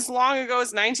 not as long ago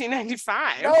as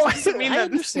 1995. No,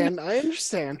 I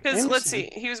understand. Because let's see,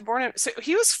 he was born in. So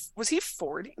was he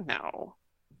 40? No.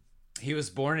 He was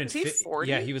born in. Was he 40?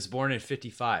 Yeah, he was born in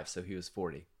 55, so he was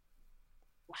 40.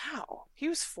 Wow, he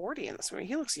was 40 in this movie.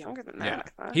 He looks younger than Yeah,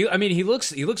 that. he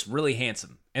looks really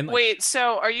handsome. And like, wait,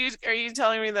 so are you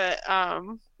telling me that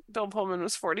Bill Pullman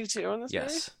was 42 in this movie?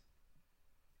 yes.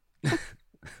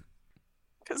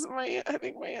 Because I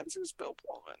think my answer is Bill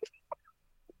Pullman.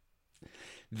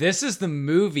 This is the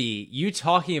movie. You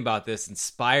talking about this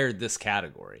inspired this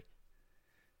category.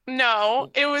 No,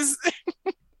 it was.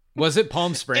 Was it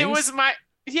Palm Springs? It was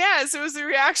Yes, it was the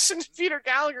reaction to Peter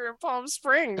Gallagher in Palm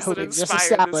Springs that just inspired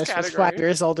established this was category. 5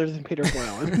 years older than Peter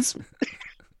Boyle.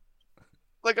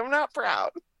 Like, I'm not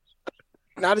proud.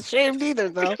 Not ashamed either,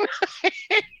 though.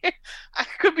 It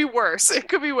could be worse. It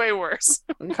could be way worse.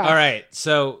 Okay. All right,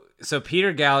 so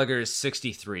Peter Gallagher is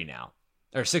 63 now,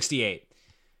 or 68.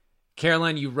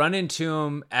 Caroline, you run into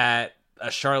him at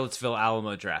a Charlottesville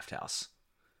Alamo Draft House.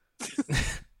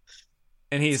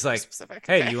 And he's like, specific.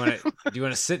 "Hey, Okay. do you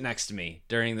want to sit next to me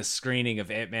during the screening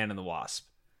of Ant-Man and the Wasp?"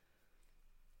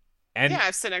 And Yeah,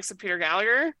 I sit next to Peter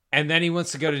Gallagher. and then he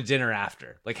wants to go to dinner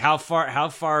after. Like, how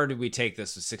far did we take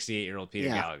this with 68-year-old Peter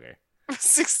Yeah. Gallagher?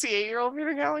 68-year-old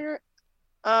Peter Gallagher.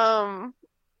 I'll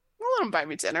let him buy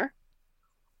me dinner.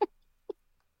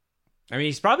 I mean,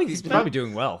 he's probably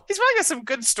doing well. He's probably got some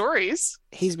good stories.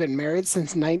 He's been married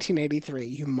since 1983,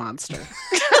 you monster.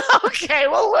 Okay,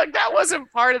 well, look, that wasn't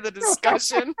part of the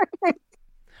discussion.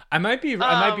 I might be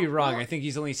wrong. I think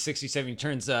he's only 67. He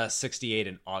turns 68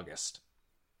 in August.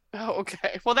 Oh,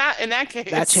 okay. Well, in that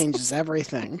case, That changes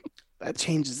everything.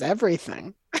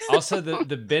 Also,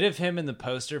 the bit of him in the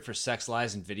poster for Sex,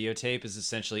 Lies, and Videotape is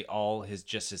essentially all his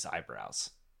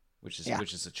eyebrows, which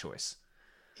is a choice.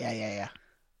 Yeah.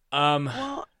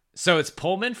 Well, So it's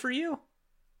Pullman for you?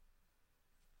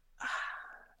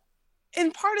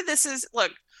 and part of this is,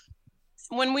 look,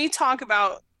 when we talk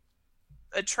about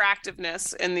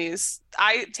attractiveness in these,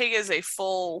 I take it as a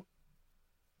full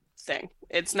thing.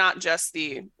 It's not just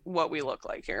what we look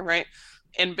like here, right?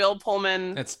 And Bill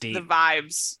Pullman, That's deep. the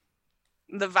vibes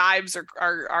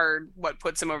are what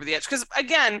puts him over the edge. Because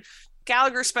again,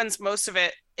 Gallagher spends most of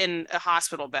it in a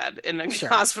hospital bed, in a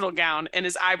hospital gown, and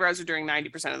his eyebrows are doing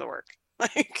 90% of the work.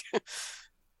 Like,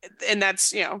 and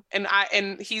that's,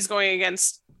 and he's going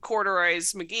against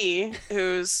Corduroy's McGee,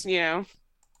 who's,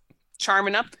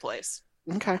 charming up the place.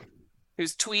 Okay.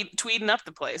 Who's tweeding up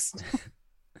the place.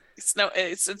 It's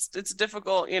a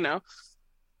difficult,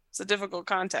 it's a difficult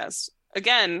contest.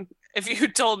 Again, if you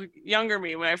told younger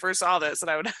me when I first saw this that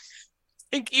I would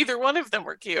think either one of them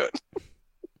were cute.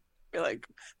 Be like,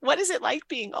 what is it like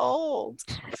being old?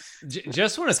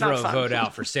 Just want to throw a vote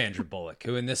out for Sandra Bullock,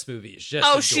 who in this movie is just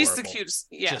adorable. She's the cutest.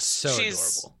 Yeah, just so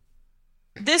adorable.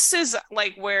 This is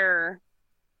like where.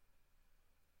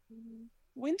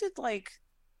 When did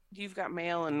You've Got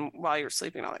Mail and While You're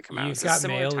Sleeping all that come out? You've Got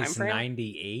Mail is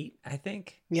 98, I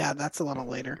think. Yeah, that's a little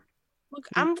later. Look,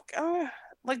 I'm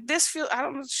this feel. I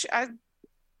don't.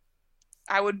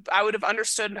 I would have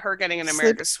understood her getting an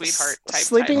America's Sweetheart type.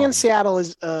 Sleeping title. in Seattle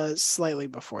is slightly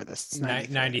before this. It's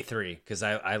 93 because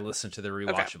I listened to the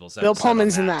rewatchables. Bill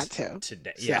Pullman's in that too.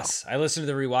 Today. So. Yes, I listened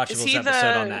to the rewatchables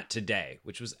episode on that today,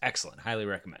 which was excellent. Highly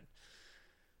recommend.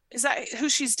 Is that who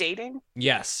she's dating?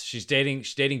 Yes, she's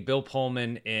dating Bill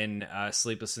Pullman in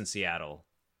Sleepless in Seattle.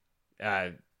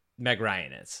 Meg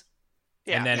Ryan is.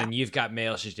 Yeah, and then in You've Got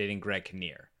Mail, she's dating Greg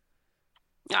Kinnear.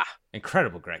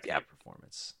 Incredible Greg Kinnear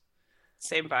performance.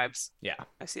 Same vibes. Yeah.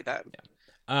 I see that.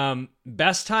 Yeah.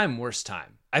 Best time, worst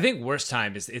time. I think worst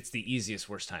time it's the easiest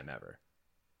worst time ever.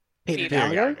 Peter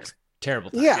Gallagher?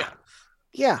 Terrible time.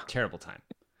 Yeah. Terrible time.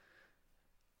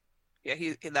 Yeah,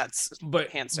 that's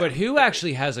hands down. But who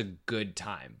actually has a good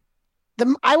time?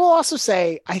 I will also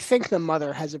say I think the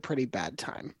mother has a pretty bad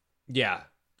time. Yeah.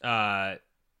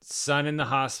 Son in the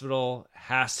hospital,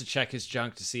 has to check his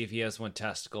junk to see if he has one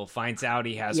testicle, finds out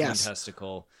he has one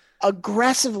testicle.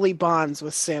 Aggressively bonds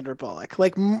with Sandra Bullock.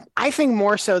 I think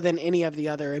more so than any of the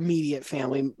other immediate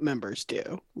family members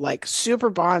do. Super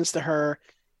bonds to her,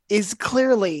 is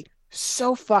clearly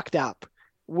so fucked up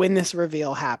when this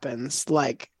reveal happens.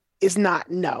 Is not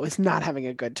having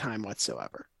a good time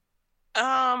whatsoever.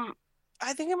 I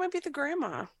think it might be the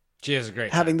grandma. She has a great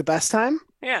time. Having the best time?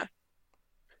 Yeah.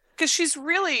 Because she's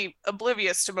really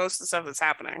oblivious to most of the stuff that's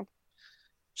happening.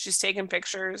 She's taking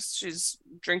pictures. She's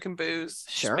drinking booze.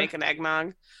 Sure. She's making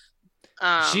eggnog.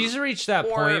 She's reached that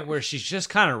point where she's just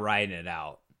kind of riding it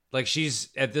out. She's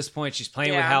at this point, she's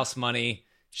playing with house money.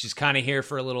 She's kind of here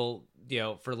for a little,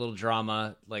 for a little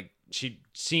drama. She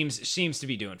seems to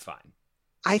be doing fine.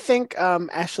 I think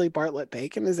Ashley Bartlett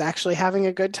Bacon is actually having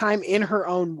a good time in her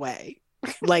own way.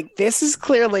 This is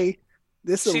clearly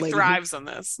she thrives on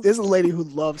this. This is a lady who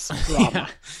loves some drama.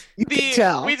 You can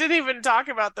tell. We didn't even talk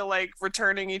about the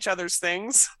returning each other's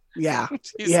things. Yeah.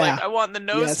 He's I want the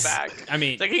nose back. I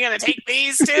mean, you gonna take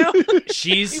these too?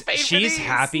 she's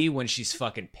happy when she's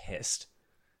fucking pissed.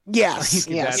 Yes.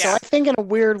 Yeah. So I think in a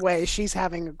weird way, she's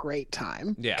having a great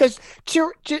time. Yeah. Because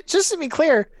just to be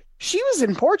clear, she was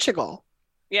in Portugal.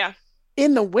 Yeah.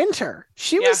 In the winter,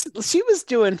 she was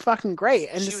doing fucking great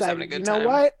and decided, you know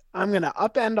what? I'm gonna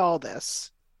upend all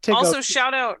this. Also,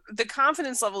 shout out, the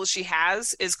confidence level she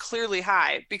has is clearly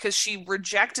high because she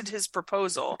rejected his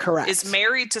proposal. Correct. Is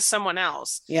married to someone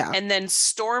else. Yeah. And then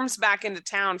storms back into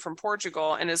town from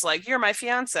Portugal and is like, "You're my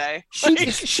fiance."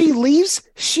 She leaves.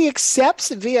 She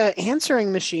accepts via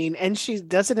answering machine, and she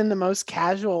does it in the most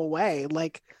casual way,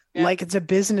 like it's a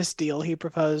business deal he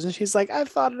proposed, and she's like, "I've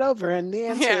thought it over," and the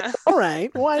answer is, "All right,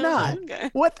 why not?" Okay.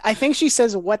 What I think she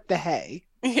says, "What the hey."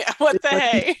 Yeah, what the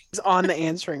hey? Is on the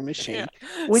answering machine,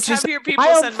 which is your people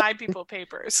send my people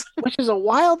papers. Which is a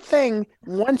wild thing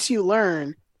once you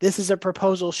learn this is a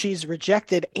proposal she's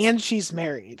rejected and she's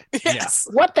married. Yes.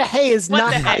 What the hey is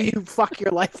not how you fuck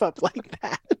your life up like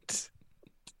that.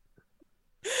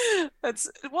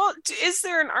 Is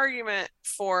there an argument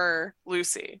for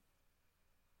Lucy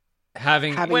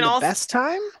having the best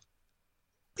time?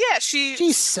 Yeah,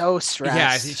 she's so stressed.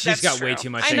 Yeah, she's got way too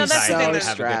much anxiety to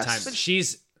have a good time.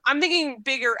 I'm thinking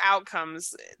bigger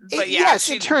outcomes, but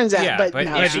it turns out. Yeah, but by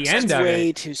the end of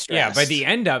it, too stressed. Yeah, by the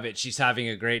end of it, she's having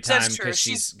a great time because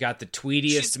she's got the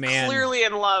tweediest man clearly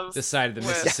in love this side of the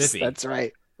Mississippi. Yes, that's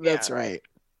right. That's right.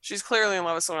 She's clearly in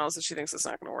love with someone else that she thinks it's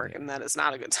not going to work, and that is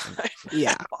not a good time.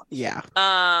 Yeah.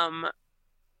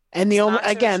 And the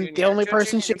only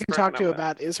person she can talk to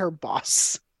about is her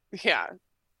boss. Yeah.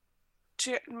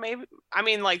 Maybe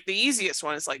the easiest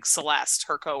one is Celeste,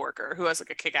 her coworker, who has a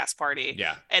kick-ass party.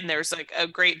 Yeah. And there's a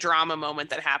great drama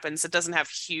moment that happens. It doesn't have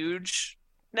huge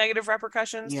negative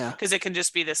repercussions. Yeah. Because it can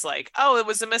just be this it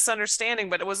was a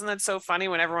misunderstanding, but it wasn't that so funny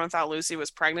when everyone thought Lucy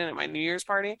was pregnant at my New Year's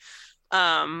party.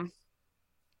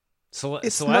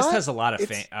 Celeste has a lot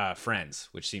of friends,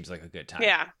 which seems like a good time.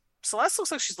 Yeah. Celeste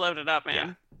looks like she's loaded up, man.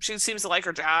 Yeah. She seems to like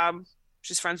her job.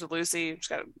 She's friends with Lucy. She's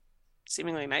got a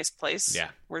seemingly nice place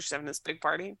where she's having this big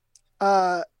party.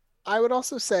 I would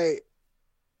also say,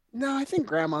 no, I think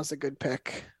Grandma's a good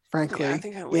pick frankly. Yeah, I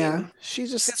think I lean. Yeah,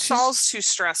 she's Saul's too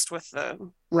stressed with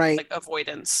the right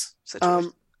avoidance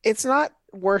situation. It's not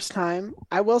worst time.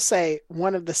 I will say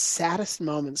one of the saddest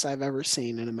moments I've ever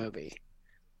seen in a movie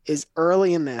is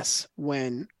early in this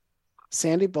when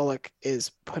Sandy Bullock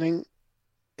is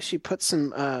she puts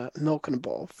some milk in a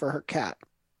bowl for her cat,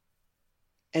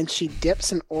 and she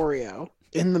dips an Oreo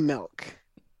in the milk.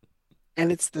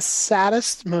 And it's the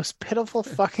saddest, most pitiful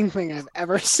fucking thing I've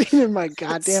ever seen in my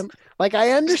goddamn... Like,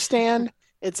 I understand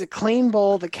it's a clean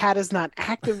bowl. The cat is not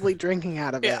actively drinking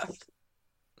out of it.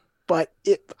 But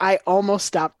I almost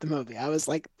stopped the movie. I was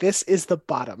like, this is the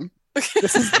bottom.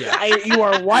 This is you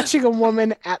are watching a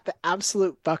woman at the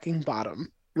absolute fucking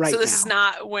bottom right now. So this is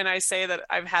not when I say that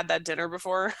I've had that dinner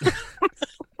before?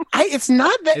 It's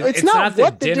not that. It's not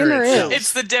what the dinner is.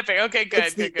 It's the dipping. Okay,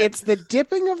 good. It's the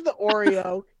dipping of the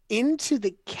Oreo into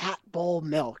the cat bowl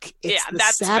milk. It's the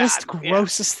saddest,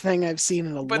 grossest thing I've seen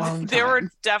in a long time. But there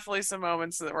were definitely some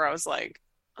moments where I was like,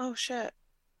 oh shit.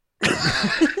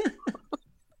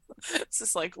 It's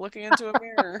just like looking into a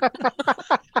mirror.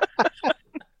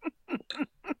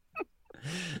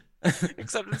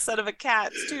 Except instead of a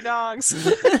cat, it's 2 dogs.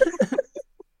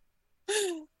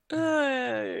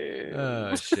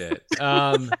 Oh shit.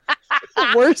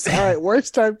 Worst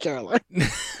time, Caroline.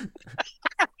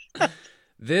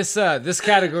 This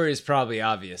category is probably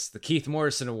obvious. The Keith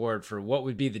Morrison Award for what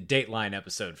would be the Dateline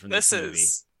episode from this movie.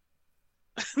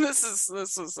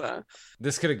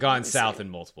 This could have gone south in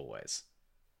multiple ways.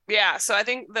 Yeah, so I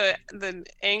think the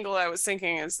angle I was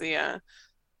thinking is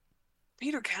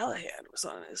Peter Callahan was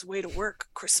on his way to work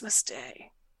Christmas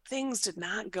Day. Things did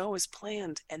not go as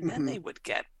planned, and then they would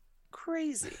get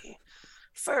crazy.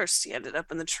 First, he ended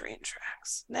up in the train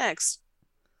tracks. Next,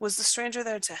 was the stranger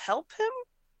there to help him?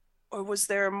 Or was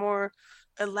there a more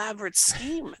elaborate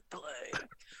scheme at play?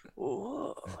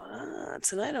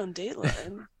 Tonight on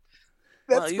Dateline,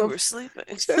 while you were sleeping.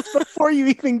 That's before you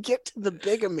even get to the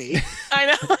bigamy. I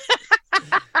know.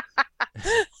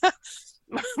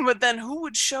 But then who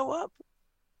would show up?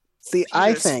 See,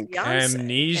 I think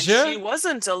amnesia. And she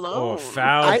wasn't alone. Or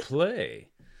foul play.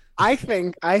 I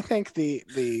think the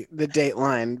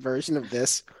Dateline version of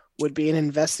this would be an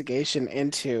investigation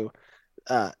into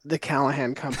the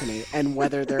Callahan Company and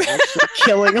whether they're actually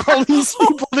killing all these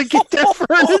people to get their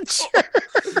furniture.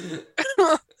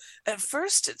 At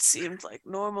first, it seemed like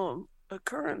normal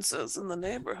occurrences in the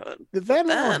neighborhood. The Van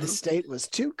Horn estate was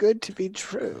too good to be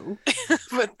true.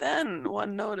 But then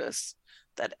one noticed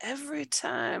that every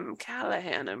time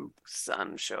Callahan and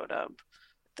son showed up,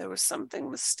 there was something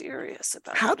mysterious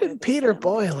about How did Peter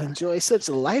Boyle enjoy such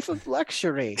a life of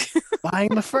luxury,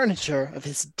 buying the furniture of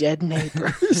his dead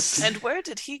neighbors? And where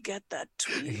did he get that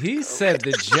tweed? He said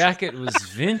the jacket was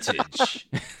vintage.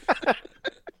 I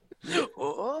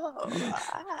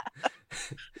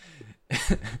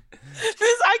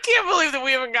can't believe that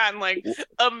we haven't gotten like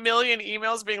a million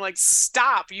emails being like,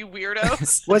 stop, you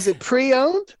weirdos. Was it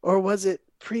pre-owned or was it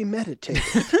premeditated?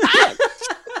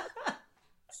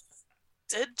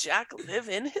 Did Jack live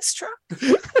in his truck?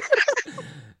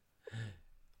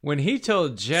 When he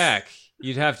told Jack,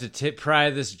 you'd have to pry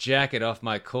this jacket off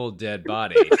my cold dead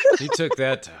body, he took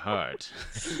that to heart.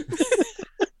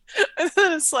 And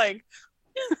then it's like,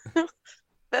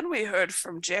 then we heard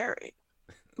from Jerry,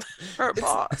 her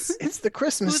boss. It's the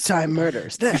Christmas time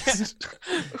murders next.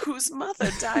 Whose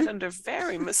mother died under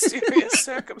very mysterious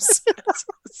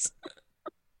circumstances.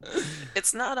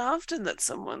 It's not often that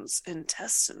someone's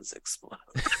intestines explode.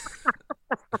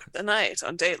 Tonight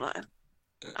on Dateline,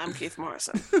 I'm Keith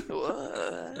Morrison.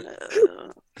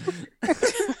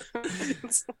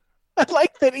 I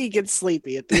like that he gets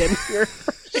sleepy at the end here.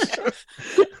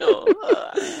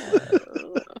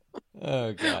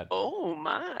 Oh, God. Oh,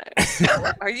 my.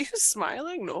 Are you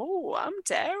smiling? No, I'm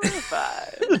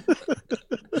terrified.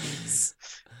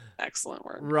 Excellent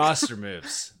work. Roster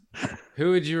moves.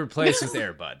 Who would you replace with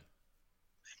Air Bud?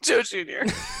 Joe Jr.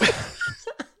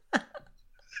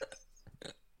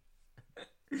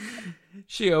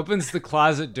 She opens the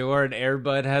closet door and Air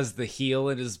Bud has the heel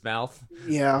in his mouth.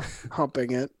 Yeah,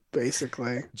 humping it,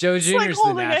 basically. Joe Jr.'s like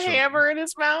holding the natural, a hammer in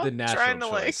his mouth. the natural trying to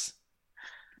choice.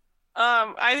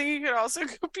 I think you could also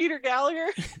go Peter Gallagher.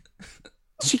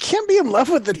 She can't be in love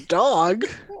with the dog.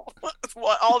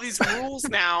 What, all these rules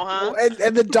now, huh?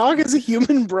 And the dog is a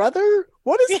human brother?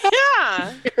 What is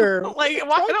here? Like,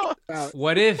 why don't...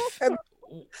 What if...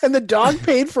 And the dog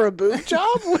paid for a boob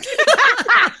job?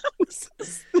 This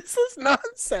is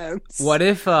nonsense. What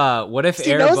if He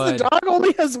Air knows Bud... the dog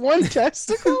only has one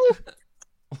testicle?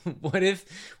 What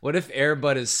if Air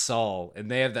Bud is Saul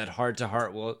and they have that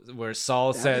heart-to-heart where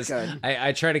Saul says,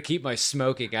 I try to keep my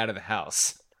smoking out of the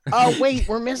house. Oh wait,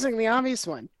 we're missing the obvious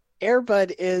one. Air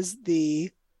Bud is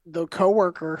the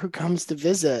coworker who comes to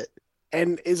visit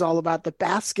and is all about the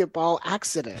basketball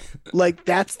accident. Like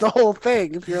that's the whole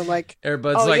thing. If you're like Air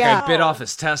Bud's oh, like, yeah. I bit off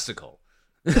his testicle.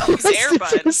 He's Air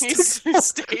Bud. He stays.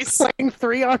 Playing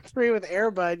 3-on-3 with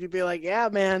Air Bud, you'd be like, yeah,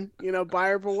 man,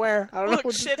 buyer beware. I don't know Look,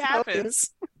 what shit to tell you.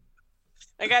 happens.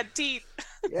 I got teeth.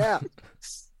 Yeah.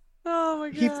 Oh my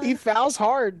god. He fouls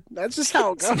hard. That's just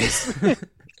how it goes.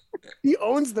 He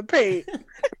owns the paint.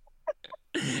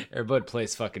 Air Bud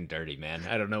plays fucking dirty, man.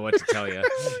 I don't know what to tell you.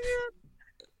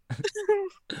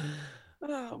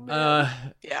 Oh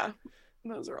man. Yeah.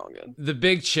 Those are all good. The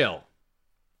Big Chill.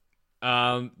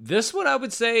 This one I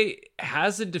would say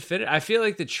has a definitive. I feel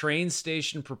like the Train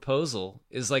Station Proposal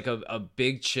is like a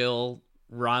Big Chill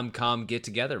rom-com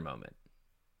get-together moment.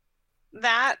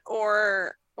 That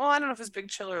or well, I don't know if it's Big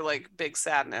Chill or like Big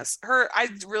Sadness. I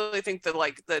really think that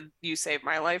like the You Saved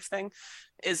My Life thing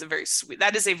is a very sweet.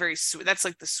 That is a very sweet. That's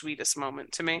like the sweetest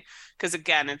moment to me because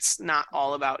again, it's not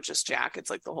all about just Jack. It's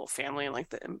like the whole family and like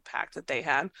the impact that they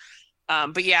had.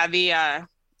 But yeah,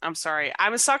 I'm sorry.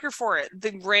 I'm a sucker for it.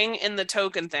 The ring and the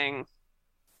token thing,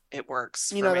 it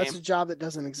works. You know, that's a job that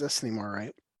doesn't exist anymore,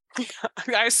 right?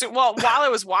 I assume, well, while I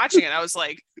was watching it, I was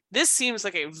like, this seems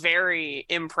like a very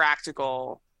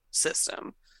impractical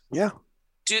system. Yeah.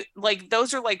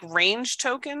 Those are like range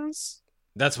tokens?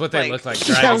 That's what they look like.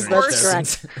 Yes, that's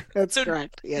correct. That's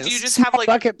correct. Yes. Do you just have like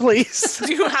bucket, please?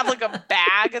 Do you have like a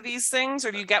bag of these things,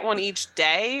 or do you get one each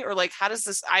day, or like how does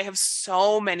this? I have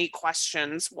so many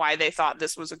questions. Why they thought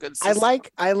this was a good system.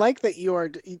 I like that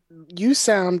you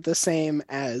sound the same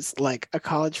as like a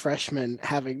college freshman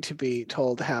having to be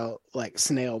told how like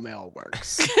snail mail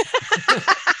works.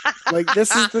 Like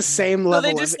this is the same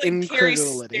level they just, of like, carry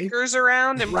incredulity. stickers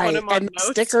around and put them on notes.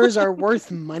 Stickers are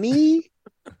worth money.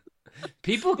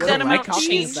 People collect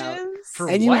talking about. For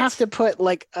and you what? have to put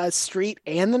like a street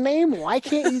and the name. Why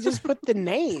can't you just put the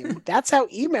name? That's how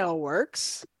email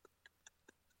works.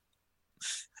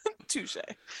 Touche.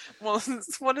 Well,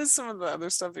 what is some of the other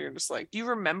stuff that you're just like, you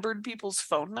remembered people's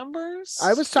phone numbers?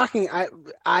 I was talking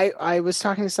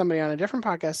to somebody on a different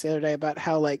podcast the other day about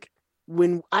how like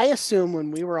when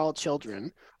we were all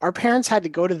children, our parents had to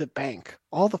go to the bank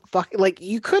all the like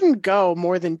you couldn't go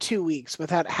more than 2 weeks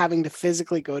without having to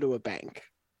physically go to a bank.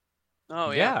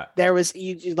 Oh yeah. There was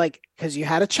you like because you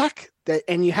had a check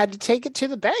and you had to take it to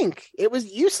the bank. It was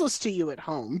useless to you at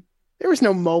home. There was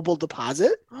no mobile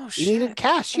deposit. Oh shit. You needed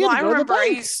cash. You had to go to the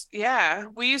bank.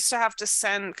 We used to have to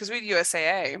send because we had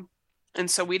USAA, and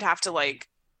so we'd have to like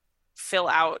fill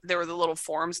out. There were the little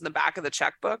forms in the back of the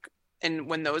checkbook. And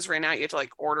when those ran out, you have to like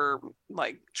order,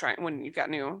 like when you got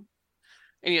new,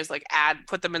 and you just like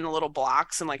put them in the little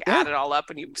blocks and like add it all up,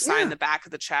 and you sign the back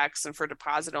of the checks and for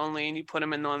deposit only, and you put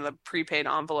them in one of the prepaid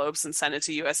envelopes and send it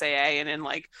to USAA, and in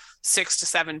like 6 to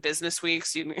 7 business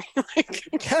weeks, you like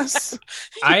yes.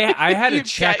 I had a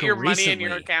check your recently money in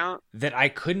your account that I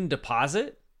couldn't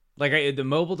deposit. Like the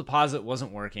mobile deposit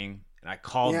wasn't working, and I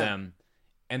called them.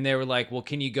 And they were like, well,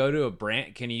 can you go to a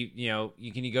branch? Can you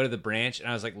go to the branch? And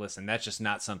I was like, listen, that's just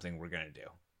not something we're going to do.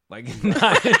 Like,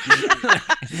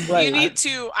 right. You need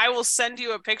to, I will send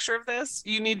you a picture of this.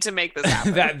 You need to make this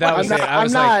happen. that was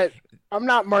it. I'm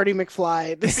not Marty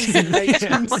McFly. This is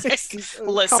 1960s.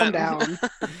 Listen, calm down.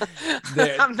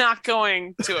 I'm not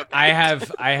going to a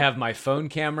bank. I have my phone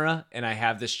camera and I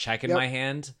have this check in my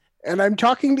hand. And I'm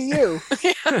talking to you.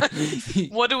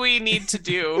 What do we need to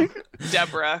do,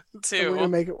 Deborah, We're gonna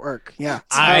make it work. Yeah.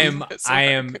 I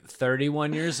am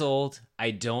 31 years old.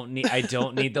 I don't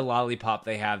need the lollipop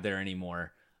they have there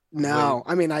anymore. No,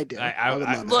 I mean I do.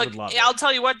 Look, I'll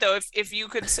tell you what though, if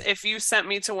you sent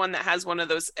me to one that has one of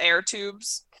those air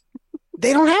tubes.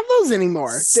 They don't have those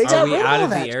anymore. Are we out of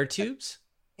the air tubes?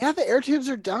 Yeah, the air tubes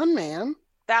are done, man.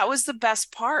 That was the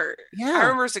best part. Yeah, I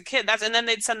remember as a kid. And then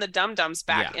they'd send the Dum Dums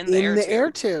back in the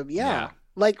air tube. Yeah,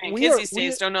 like kids these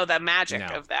days don't know the magic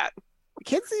of that.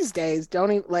 Kids these days don't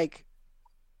even like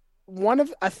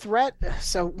a threat.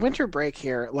 So winter break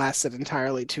here lasted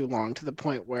entirely too long to the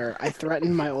point where I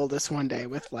threatened my oldest one day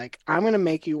with like, I'm going to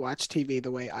make you watch TV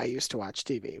the way I used to watch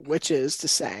TV, which is to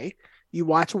say, you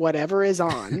watch whatever is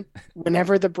on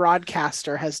whenever the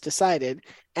broadcaster has decided,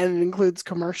 and it includes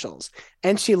commercials.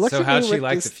 And she looked at me. So how'd she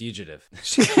like The Fugitive?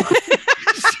 She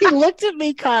looked at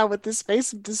me, Kyle, with this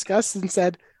face of disgust and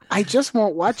said, I just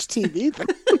won't watch TV.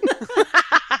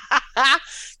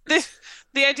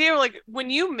 The idea of like when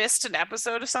you missed an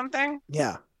episode of something,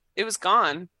 it was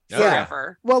gone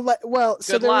forever. Well,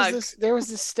 so there was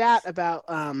this stat about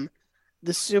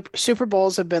The Super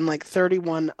Bowls have been like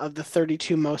 31 of the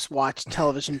 32 most watched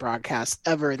television broadcasts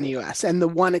ever in the U.S. And the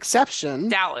one exception,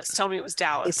 Dallas. Tell me it was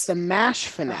Dallas. It's the MASH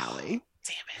finale.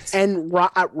 Damn it. And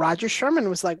Roger Sherman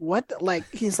was like, what? Like,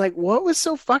 he's like, what was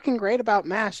so fucking great about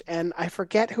MASH? And I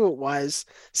forget who it was.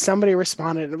 Somebody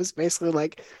responded. It was basically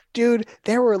like, dude,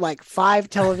 there were like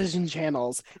 5 television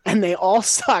channels and they all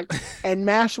sucked. And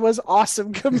MASH was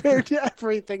awesome compared to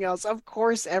everything else. Of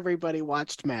course, everybody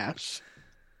watched MASH.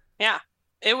 Yeah.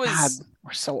 It was. God,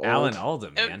 we're so old. Alan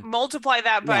Alda, man. Multiply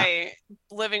that by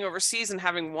living overseas and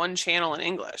having one channel in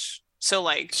English. So,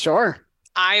 like, sure.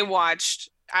 I was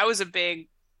a big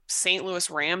St. Louis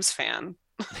Rams fan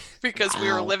because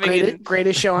we were living in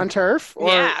Greatest Show on Turf. Or...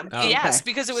 Yeah, oh, yes,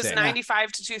 okay. because it was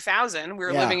 95 to 2000. We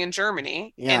were living in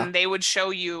Germany, and they would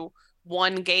show you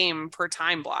one game per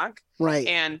time block, right?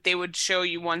 And they would show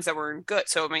you ones that were good.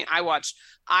 So I mean,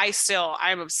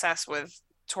 I'm obsessed with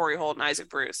Torrey Holt and Isaac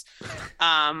Bruce.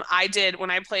 I did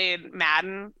when I played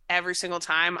Madden every single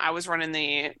time. I was running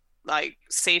the like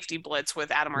safety blitz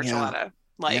with Adam Archuleta,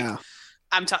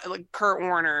 I'm talking like Kurt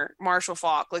Warner, Marshall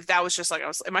Faulk. Like that was just like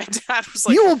my dad was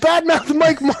like, "You will badmouth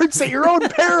Mike Martz at your own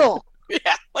peril."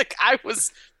 Yeah, like I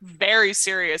was very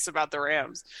serious about the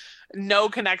Rams. No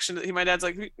connection to my dad's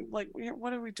like,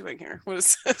 what are we doing here? What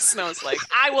is this? And I was like,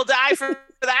 I will die for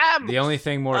them. The only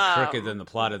thing more crooked than the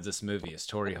plot of this movie is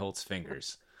Torrey Holt's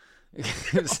fingers.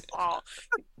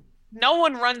 No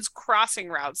one runs crossing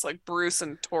routes like Bruce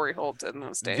and Torrey Holt did in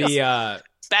those days. The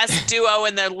best duo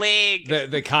in the league.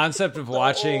 The concept of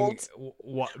watching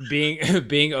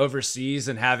being overseas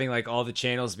and having like all the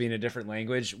channels be in a different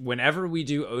language. Whenever we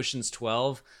do Ocean's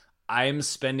 12, I am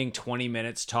spending 20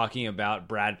 minutes talking about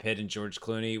Brad Pitt and George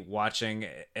Clooney watching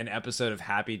an episode of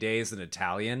Happy Days in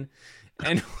Italian.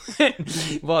 And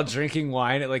while drinking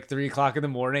wine at like 3:00 in the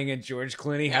morning, and George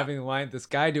Clooney having wine, this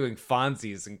guy doing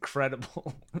Fonzie is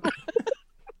incredible.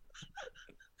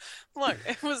 Look,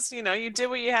 it was, you did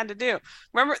what you had to do.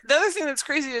 Remember, the other thing that's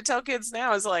crazy to tell kids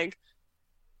now is like,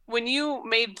 when you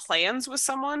made plans with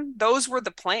someone, those were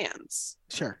the plans.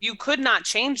 Sure. You could not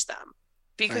change them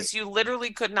because you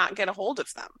literally could not get a hold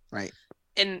of them. Right.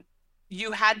 And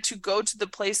you had to go to the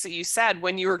place that you said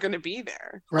when you were going to be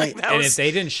there. Right. Like if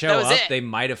they didn't show up, they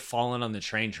might have fallen on the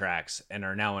train tracks and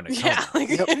are now in a coma.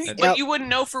 Yeah, but you wouldn't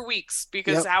know for weeks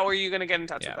because how are you going to get in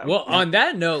touch with them? Well, on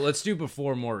that note, let's do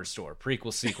Before More Restore,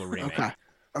 prequel, sequel, remake.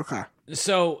 Okay.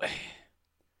 So,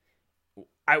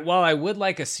 while I would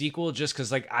like a sequel, just because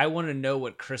like I want to know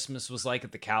what Christmas was like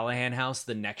at the Callahan house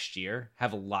the next year.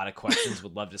 Have a lot of questions.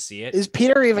 Would love to see it. Is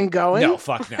Peter even going? No,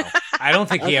 fuck no. I don't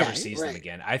think he ever sees them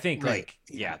again. I think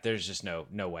there's just no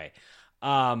way.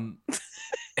 What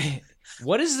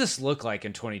does this look like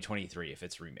in 2023 if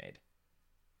it's remade?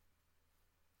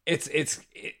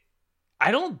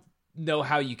 I don't know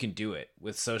how you can do it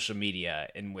with social media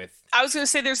and with. I was going to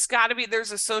say there's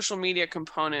a social media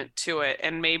component to it,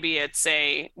 and maybe it's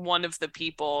one of the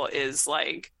people is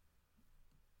like.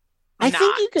 I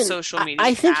think you can. Social media.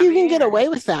 I think you can get away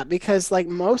with that because, like,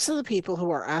 most of the people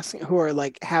who are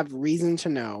like have reason to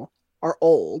know are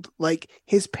old. Like,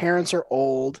 his parents are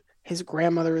old, his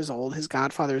grandmother is old, his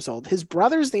godfather is old, his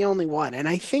brother's the only one. And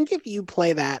I think if you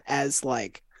play that as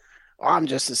like, I'm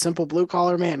just a simple blue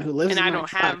collar man who lives. And I don't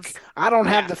have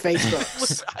the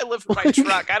Facebook. I live in my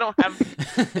truck. I don't have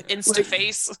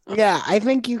InstaFace. Yeah, I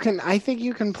think you can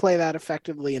play that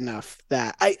effectively enough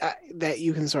that that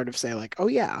you can sort of say like, oh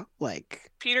yeah,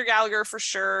 like Peter Gallagher for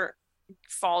sure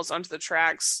falls onto the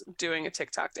tracks doing a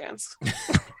TikTok dance.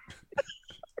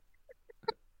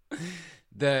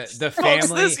 The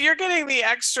family. You're getting the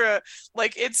extra.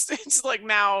 Like it's like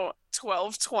now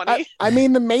 12:20. I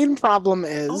mean, the main problem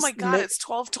is. Oh my god, it's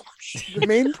 12:20. The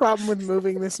main problem with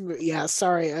moving this movie. Yeah,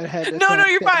 sorry, I had. No,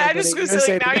 you're fine. I just was gonna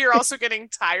say like, now you're also getting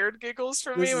tired giggles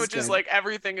from me, which is like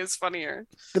everything is funnier.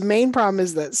 The main problem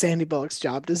is that Sandy Bullock's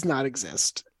job does not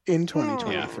exist in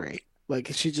 2023.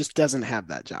 Like she just doesn't have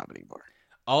that job anymore.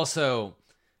 Also,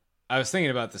 I was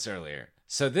thinking about this earlier.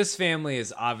 So this family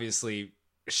is obviously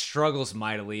struggles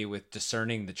mightily with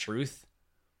discerning the truth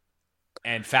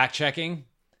and fact checking.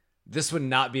 This would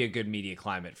not be a good media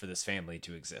climate for this family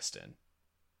to exist in.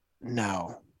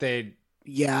 No. Which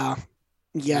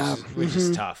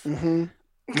is tough.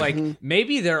 Like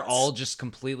maybe they're all just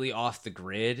completely off the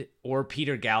grid, or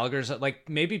Peter Gallagher's like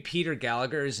maybe Peter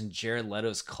Gallagher is in Jared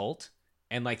Leto's cult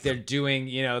and like they're doing,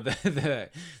 the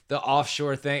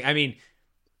offshore thing. I mean,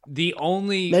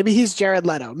 maybe he's Jared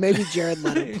Leto. Maybe Jared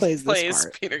Leto plays this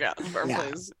part. Peter Gallagher. Yeah.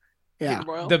 Plays yeah. Peter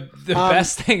Boyle. The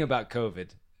best thing about COVID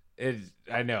is,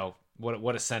 I know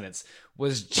What a sentence.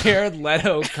 Was Jared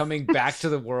Leto coming back to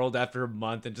the world after a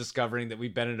month and discovering that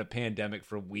we've been in a pandemic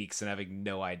for weeks and having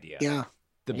no idea. Yeah.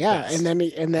 The yeah, best.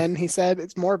 and then he said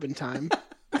it's Morbin time.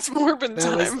 It's Morbin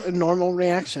That was time. a normal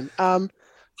reaction.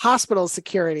 Hospital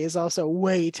security is also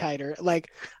way tighter.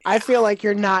 Like, I feel like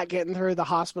you're not getting through the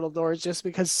hospital doors just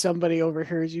because somebody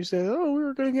overhears you say, "Oh, we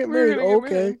were gonna get married."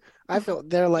 Okay, I feel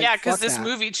they're like, yeah, because "Fuck this that."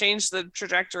 movie changed the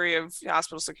trajectory of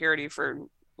hospital security for,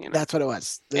 you know. That's what it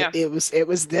was. Yeah. It was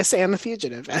this and The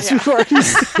Fugitive, as Yeah. we've already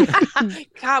seen.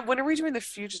 God, when are we doing The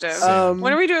Fugitive?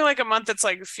 When are we doing like a month that's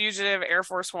like Fugitive, Air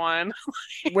Force One?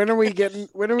 When are we getting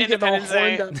all Independence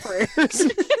Day. horned up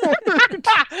prayers?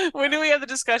 When do we have the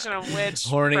discussion on which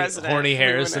president horny we were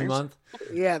Harrison next? month?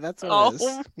 Yeah, that's what Oh. it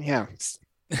is. Yeah.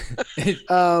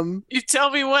 You tell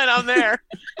me when I'm there.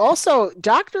 Also,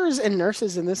 doctors and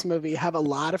nurses in this movie have a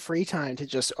lot of free time to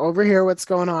just overhear what's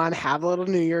going on, have a little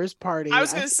New Year's party. I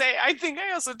was going to say, I think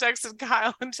I also texted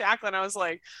Kyle and Jacqueline. I was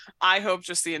like, I hope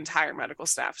just the entire medical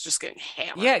staff is just getting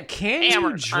hammered. Yeah, can you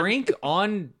Hammered. drink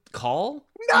on call?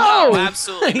 No,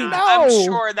 absolutely not. No. I'm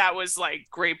sure that was like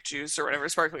grape juice or whatever,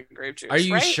 sparkling grape juice. Are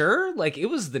you right? sure? Like, it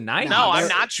was the 90s. No, I'm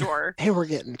not sure. They were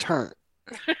getting turned.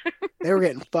 They were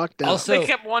getting fucked up. Also, They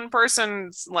kept one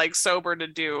person like sober to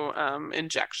do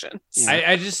injections.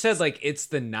 I just said, like, it's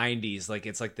the 90s. Like,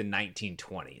 it's like the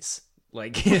 1920s.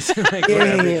 Like, it's like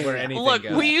where anything Look,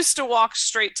 goes. we used to walk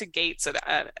straight to gates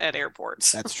at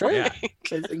airports. That's true. Yeah.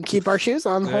 And keep our shoes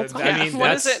on the whole time. I mean,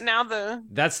 what is that's- it now?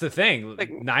 That's the thing. Like-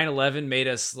 9/11 made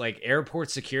us like airport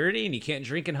security, and you can't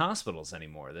drink in hospitals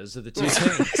anymore. Those are the two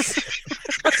things.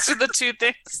 Those are the two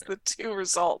things, the two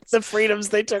results, The freedoms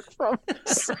they took from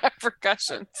us.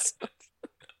 repercussions.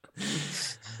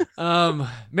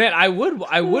 Man, I would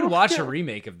watch a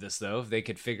remake of this though if they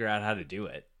could figure out how to do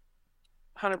it.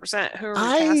 100%. Who are we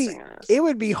casting as? It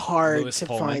would be hard Louis to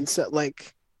Pullman.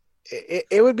 find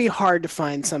it would be hard to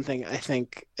find something, I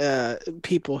think,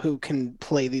 people who can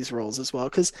play these roles as well,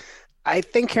 because I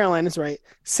think Caroline is right.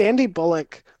 Sandy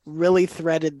Bullock really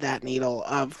threaded that needle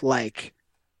of like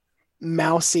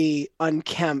mousy,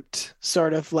 unkempt,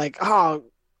 sort of like, "Oh,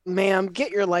 ma'am,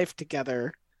 get your life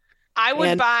together." I would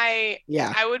And- buy.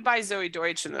 Yeah. I would buy Zoe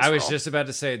Deutsch in this. I was role. just about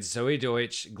to say it's Zoe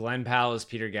Deutsch, Glenn Powell is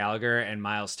Peter Gallagher, and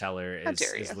Miles Teller How is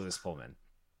dare you. Louis Pullman.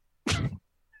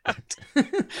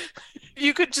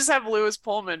 You could just have Louis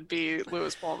Pullman be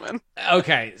Louis Pullman.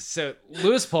 Okay, so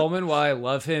Louis Pullman, while I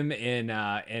love him in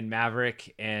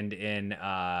Maverick and in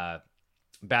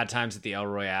Bad Times at the El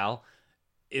Royale,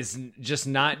 is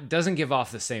just doesn't give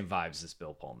off the same vibes as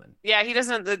Bill Pullman. Yeah, he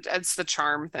doesn't. It's the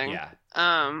charm thing. Yeah.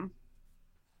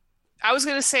 I was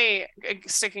gonna say,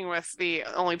 sticking with the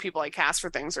only people I cast for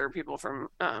things are people from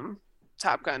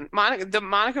Top Gun. The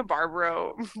Monica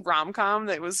Barbaro rom-com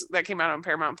that came out on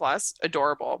Paramount Plus,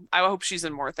 adorable. I hope she's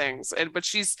in more things. But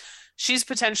she's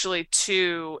potentially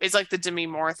too. It's like the Demi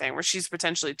Moore thing, where she's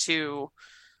potentially too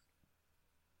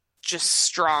just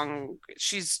strong.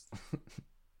 She's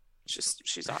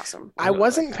awesome. I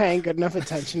wasn't paying good enough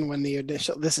attention when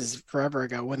this is forever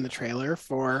ago, when the trailer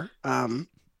for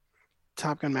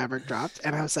Top Gun Maverick dropped,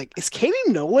 and I was like, is Katie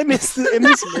Nolan in this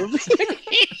movie?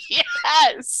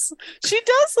 Yes, she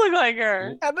does look like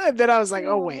her. And then I was like,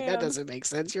 oh wait, man. that doesn't make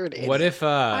sense. You're an idiot. What if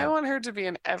I want her to be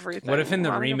in everything. what if in the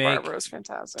Monica remake Barbara's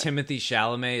fantastic. Timothy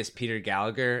Chalamet is Peter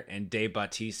Gallagher and Dave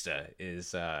Bautista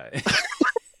is Joe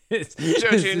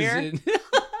Jr.?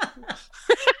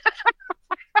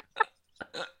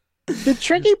 The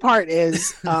tricky part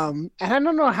is, and I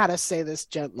don't know how to say this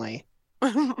gently.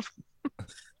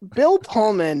 Bill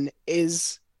Pullman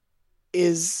is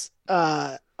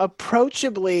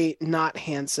approachably not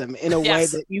handsome in a way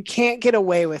Yes. that you can't get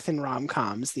away with in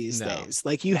rom-coms these No. days.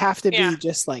 Like, you have to Yeah. be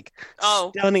just like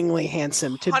Oh. stunningly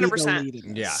handsome to be the 100%. lead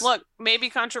in this. Yeah. Look, maybe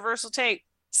controversial take.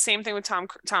 Same thing with Tom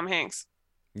Hanks.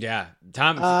 Yeah,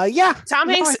 Tom. Yeah. Tom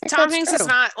No, I Hanks. think Tom that's Hanks is true.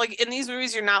 not like in these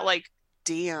movies. You're not like,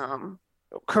 damn,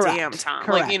 Correct. damn Tom.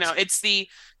 Correct. Like, you know, it's the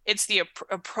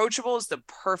approachable is the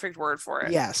perfect word for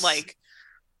it. Yes. Like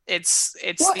it's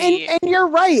Well, the and you're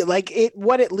right. Like,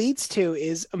 what it leads to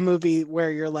is a movie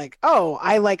where you're like, oh,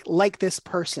 I like this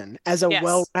person as a Yes.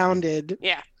 well-rounded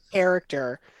yeah.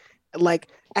 character. Like,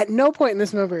 at no point in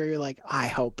this movie are you like, I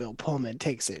hope Bill Pullman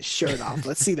takes his shirt off.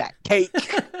 Let's see that cake.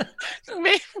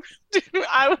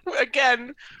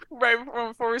 Again, right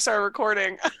before we started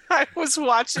recording, I was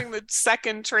watching the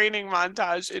second training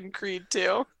montage in Creed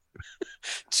 2,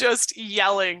 just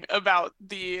yelling about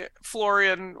the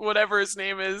Florian, whatever his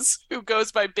name is, who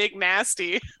goes by Big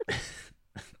Nasty,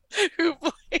 who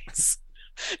plays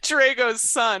Drago's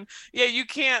son. Yeah, you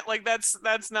can't like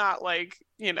that's not like,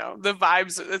 you know, the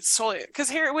vibes. It's totally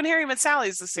because when Harry Met Sally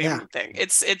is the same thing.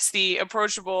 It's the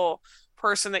approachable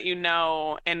person that you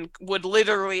know and would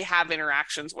literally have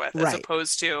interactions with, as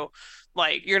opposed to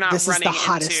like you're not this running is the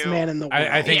hottest man in the world.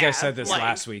 I think I said this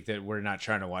last week that we're not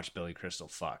trying to watch Billy Crystal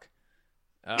fuck.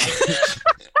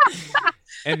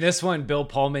 And this one, Bill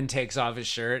Pullman takes off his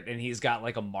shirt and he's got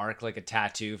like a mark, like a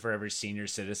tattoo for every senior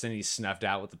citizen. He's snuffed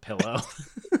out with a pillow.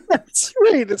 That's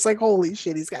right. It's like, holy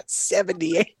shit, he's got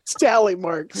 78 tally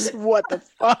marks. What the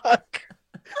fuck?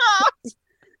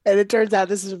 And it turns out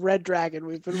this is Red Dragon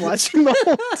we've been watching the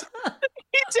whole time.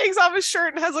 He takes off his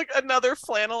shirt and has like another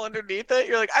flannel underneath it.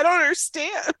 You're like, I don't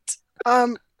understand.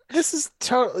 This is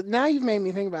totally. Now you've made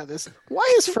me think about this. Why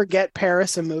is Forget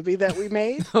Paris a movie that we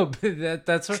made? Oh, but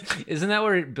that's what. Isn't that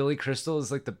where Billy Crystal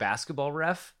is like the basketball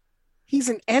ref? He's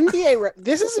an NBA ref.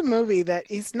 This is a movie that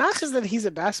it's not just that he's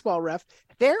a basketball ref.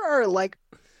 There are like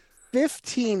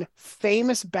 15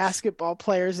 famous basketball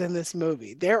players in this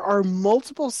movie. There are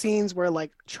multiple scenes where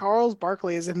like Charles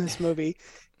Barkley is in this movie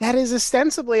that is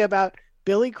ostensibly about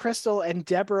Billy Crystal and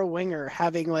Deborah Winger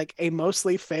having like a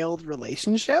mostly failed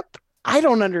relationship. I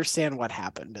don't understand what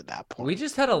happened at that point. We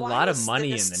just had a lot of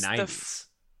money in the 90s.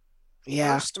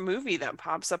 Yeah. First movie that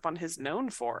pops up on his known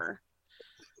for.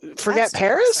 Forget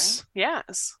Paris?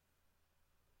 Yes.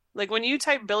 Like when you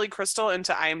type Billy Crystal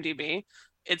into IMDb,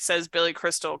 it says Billy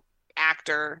Crystal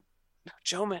actor.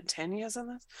 Joe Mantegna's in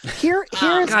this.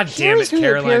 God damn it,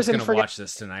 Caroline's going to watch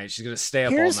this tonight. She's going to stay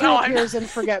up all night. Here's who appears in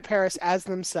Forget Paris as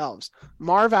themselves.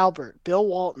 Marv Albert, Bill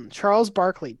Walton, Charles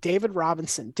Barkley, David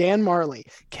Robinson, Dan Marley,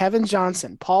 Kevin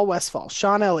Johnson, Paul Westphal,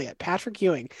 Sean Elliott, Patrick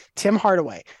Ewing, Tim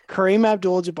Hardaway, Kareem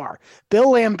Abdul-Jabbar,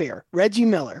 Bill Laimbeer, Reggie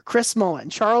Miller, Chris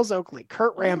Mullen, Charles Oakley,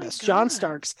 Kurt Rambis, John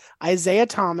Starks, Isaiah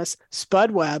Thomas,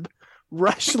 Spud Webb,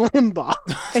 Rush Limbaugh,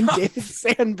 and David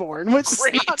Sanborn, which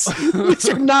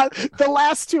are not, the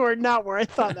last two are not where I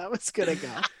thought that was going to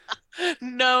go.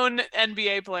 Known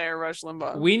NBA player, Rush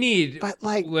Limbaugh. We need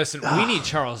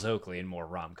Charles Oakley in more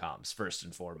rom-coms, first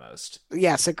and foremost.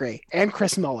 Yes, agree. And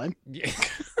Chris Mullen. Yeah.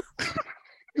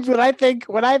 when I think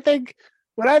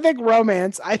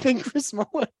romance, I think Chris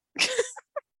Mullen.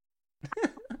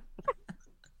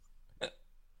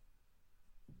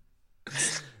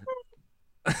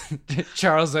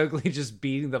 Charles Oakley just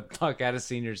beating the fuck out of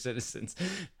senior citizens.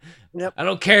 Yep. I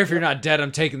don't care if you're not dead.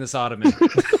 I'm taking this ottoman.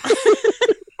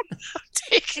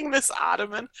 Taking this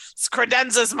ottoman. This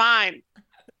credenza's mine.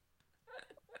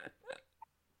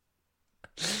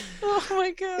 Oh my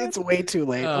god! It's way too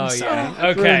late. Oh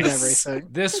yeah. Okay.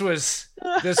 This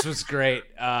was great.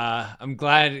 I'm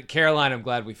glad, Caroline. I'm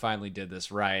glad we finally did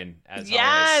this. Ryan, as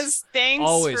always. Thanks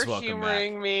always for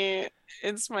humoring me.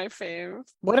 It's my fave.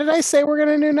 What did I say we're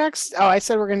gonna do next? Oh, I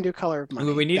said we're gonna do Color of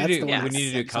Money. We need to do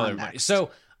Color of Money. So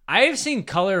I have seen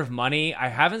Color of Money. I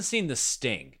haven't seen The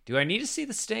Sting. Do I need to see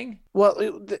The Sting?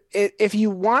 Well, if you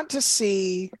want to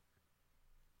see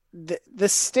the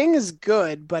Sting is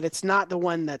good, but it's not the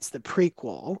one that's the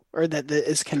prequel or that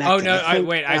is connected. Oh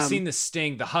no! I've seen The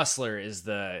Sting. The Hustler is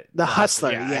the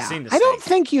Hustler. Yeah, I've seen The I don't Sting.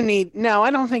 think you need. No,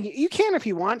 I don't think you can if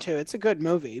you want to. It's a good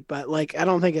movie, but like I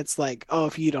don't think it's like, oh,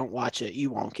 if you don't watch it, you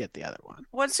won't get the other one.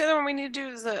 What's the other one we need to do?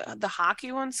 Is the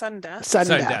hockey one, Sudden Death?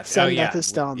 Sudden Death is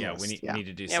still on the list. We need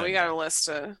to do. Yeah, we got a list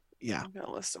of. Yeah, we got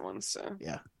a list of ones. So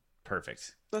yeah,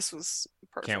 perfect. This was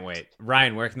perfect. Can't wait.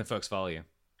 Ryan, where can the folks follow you?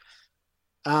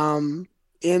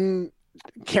 In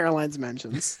Caroline's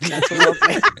mentions. That's what I'll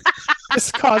be.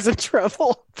 Just causing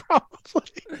trouble, probably.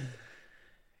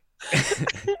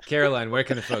 Caroline, where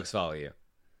can the folks follow you?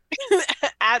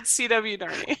 At CW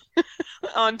Darney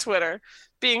on Twitter,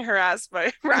 being harassed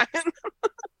by Ryan.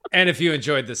 And if you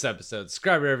enjoyed this episode,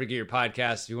 subscribe wherever you get your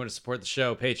podcast. If you want to support the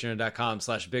show,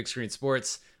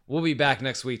 patreon.com/bigscreensports. We'll be back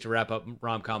next week to wrap up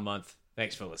Rom-Com Month.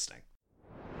 Thanks for listening.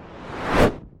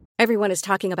 Everyone is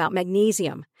talking about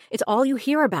magnesium. It's all you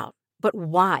hear about. But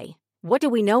why? What do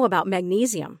we know about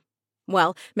magnesium?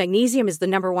 Well, magnesium is the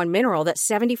 #1 mineral that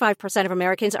 75% of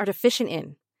Americans are deficient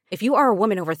in. If you are a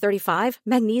woman over 35,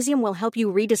 magnesium will help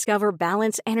you rediscover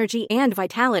balance, energy, and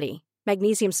vitality.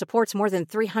 Magnesium supports more than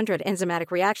 300 enzymatic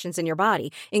reactions in your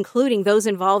body, including those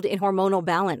involved in hormonal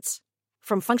balance.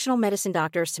 From functional medicine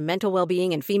doctors to mental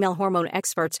well-being and female hormone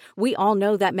experts, we all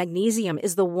know that magnesium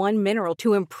is the one mineral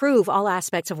to improve all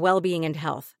aspects of well-being and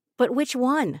health. But which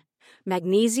one?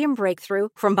 Magnesium Breakthrough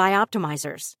from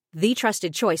Bioptimizers, the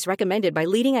trusted choice recommended by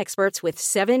leading experts with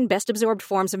 7 best-absorbed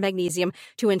forms of magnesium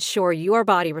to ensure your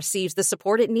body receives the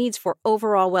support it needs for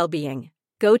overall well-being.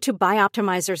 Go to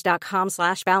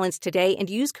bioptimizers.com/balance today and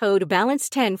use code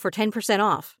BALANCE10 for 10%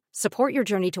 off. Support your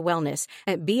journey to wellness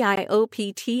at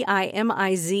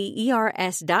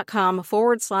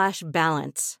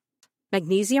BIOPTIMIZERS.com/balance.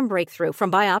 Magnesium Breakthrough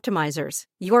from Bioptimizers,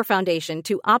 your foundation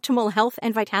to optimal health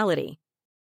and vitality.